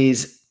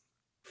is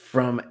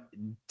from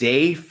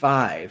day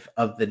 5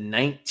 of the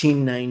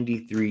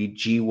 1993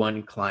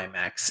 G1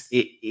 Climax.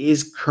 It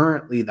is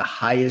currently the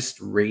highest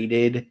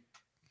rated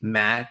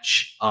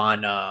match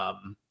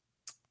on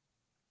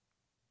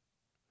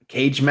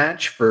Cage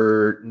Match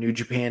for New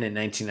Japan in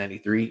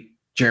 1993.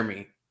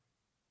 Jeremy,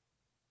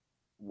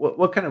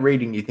 what kind of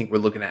rating do you think we're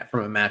looking at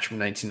from a match from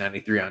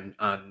 1993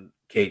 on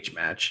Cage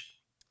Match?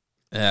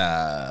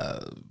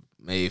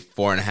 Maybe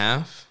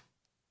 4.5.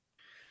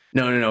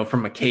 No,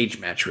 from a Cage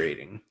Match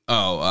rating.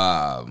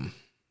 I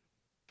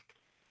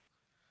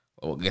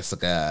guess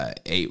like a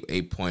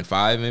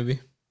 8.5 maybe.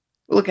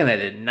 We're looking at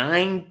a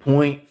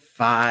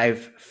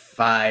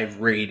 9.55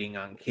 rating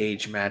on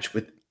Cage Match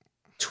with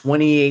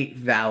 28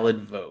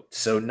 valid votes.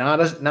 So not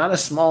a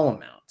small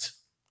amount.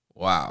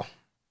 Wow.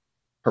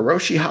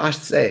 Hiroshi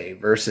Hase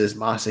versus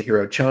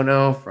Masahiro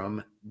Chono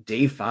from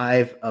day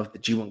 5 of the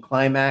G1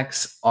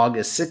 Climax,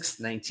 August 6th,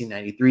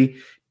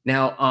 1993.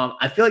 Now,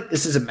 I feel like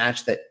this is a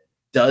match that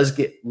does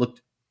get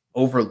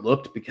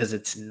overlooked because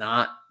it's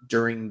not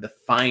during the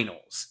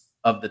finals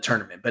of the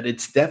tournament, but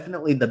it's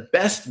definitely the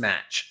best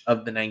match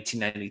of the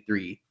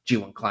 1993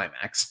 G1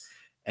 Climax.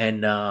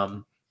 And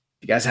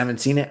if you guys haven't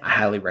seen it, I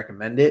highly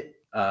recommend it.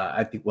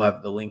 I think we'll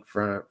have the link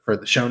for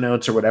the show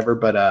notes or whatever.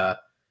 But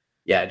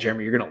yeah,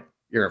 Jeremy, you're gonna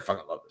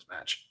fucking love this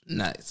match.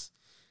 Nice.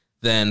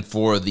 Then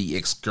for the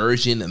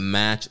excursion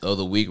match of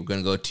the week, we're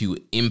going to go to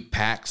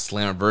Impact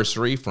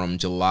Slammiversary from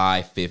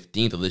July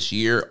 15th of this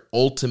year.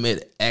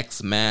 Ultimate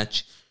X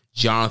match,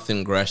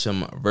 Jonathan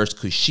Gresham versus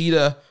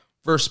Kushida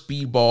versus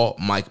Speedball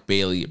Mike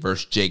Bailey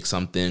versus Jake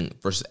Something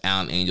versus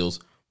Alan Angels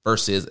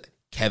versus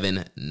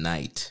Kevin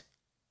Knight.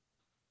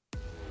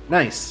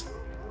 Nice.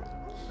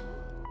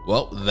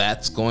 Well,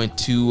 that's going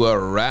to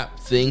wrap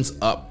things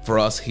up for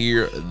us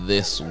here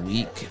this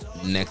week.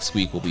 Next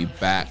week, we'll be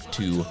back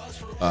to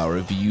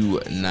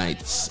review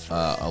nights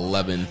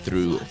 11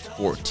 through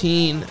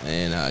 14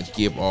 and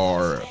give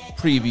our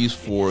previews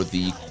for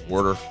the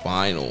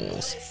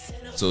quarterfinals.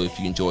 So if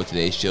you enjoyed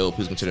today's show,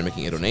 please consider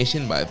making a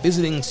donation by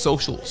visiting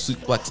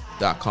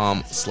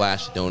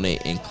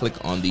socialsuplex.com/donate and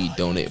click on the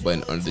donate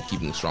button under the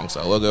Keeping Strong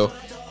Style logo.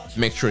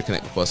 Make sure to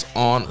connect with us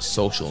on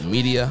social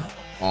media.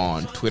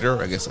 On Twitter,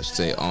 I guess I should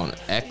say on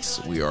X,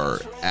 we are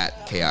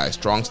at KI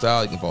Strong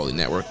Style. You can follow the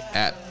network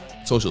at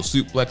Social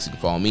Suplex. You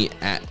can follow me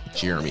at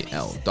Jeremy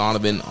L.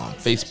 Donovan on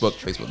Facebook,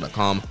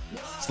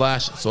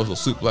 facebook.com/Social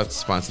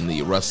Suplex. Find us in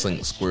the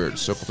Wrestling Squared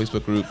Circle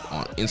Facebook group.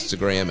 On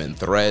Instagram and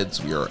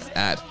Threads, we are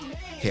at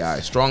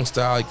KI Strong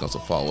Style. You can also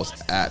follow us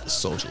at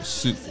Social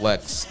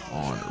Suplex.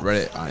 On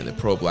Reddit, I am the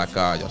Pro Black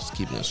Guy, just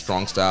Keeping a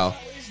Strong Style.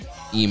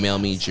 Email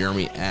me,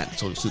 Jeremy at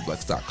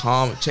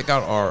socialsuplex.com. Check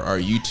out our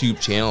YouTube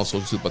channel,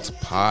 Social Suplex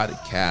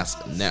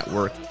Podcast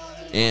Network.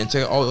 And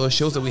check out all the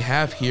shows that we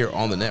have here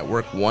on the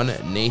network. One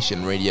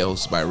Nation Radio,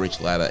 hosted by Rich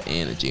Latta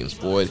and James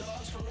Boyd.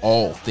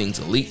 All Things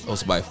Elite,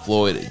 hosted by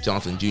Floyd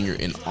Johnson Jr.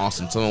 and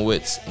Austin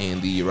Sumowitz. And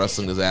the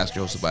Wrestling Disaster,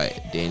 hosted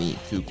by Danny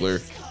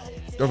Kugler.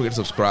 Don't forget to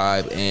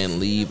subscribe and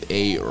leave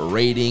a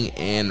rating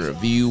and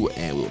review.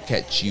 And we'll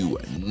catch you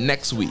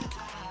next week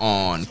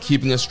on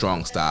Keeping a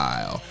Strong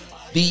Style,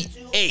 the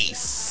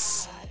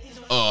ace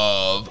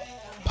of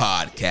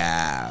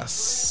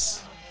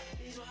podcasts.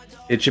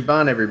 It's your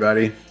bond,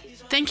 everybody.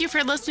 Thank you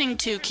for listening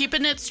to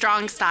Keepin' It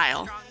Strong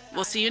Style.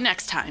 We'll see you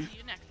next time.